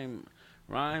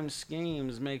 Rhyme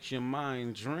schemes makes your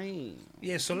mind dream.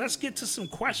 Yeah, so let's get to some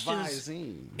questions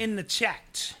Visine. in the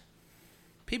chat.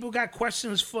 People got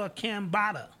questions for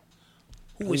Cambada,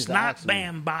 who Please is not ask me.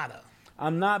 Bambada.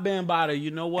 I'm not Bambada.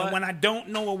 You know what? And when I don't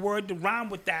know a word to rhyme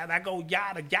with that, I go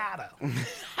yada yada.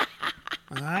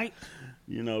 All right?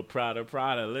 You know, Prada.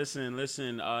 Listen. They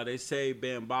say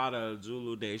Bambada,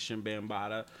 Zulu Nation,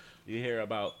 Bambada. You hear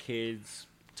about kids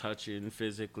touching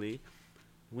physically.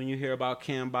 When you hear about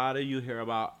Cambada, you hear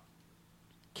about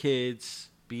kids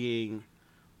being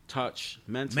touched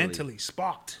mentally. Mentally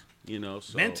sparked. You know,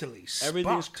 so Mentally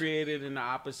everything's sparked. created in the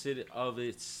opposite of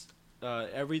its.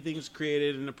 Everything's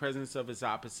created in the presence of its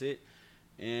opposite,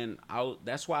 and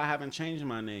that's why I haven't changed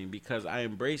my name because I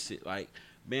embrace it. Like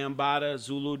Bambada,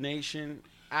 Zulu Nation,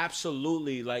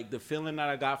 absolutely. Like the feeling that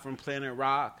I got from Planet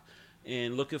Rock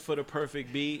and looking for the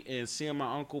perfect beat and seeing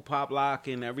my uncle Pop Lock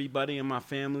and everybody in my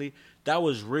family, that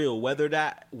was real. Whether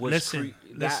that was Listen,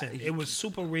 it was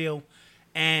super real,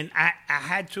 and I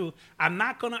had to. I'm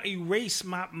not gonna erase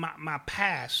my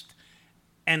past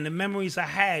and the memories I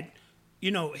had. You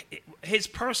know, his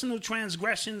personal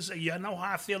transgressions. You know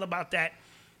how I feel about that.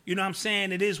 You know what I'm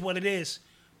saying? It is what it is.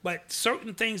 But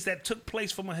certain things that took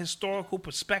place from a historical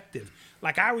perspective,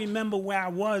 like I remember where I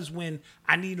was when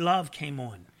I Need Love came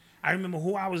on. I remember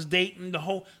who I was dating.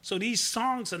 So these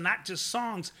songs are not just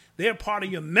songs; they're part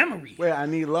of your memory. Wait, I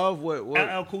Need Love. What?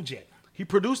 LL Cool J. He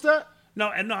produced that? No,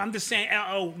 I'm just saying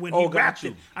LL when Oh, he got rapped you.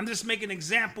 it. I'm just making an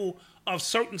example of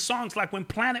certain songs, like when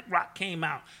Planet Rock came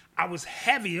out. I was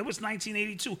heavy. It was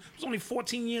 1982. I was only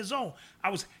 14 years old. I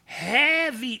was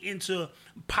heavy into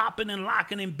popping and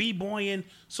locking and b-boying.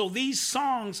 So these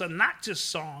songs are not just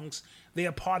songs. They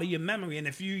are part of your memory. And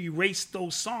if you erase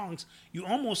those songs, you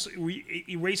almost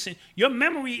erasing. Your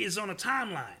memory is on a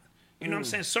timeline. You know what I'm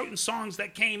saying? Certain songs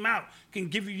that came out can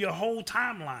give you your whole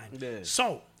timeline. Yeah.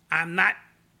 So I'm not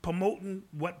promoting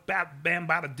what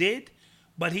Bambaataa did,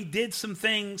 but he did some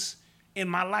things in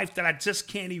my life that I just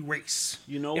can't erase.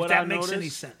 You know if what that I makes noticed? any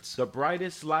sense. The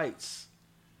brightest lights,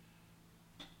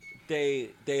 they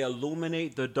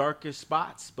illuminate the darkest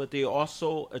spots, but they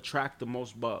also attract the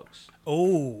most bugs.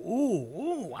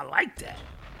 Ooh, I like that.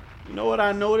 You know what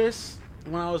I noticed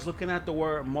when I was looking at the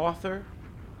word mother,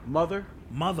 Mother,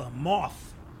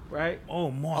 moth. right?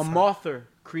 Oh, moth. A mother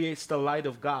creates the light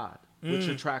of God, which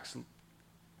attracts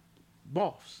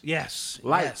moths. Yes.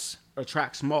 Light Yes.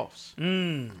 attracts moths.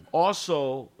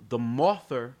 Also, the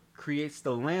mother creates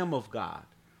the Lamb of God,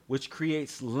 which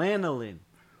creates lanolin,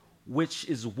 which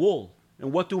is wool.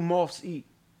 And what do moths eat?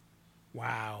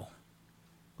 Wow.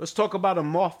 Let's talk about a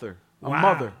mother, a Wow.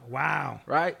 mother, Wow.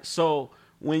 right? So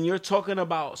when you're talking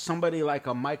about somebody like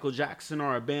a Michael Jackson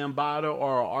or a Bambaataa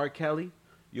or a R. Kelly,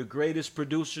 your greatest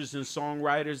producers and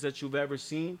songwriters that you've ever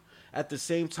seen, at the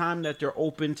same time that they're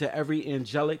open to every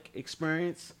angelic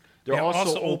experience, they're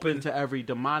also open to every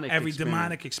demonic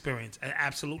experience.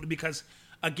 Absolutely, because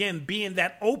again, being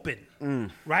that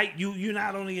open, right? You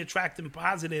not only attracting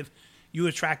positive, you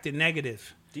attracting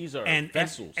negative. These are and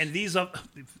vessels. and these are,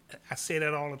 I say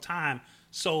that all the time.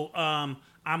 So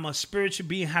I'm a spiritual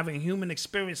being having human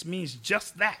experience means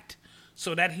just that.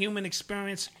 So that human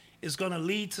experience is going to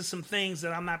lead to some things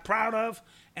that I'm not proud of,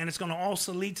 and it's going to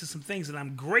also lead to some things that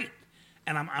I'm great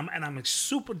and I'm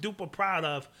super duper proud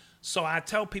of. So I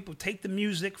tell people, take the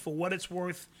music for what it's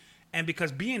worth, and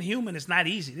because being human is not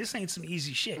easy. This ain't some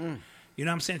easy shit. You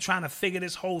know what I'm saying? Trying to figure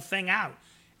this whole thing out.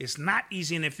 It's not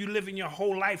easy, and if you live in your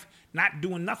whole life not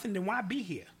doing nothing, then why be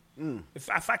here? If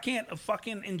I can't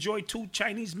fucking enjoy 2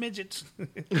 Chinese midgets,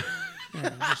 Yeah,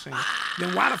 I'm just saying.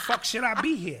 Then why the fuck should I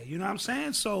be here? You know what I'm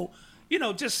saying? So,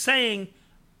 just saying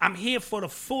I'm here for the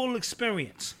full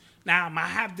experience. Now, I might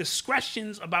have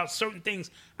discretions about certain things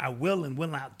I will and will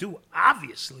not do,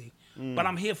 obviously. But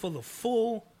I'm here for the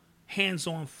full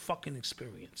hands-on fucking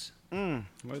experience.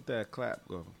 Let that clap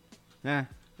go. Yo.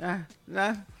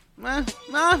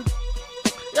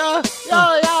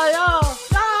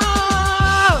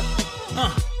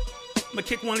 I'm gonna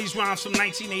kick one of these rhymes from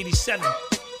 1987.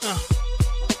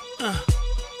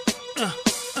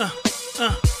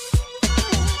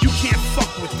 You can't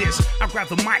fuck with this. I grab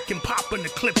the mic and pop in the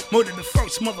clip. Murder the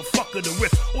first motherfucker to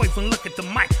riff. Or even look at the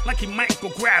mic like he might go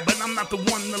grab. But I'm not the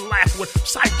one to laugh with.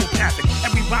 Psychopathic.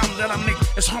 Every rhyme that I make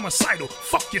is homicidal.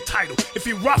 Fuck your title. If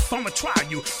you're rough, I'ma try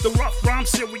you. The rough rhyme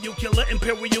serial killer.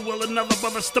 Imperial will another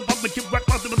brother step up and get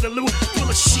wrecked out with the loot. Full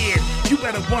of shit. You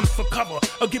better run for cover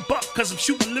or get bucked. Cause I'm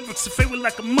shooting lyrics to favor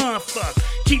like a motherfucker.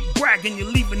 Keep bragging,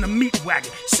 you're leaving the meat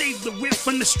wagon. Save the whip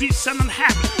from the streets and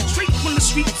unhappy. Straight from the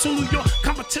streets to New York.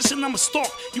 Competition, I'm a stalk.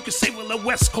 You can say, well, the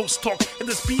West Coast talk. And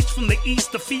the speech from the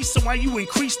East to feast. So while you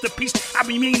increase the peace, I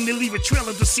be meaning to leave a trail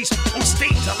of deceased. On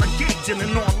stage, I'll engage in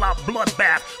an all-out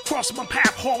bloodbath. Cross my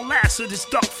path, haul ass of this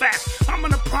duck fast. I'm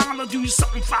in a prowler, do you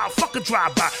something foul. Fuck a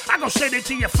drive-by. I gon' straight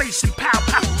into your face and pow,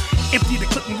 pow. Empty the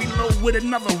clip and reload with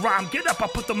another rhyme. Get up, I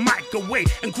put the mic away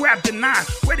and grab the 9.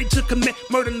 Ready to commit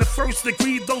murder in the first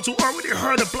degree. Those who already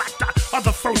heard of Black Dot are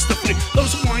the first to flee.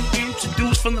 Those who weren't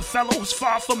introduced from the fellow who's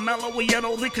far from mellow, yet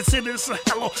all they consider this a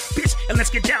hello, bitch. And let's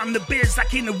get down to biz. I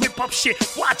came to whip up shit.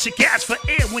 Watch your gas for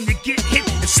air when you get hit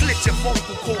and slit your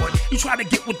vocal cord. You try to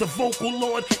get with the vocal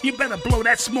lord, you better blow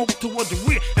that smoke toward the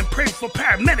rear and pray for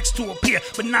paramedics to appear.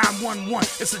 But 911,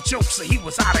 it's a joke, so he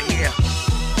was out of here.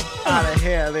 Out of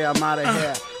here, I'm out of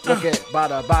here. Look at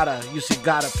Bada, you see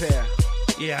got a pair.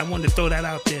 Yeah, I wanted to throw that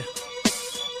out there.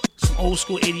 Some old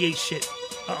school 88 shit.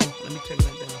 Let me take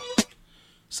that down.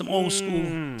 Some old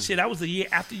school shit. That was the year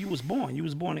after you was born. You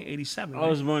was born in 87. I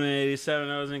was born in 87.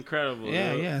 That was incredible.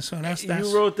 Yeah, bro. yeah. So that's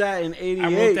You wrote that in 88.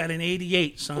 I wrote that in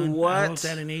 88, son. What? I wrote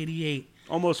that in 88.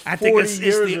 Almost 40 I think it's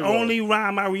years the ago. only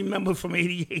rhyme I remember from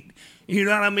 88. You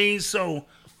know what I mean? So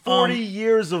 40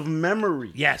 years of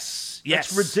memory. Yes.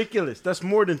 That's ridiculous. That's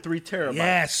more than 3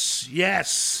 terabytes.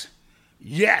 Yes.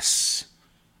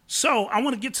 So I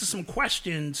want to get to some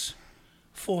questions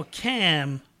for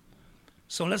Cam.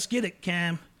 So let's get it,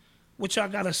 Cam. What y'all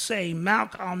got to say?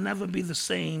 Malk, I'll never be the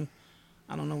same.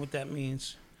 I don't know what that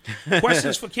means.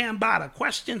 Questions for Cam Bata.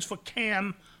 Questions for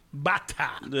Cam Bata.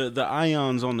 The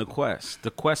ions on the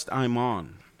quest I'm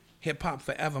on. Hip Hop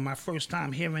Forever. My first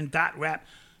time hearing dot rap.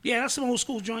 Yeah, that's some old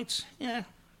school joints. Yeah.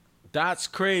 Dot's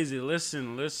crazy.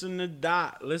 Listen to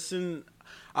Dot. Listen,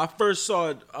 I first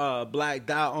saw Black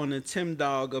Dot on a Tim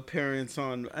Dog appearance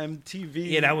on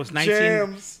MTV. Yeah, that was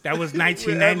Jams. That was With Ed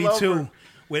 1992 Lover.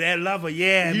 with Ed Lover.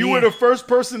 Yeah, You man. were the first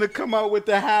person to come out with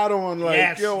the hat on. Like,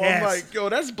 Yes, I'm yes. like, yo,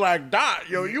 that's Black Dot.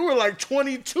 Yo, you were like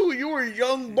 22. You were a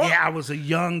young buck. Yeah, I was a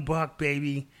young buck,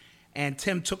 baby, and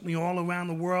Tim took me all around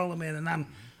the world, man, and I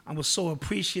was so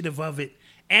appreciative of it.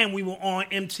 And we were on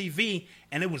MTV,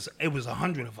 and it was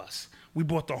 100 of us. We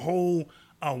bought the whole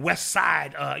West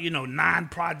Side, 9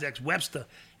 projects, Webster,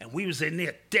 and we was in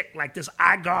there thick like this.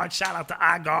 iGuard, shout out to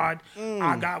iGuard.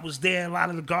 iGuard was there. A lot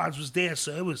of the guards was there,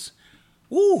 so it was,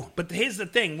 woo. But here's the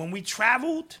thing: when we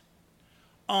traveled,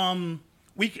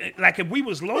 if we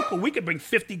was local, we could bring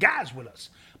 50 guys with us.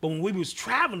 But when we was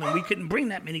traveling, we couldn't bring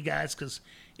that many guys because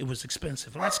it was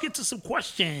expensive. Let's get to some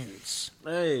questions.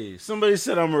 Hey, somebody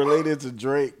said I'm related to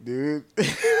Drake, dude. They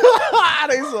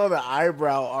saw the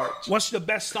eyebrow arch. What's the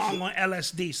best song on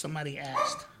LSD? Somebody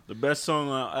asked. The best song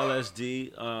on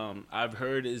LSD I've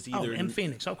heard is either... In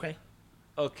Phoenix, okay.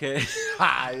 Okay.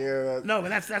 Yeah, No, but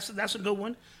that's a good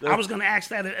one. I was going to ask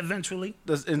that eventually.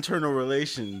 that's internal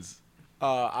relations.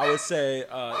 I would say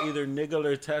either Nigga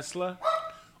or Tesla.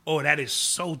 Oh, that is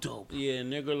so dope. Yeah,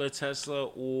 Nigga or Tesla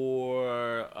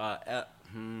or...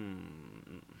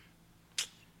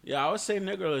 Yeah, I would say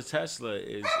Nigga or Tesla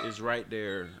is right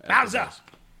there. at the Bowser. best.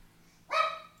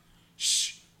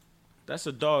 Shh. That's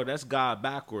a dog. That's God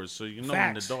backwards, so you know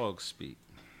Facts. when the dogs speak.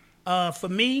 For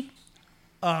me,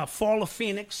 Fall of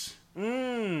Phoenix.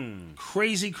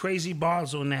 Crazy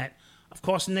bars on that. Of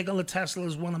course, Nikola Tesla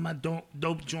is one of my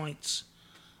dope joints.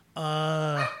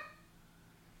 The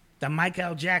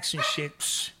Michael Jackson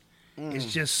shit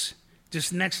is just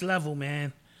next level,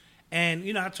 man.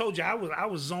 And I told you I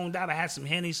was zoned out. I had some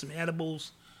Henny, some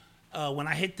edibles when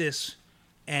I hit this,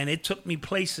 and it took me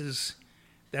places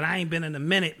that I ain't been in a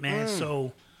minute, man.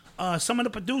 So some of the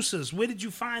producers, where did you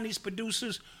find these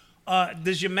producers?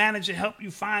 Does your manager help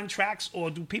you find tracks,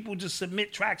 or do people just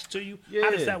submit tracks to you?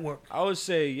 How does that work? I would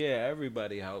say, yeah,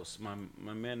 everybody helps.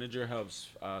 My manager helps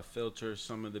filter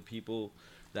some of the people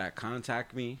that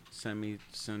contact me,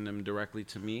 send them directly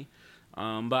to me. But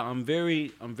I'm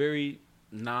very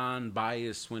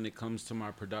non-biased when it comes to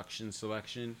my production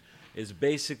selection. It's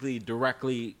basically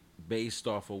directly based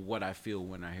off of what I feel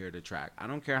when I hear the track. I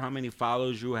don't care how many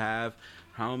follows you have,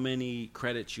 how many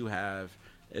credits you have.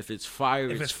 If it's fire,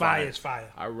 if it's fire, it's fire.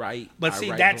 I write. But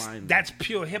see, that's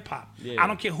pure hip hop. Yeah. I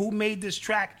don't care who made this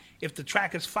track. If the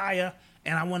track is fire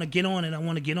and I want to get on it, I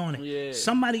want to get on it. Yeah.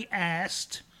 Somebody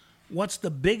asked, "What's the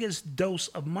biggest dose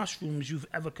of mushrooms you've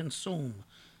ever consumed?"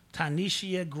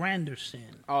 Tanisha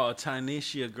Granderson. Oh,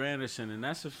 Tanisha Granderson, and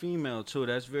that's a female too.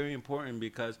 That's very important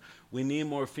because we need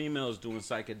more females doing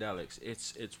psychedelics.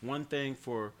 It's one thing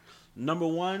for. Number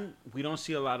one, we don't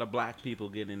see a lot of black people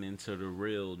getting into the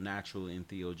real natural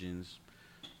entheogens.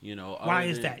 You know, why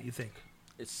is that, you think?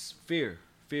 It's fear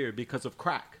because of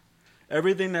crack.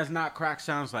 Everything that's not crack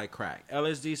sounds like crack.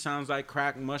 LSD sounds like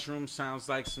crack. Mushrooms sounds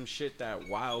like some shit that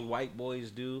wild white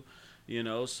boys do. You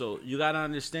know, so you got to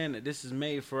understand that this is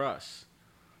made for us.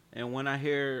 And when I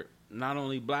hear not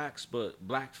only blacks, but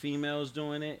black females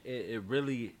doing it, it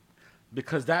really,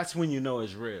 because that's when you know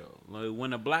it's real. Like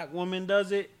when a black woman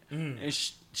does it, and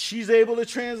she's able to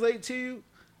translate to you,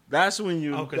 that's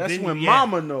when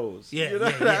mama knows. Yeah, you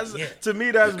know? To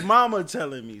me, that's mama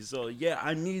telling me. So yeah,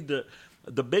 I need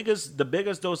the biggest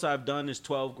dose I've done is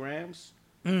 12 grams.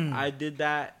 I did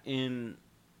that in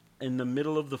the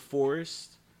middle of the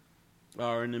forest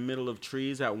or in the middle of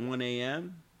trees at 1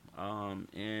 a.m.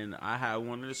 And I had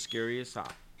one of the scariest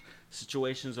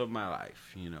situations of my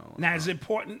life. You know. Now, is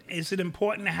it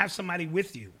important to have somebody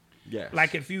with you? Yes.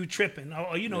 Like if you tripping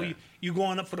or you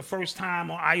going up for the first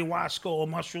time or ayahuasca or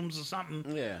mushrooms or something.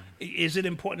 Yeah. Is it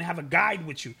important to have a guide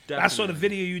with you? Definitely. I saw the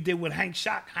video you did with Hank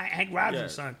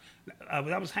Rising's son.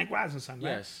 That was Hank Rising's son, right?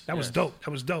 Yes. That was dope.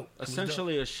 That was dope.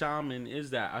 Essentially, a shaman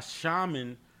is that. A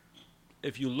shaman,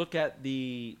 if you look at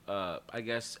the, I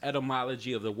guess,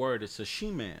 etymology of the word, it's a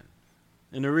she-man.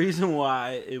 And the reason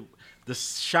why the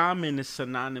shaman is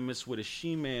synonymous with a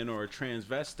she-man or a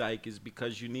transvestite is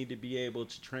because you need to be able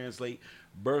to translate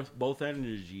both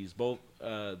energies, both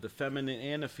the feminine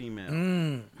and the female.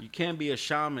 You can't be a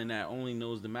shaman that only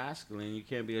knows the masculine. You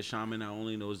can't be a shaman that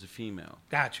only knows the female.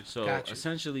 Got you. So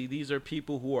essentially, these are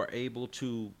people who are able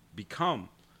to become.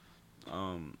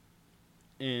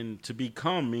 And to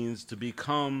become means to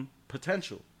become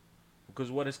potential. Because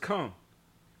what has come?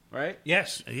 Right?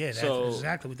 Yes. Yeah, that's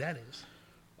exactly what that is.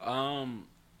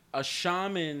 A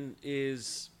shaman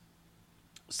is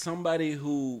somebody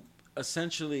who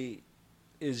essentially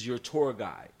is your tour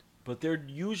guide, but they're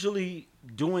usually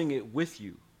doing it with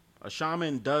you. A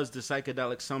shaman does the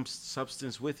psychedelic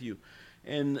substance with you.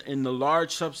 And in the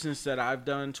large substance that I've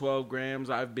done, 12 grams,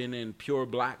 I've been in pure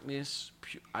blackness.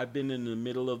 I've been in the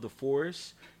middle of the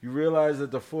forest. You realize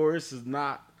that the forest is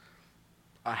not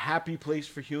a happy place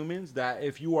for humans, that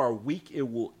if you are weak, it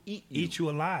will eat you. Eat you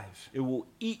alive. It will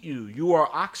eat you. You are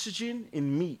oxygen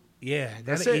in meat. Yeah,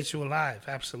 that'll eat you alive.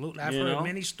 Absolutely. I've heard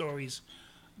many stories.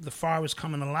 The forest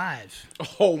coming alive.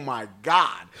 Oh my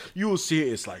God! You will see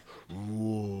it. It's like.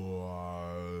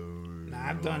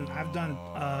 I've done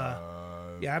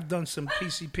some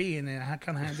PCP and I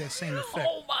kind of had that same effect.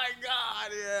 Oh my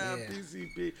God! Yeah,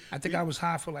 PCP. I think I was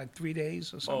high for like 3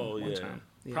 days or something. One time.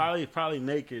 Yeah. Probably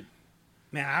naked.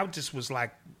 Man, I just was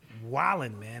like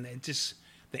wilding, man. It just,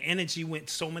 the energy went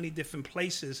so many different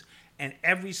places and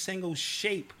every single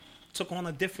shape took on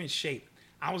a different shape.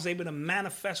 I was able to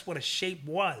manifest what a shape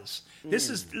was. This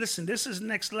is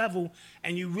next level,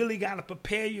 and you really got to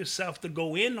prepare yourself to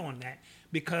go in on that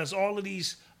because all of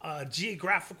these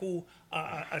geographical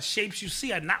shapes you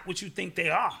see are not what you think they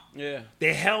are. Yeah.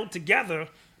 They're held together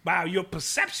by your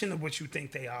perception of what you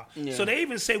think they are. Yeah. So they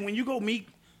even say when you go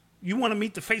you want to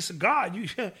meet the face of God,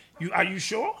 are you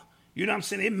sure? You know what I'm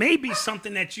saying? It may be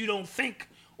something that you don't think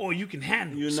or you can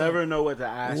handle. You never know what to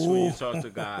ask when you talk to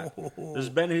God.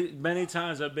 There's many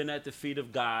times I've been at the feet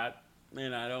of God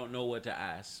and I don't know what to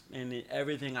ask. And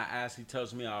everything I ask, he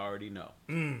tells me I already know.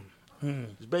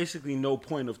 There's basically no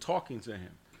point of talking to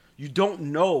him. You don't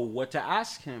know what to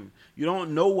ask him. You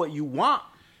don't know what you want.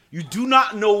 You do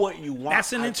not know what you want.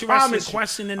 That's an interesting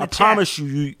question in the chat. I promise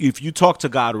you, if you talk to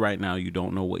God right now, you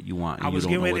don't know what you want. I was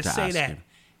getting ready to say that.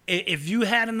 If you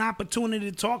had an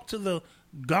opportunity to talk to the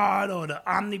God or the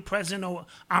omnipresent or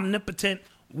omnipotent,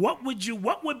 what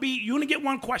would be, you only get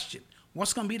one question.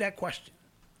 What's going to be that question?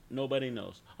 Nobody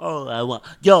knows. Oh, I want.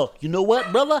 Yo, you know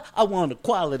what, brother? I want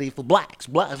equality for blacks.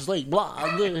 Blacks like blah.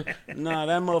 Nah,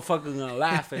 that motherfucker gonna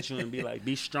laugh at you and be like,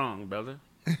 "Be strong, brother.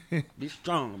 Be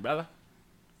strong, brother."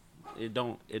 It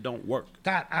don't work.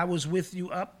 Dot, I was with you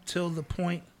up till the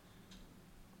point.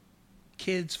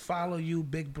 Kids follow you,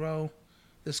 big bro.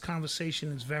 This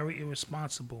conversation is very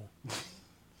irresponsible.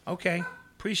 Okay,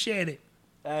 appreciate it.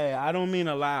 Hey, I don't mean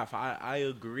to laugh. I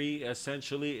agree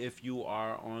essentially if you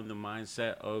are on the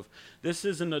mindset of this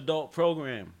is an adult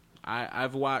program.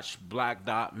 I've watched Black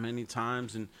Dot many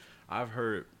times and I've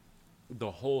heard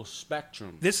the whole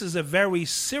spectrum. This is a very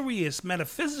serious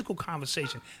metaphysical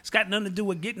conversation. It's got nothing to do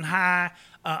with getting high,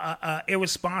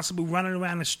 irresponsible, running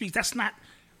around the streets. That's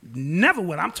never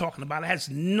what I'm talking about. It has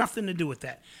nothing to do with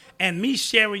that. And me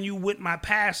sharing you with my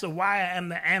past of why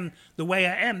I am the way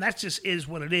I am, that just is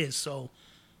what it is. So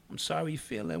I'm sorry you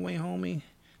feel that way, homie.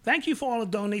 Thank you for all the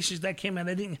donations that came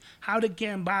in. How did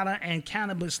Gambata and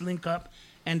Cannabis link up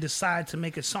and decide to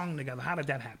make a song together? How did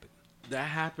that happen? That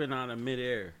happened out of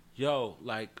midair. Yo,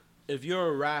 like, if you're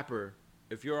a rapper,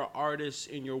 if you're an artist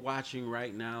and you're watching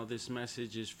right now, this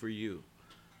message is for you.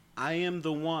 I am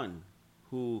the one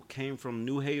who came from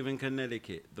New Haven,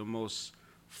 Connecticut, the most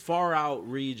far out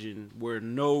region where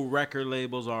no record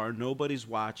labels are, nobody's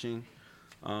watching.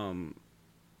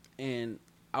 And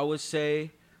I would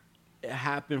say it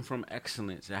happened from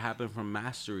excellence. It happened from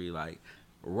mastery. Like,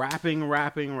 rapping.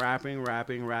 One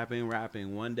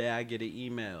day I get an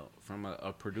email from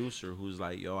a producer who's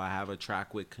like, yo, I have a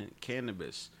track with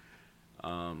Cannabis.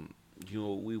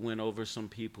 We went over some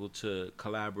people to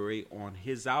collaborate on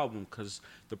his album because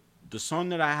the song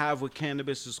that I have with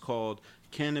Cannabis is called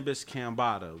Cannabis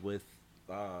Cambada with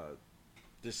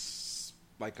this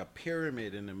like a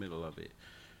pyramid in the middle of it.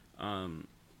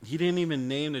 He didn't even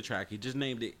name the track. He just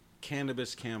named it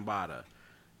Cannabis Cambada.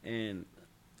 And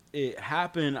it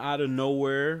happened out of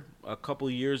nowhere a couple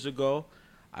years ago.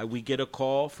 We get a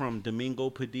call from Domingo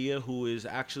Padilla, who is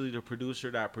actually the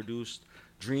producer that produced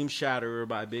Dream Shatterer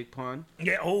by Big Pun.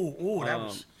 Yeah.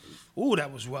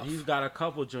 That was rough. He's got a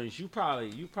couple joints. You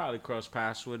probably crossed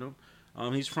paths with him.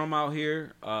 He's from out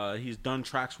here. He's done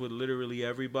tracks with literally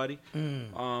everybody.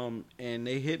 And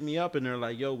they hit me up and they're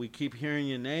like, "Yo, we keep hearing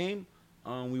your name.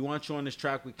 We want you on this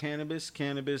track with Cannabis.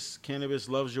 Cannabis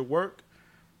loves your work."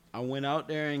 I went out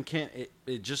there and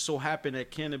it just so happened that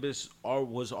Cannabis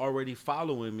was already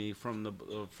following me from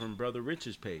Brother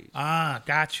Rich's page. Ah,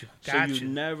 got you. So you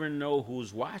never know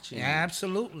who's watching. Yeah,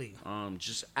 absolutely.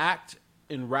 Just act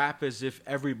and rap as if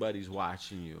everybody's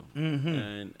watching you.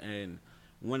 Mm-hmm. And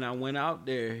when I went out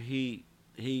there, he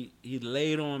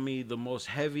laid on me the most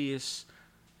heaviest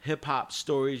hip hop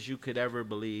stories you could ever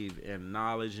believe, and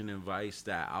knowledge and advice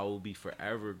that I will be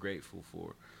forever grateful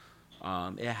for.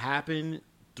 It happened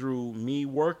through me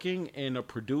working and a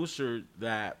producer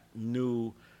that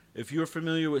knew. If you're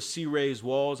familiar with C. Ray's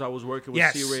Walls, I was working with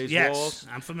C. Ray's Walls.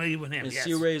 I'm familiar with him. And yes.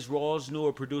 C. Ray's Walls knew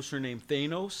a producer named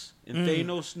Thanos, and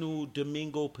Thanos knew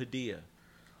Domingo Padilla.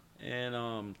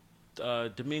 And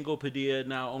Domingo Padilla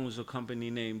now owns a company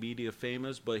named Media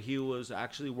Famous, but he was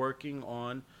actually working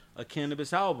on a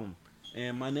Cannabis album.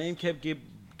 And my name kept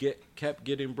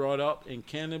getting brought up, and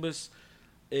Cannabis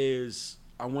is...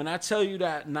 When I tell you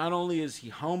that not only is he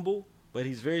humble, but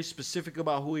he's very specific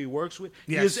about who he works with.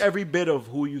 Yes. He is every bit of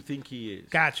who you think he is.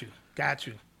 Got you.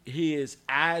 He is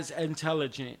as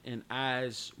intelligent and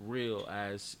as real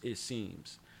as it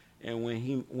seems. And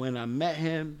when I met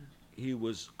him, he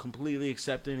was completely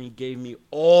accepting. He gave me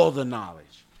all the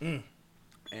knowledge.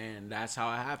 And that's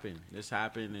how it happened. This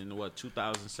happened in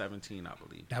 2017, I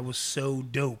believe. That was so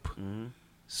dope. Mm-hmm.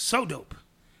 So dope.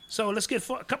 So let's get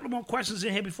a couple more questions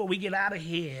in here before we get out of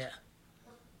here.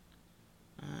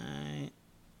 All right.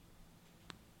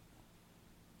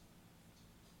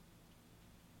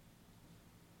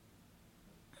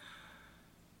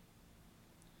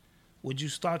 Would you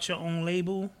start your own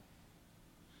label?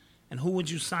 And who would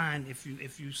you sign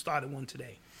if you started one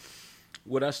today?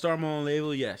 Would I start my own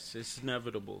label? Yes, it's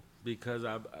inevitable because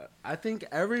I think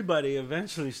everybody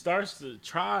eventually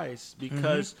tries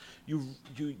because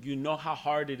you know how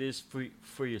hard it is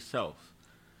for yourself,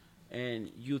 and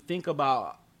you think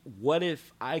about what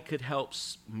if I could help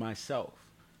myself.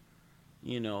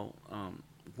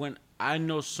 When I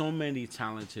know so many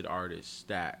talented artists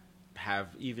that have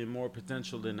even more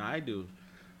potential than I do,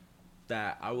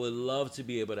 that I would love to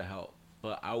be able to help.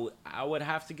 But I would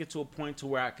have to get to a point to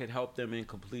where I could help them in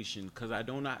completion because I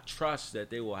do not trust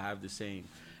that they will have the same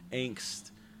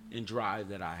angst and drive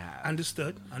that I have.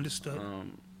 Understood.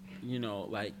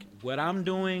 Like what I'm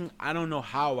doing, I don't know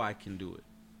how I can do it.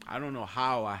 I don't know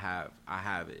how I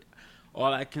have it.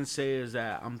 all I can say is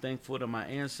that I'm thankful to my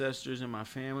ancestors and my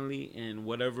family and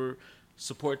whatever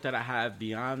support that I have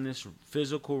beyond this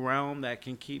physical realm that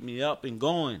can keep me up and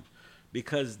going,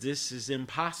 because this is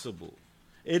impossible.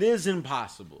 It is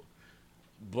impossible.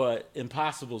 But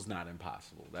impossible's not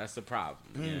impossible. That's the problem.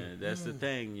 Yeah, that's the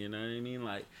thing. You know what I mean?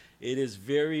 Like, it is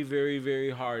very, very, very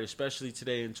hard, especially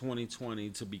today in 2020,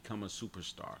 to become a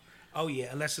superstar. Oh, yeah,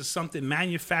 unless it's something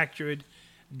manufactured,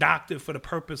 doctored for the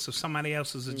purpose of somebody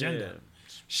else's agenda. Yeah.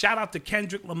 Shout out to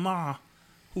Kendrick Lamar,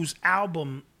 whose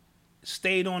album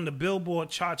stayed on the Billboard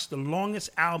charts, the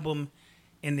longest album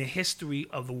in the history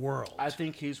of the world. I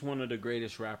think he's one of the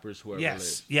greatest rappers who ever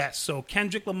Yes, lived. yes. So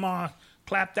Kendrick Lamar,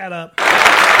 clap that up.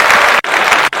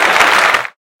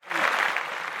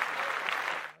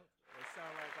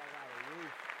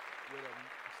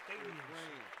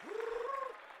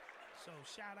 So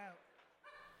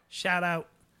shout out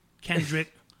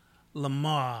Kendrick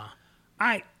Lamar. All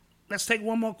right, let's take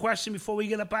one more question before we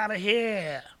get up out of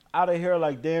here. Out of here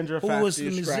like dandruff. Who was the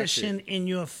after you scratch musician it. in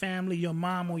your family, your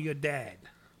mom or your dad?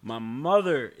 My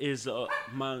mother is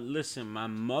my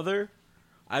mother.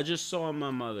 I just saw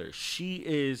my mother. She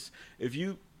is,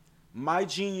 my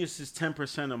genius is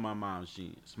 10% of my mom's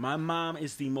genius. My mom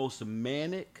is the most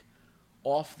manic,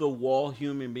 off the wall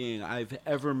human being I've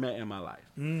ever met in my life.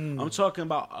 I'm talking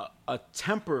about a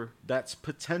temper that's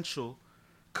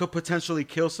could potentially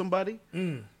kill somebody,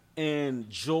 and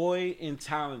joy and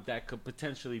talent that could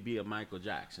potentially be a Michael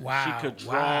Jackson. Wow, She could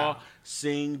draw, wow.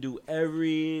 sing, do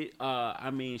every.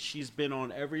 She's been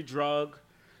on every drug.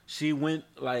 She went,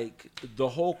 like, the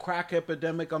whole crack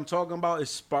epidemic I'm talking about is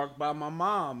sparked by my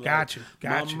mom. Like, Got you.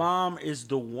 My mom is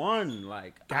the one.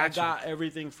 Like, I Got you. got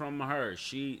everything from her.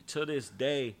 She, to this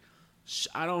day,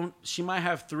 she might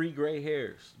have 3 gray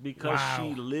hairs because Wow.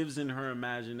 she lives in her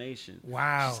imagination.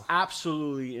 Wow. She's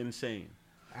absolutely insane.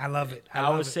 I love it. I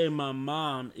love would it. say my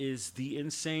mom is the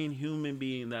insane human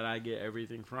being that I get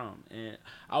everything from. And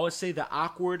I would say the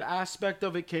awkward aspect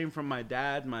of it came from my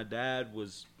dad. My dad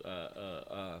was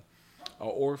an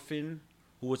orphan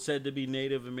who was said to be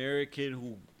Native American,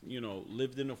 who,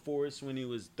 lived in the forest when he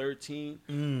was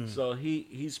 13. So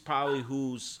he's probably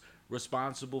who's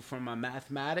responsible for my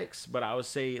mathematics. But I would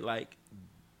say, like,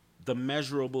 the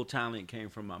measurable talent came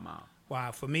from my mom.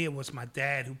 Wow. For me, it was my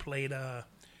dad who played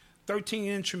 13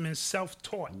 instruments,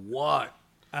 self-taught. What?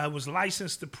 I was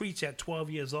licensed to preach at 12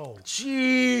 years old.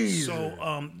 Jeez.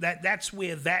 So that's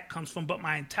where that comes from. But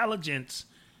my intelligence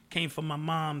came from my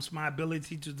mom's. My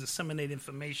ability to disseminate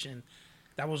information,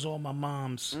 that was all my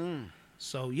mom's.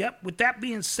 So, yep. With that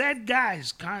being said,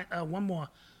 guys, one more.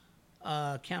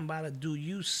 Kambada, do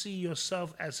you see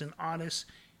yourself as an artist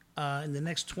in the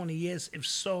next 20 years? If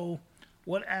so,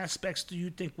 what aspects do you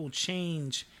think will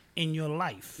change in your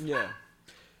life? Yeah.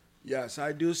 Yes,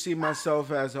 I do see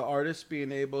myself as an artist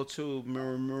being able to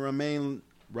remain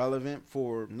relevant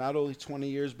for not only 20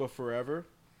 years but forever.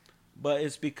 But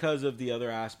it's because of the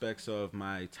other aspects of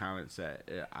my talent set.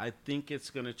 I think it's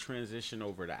going to transition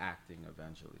over to acting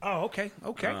eventually. Oh, okay.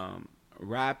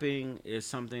 Rapping is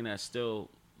something that's still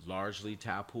largely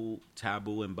taboo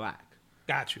and black.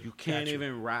 Got you. You can't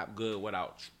even rap good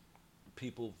without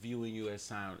people viewing you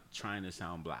as trying to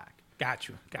sound black. Got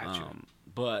you.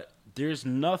 But there's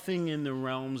nothing in the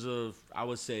realms of, I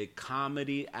would say,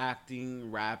 comedy, acting,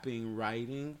 rapping,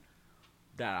 writing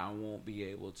that I won't be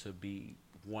able to be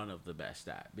one of the best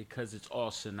at, because it's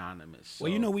all synonymous. So,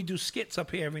 Well, we do skits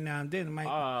up here every now and then.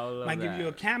 Might give you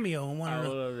a cameo in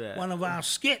one of our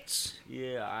skits.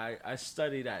 Yeah, I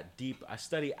study that deep. I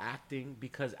study acting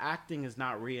because acting is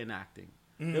not reenacting.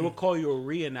 They would call you a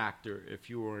reenactor if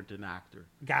you weren't an actor.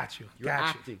 Got you. You're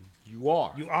acting. You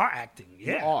are. You are acting.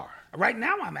 Yeah. You are. Right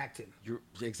now, I'm acting. You're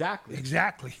exactly.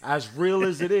 As real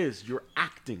as it is, you're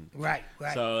acting. Right.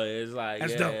 So it's like,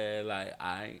 That's dope. like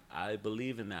I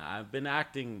believe in that. I've been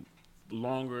acting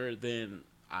longer than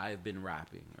I've been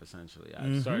rapping. Essentially,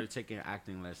 I started taking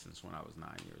acting lessons when I was 9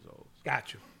 years old.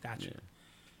 Got you. Yeah.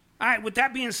 All right. With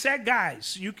that being said,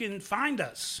 guys, you can find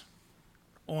us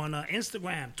on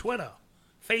Instagram, Twitter,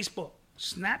 Facebook,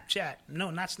 Snapchat.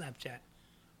 No, not Snapchat.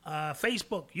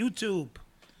 Facebook, YouTube.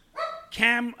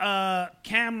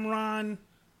 Cameron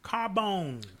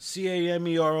Carbone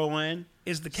CAMERON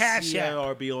is the Cash App.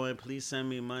 CARBON. Please send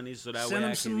me money so that Send way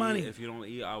him I some can money. eat. If you don't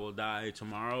eat, I will die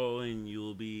tomorrow, and you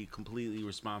will be completely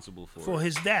responsible for it.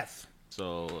 his death.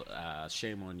 So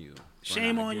shame on you.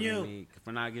 Shame on you.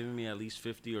 For not giving me at least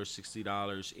 $50 or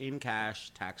 $60 in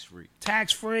cash, tax free.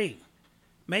 Tax free.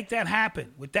 Make that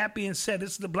happen. With that being said,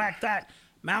 this is the Black Dot.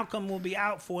 Malcolm will be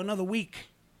out for another week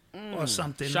or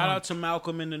something. Shout out to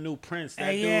Malcolm and the New Prince. That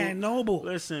Hey, dude, yeah, Noble.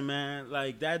 Listen, man,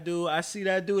 like that dude. I see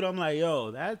that dude. I'm like,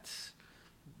 yo, that's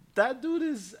that dude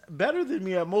is better than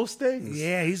me at most things.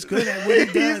 Yeah, he's good at what he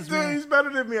does, man. He's better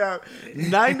than me at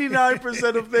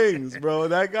 99% of things, bro.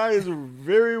 That guy is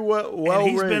very well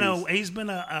raised. He's been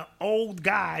a old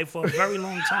guy for a very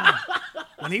long time.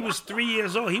 When he was 3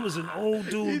 years old, he was an old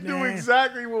dude. He knew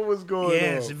exactly what was going on.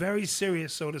 Yeah, it's very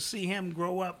serious. So to see him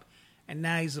grow up and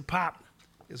now he's a pop,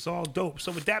 it's all dope.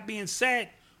 So with that being said,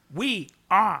 we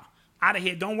are out of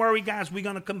here. Don't worry, guys. We're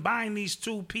gonna combine these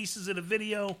two pieces of the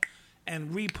video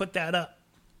and re-put that up.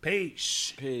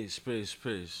 Peace. Peace.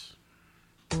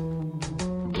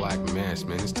 Black mass,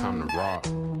 man, it's time to rock.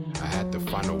 I had to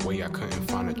find a way, I couldn't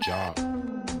find a job.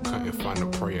 Couldn't find a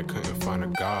prayer, couldn't find a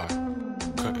God.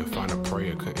 Couldn't find a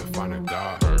prayer, couldn't find a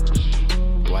God.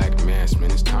 Black mass, man,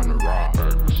 it's time to rock.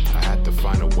 I had to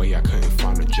find a way, I couldn't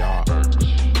find a job.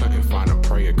 Couldn't find a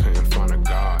prayer, couldn't find a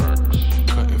God.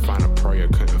 Couldn't find a prayer,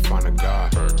 couldn't find a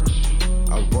God.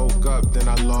 I woke up, then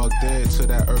I logged in to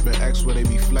that Urban X where they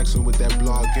be flexing with that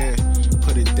blog in.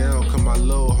 Put it down, cause my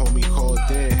little homie called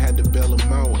in. Had to bail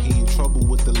him out, he in trouble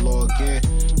with the law again.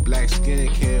 Black skin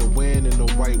can't win in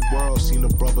the white world. Seen a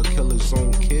brother kill his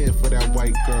own kid for that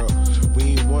white girl. We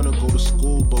ain't wanna go to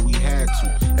school, but we had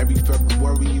to. Every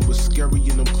February it was scary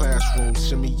in them classrooms.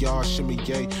 Shimmy y'all, shimmy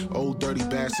yay. Old dirty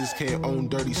bastards can't own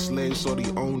dirty slaves, so they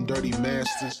own dirty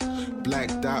masters. Black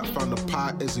Dot found a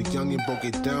pot as a youngin', broke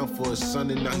it down for his son,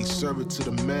 and now he serve it to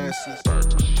the masses.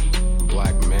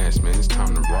 Black mass, man, it's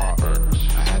time to rock.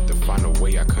 I had to find a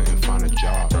way, I couldn't find a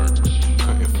job.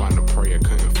 Couldn't find a prayer,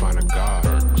 couldn't find a God.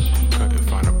 Couldn't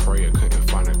find a prayer, couldn't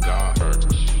find a God.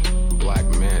 Black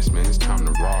mass, man, it's time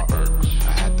to rock.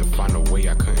 I had to find a way,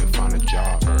 I couldn't find a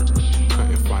job.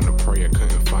 Couldn't find a prayer,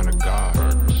 couldn't find a God.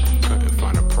 Couldn't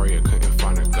find a prayer, couldn't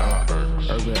find a God.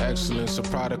 Urban excellence, a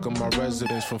product of my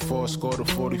residence. From 4 to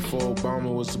 44,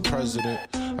 Obama was the president.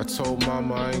 I told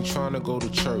mama I ain't trying to go to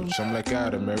church. I'm like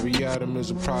Adam, every Adam is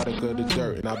a product of the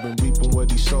dirt. And I've been reaping what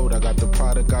he sowed. I got the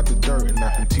product, got the dirt. And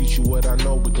I can teach you what I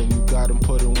know, but then you gotta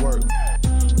put in work.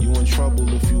 You in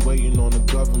trouble if you waiting on the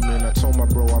government. I told my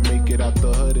bro I make it out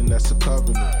the hood, and that's a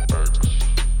covenant.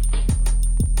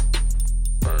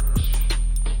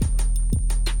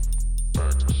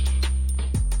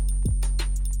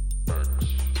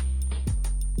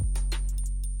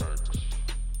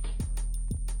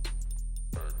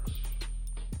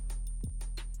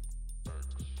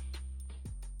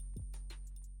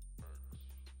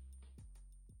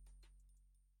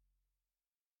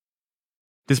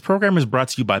 This program is brought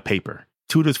to you by Paper,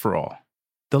 Tutors for All.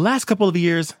 The last couple of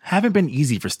years haven't been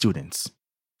easy for students.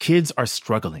 Kids are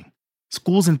struggling.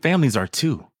 Schools and families are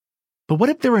too. But what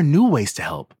if there were new ways to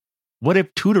help? What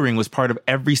if tutoring was part of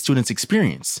every student's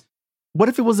experience? What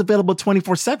if it was available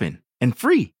 24/7 and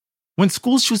free? When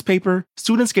schools choose Paper,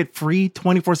 students get free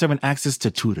 24/7 access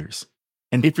to tutors.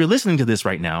 And if you're listening to this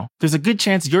right now, there's a good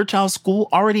chance your child's school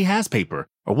already has Paper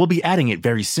or will be adding it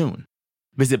very soon.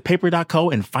 Visit paper.co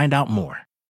and find out more.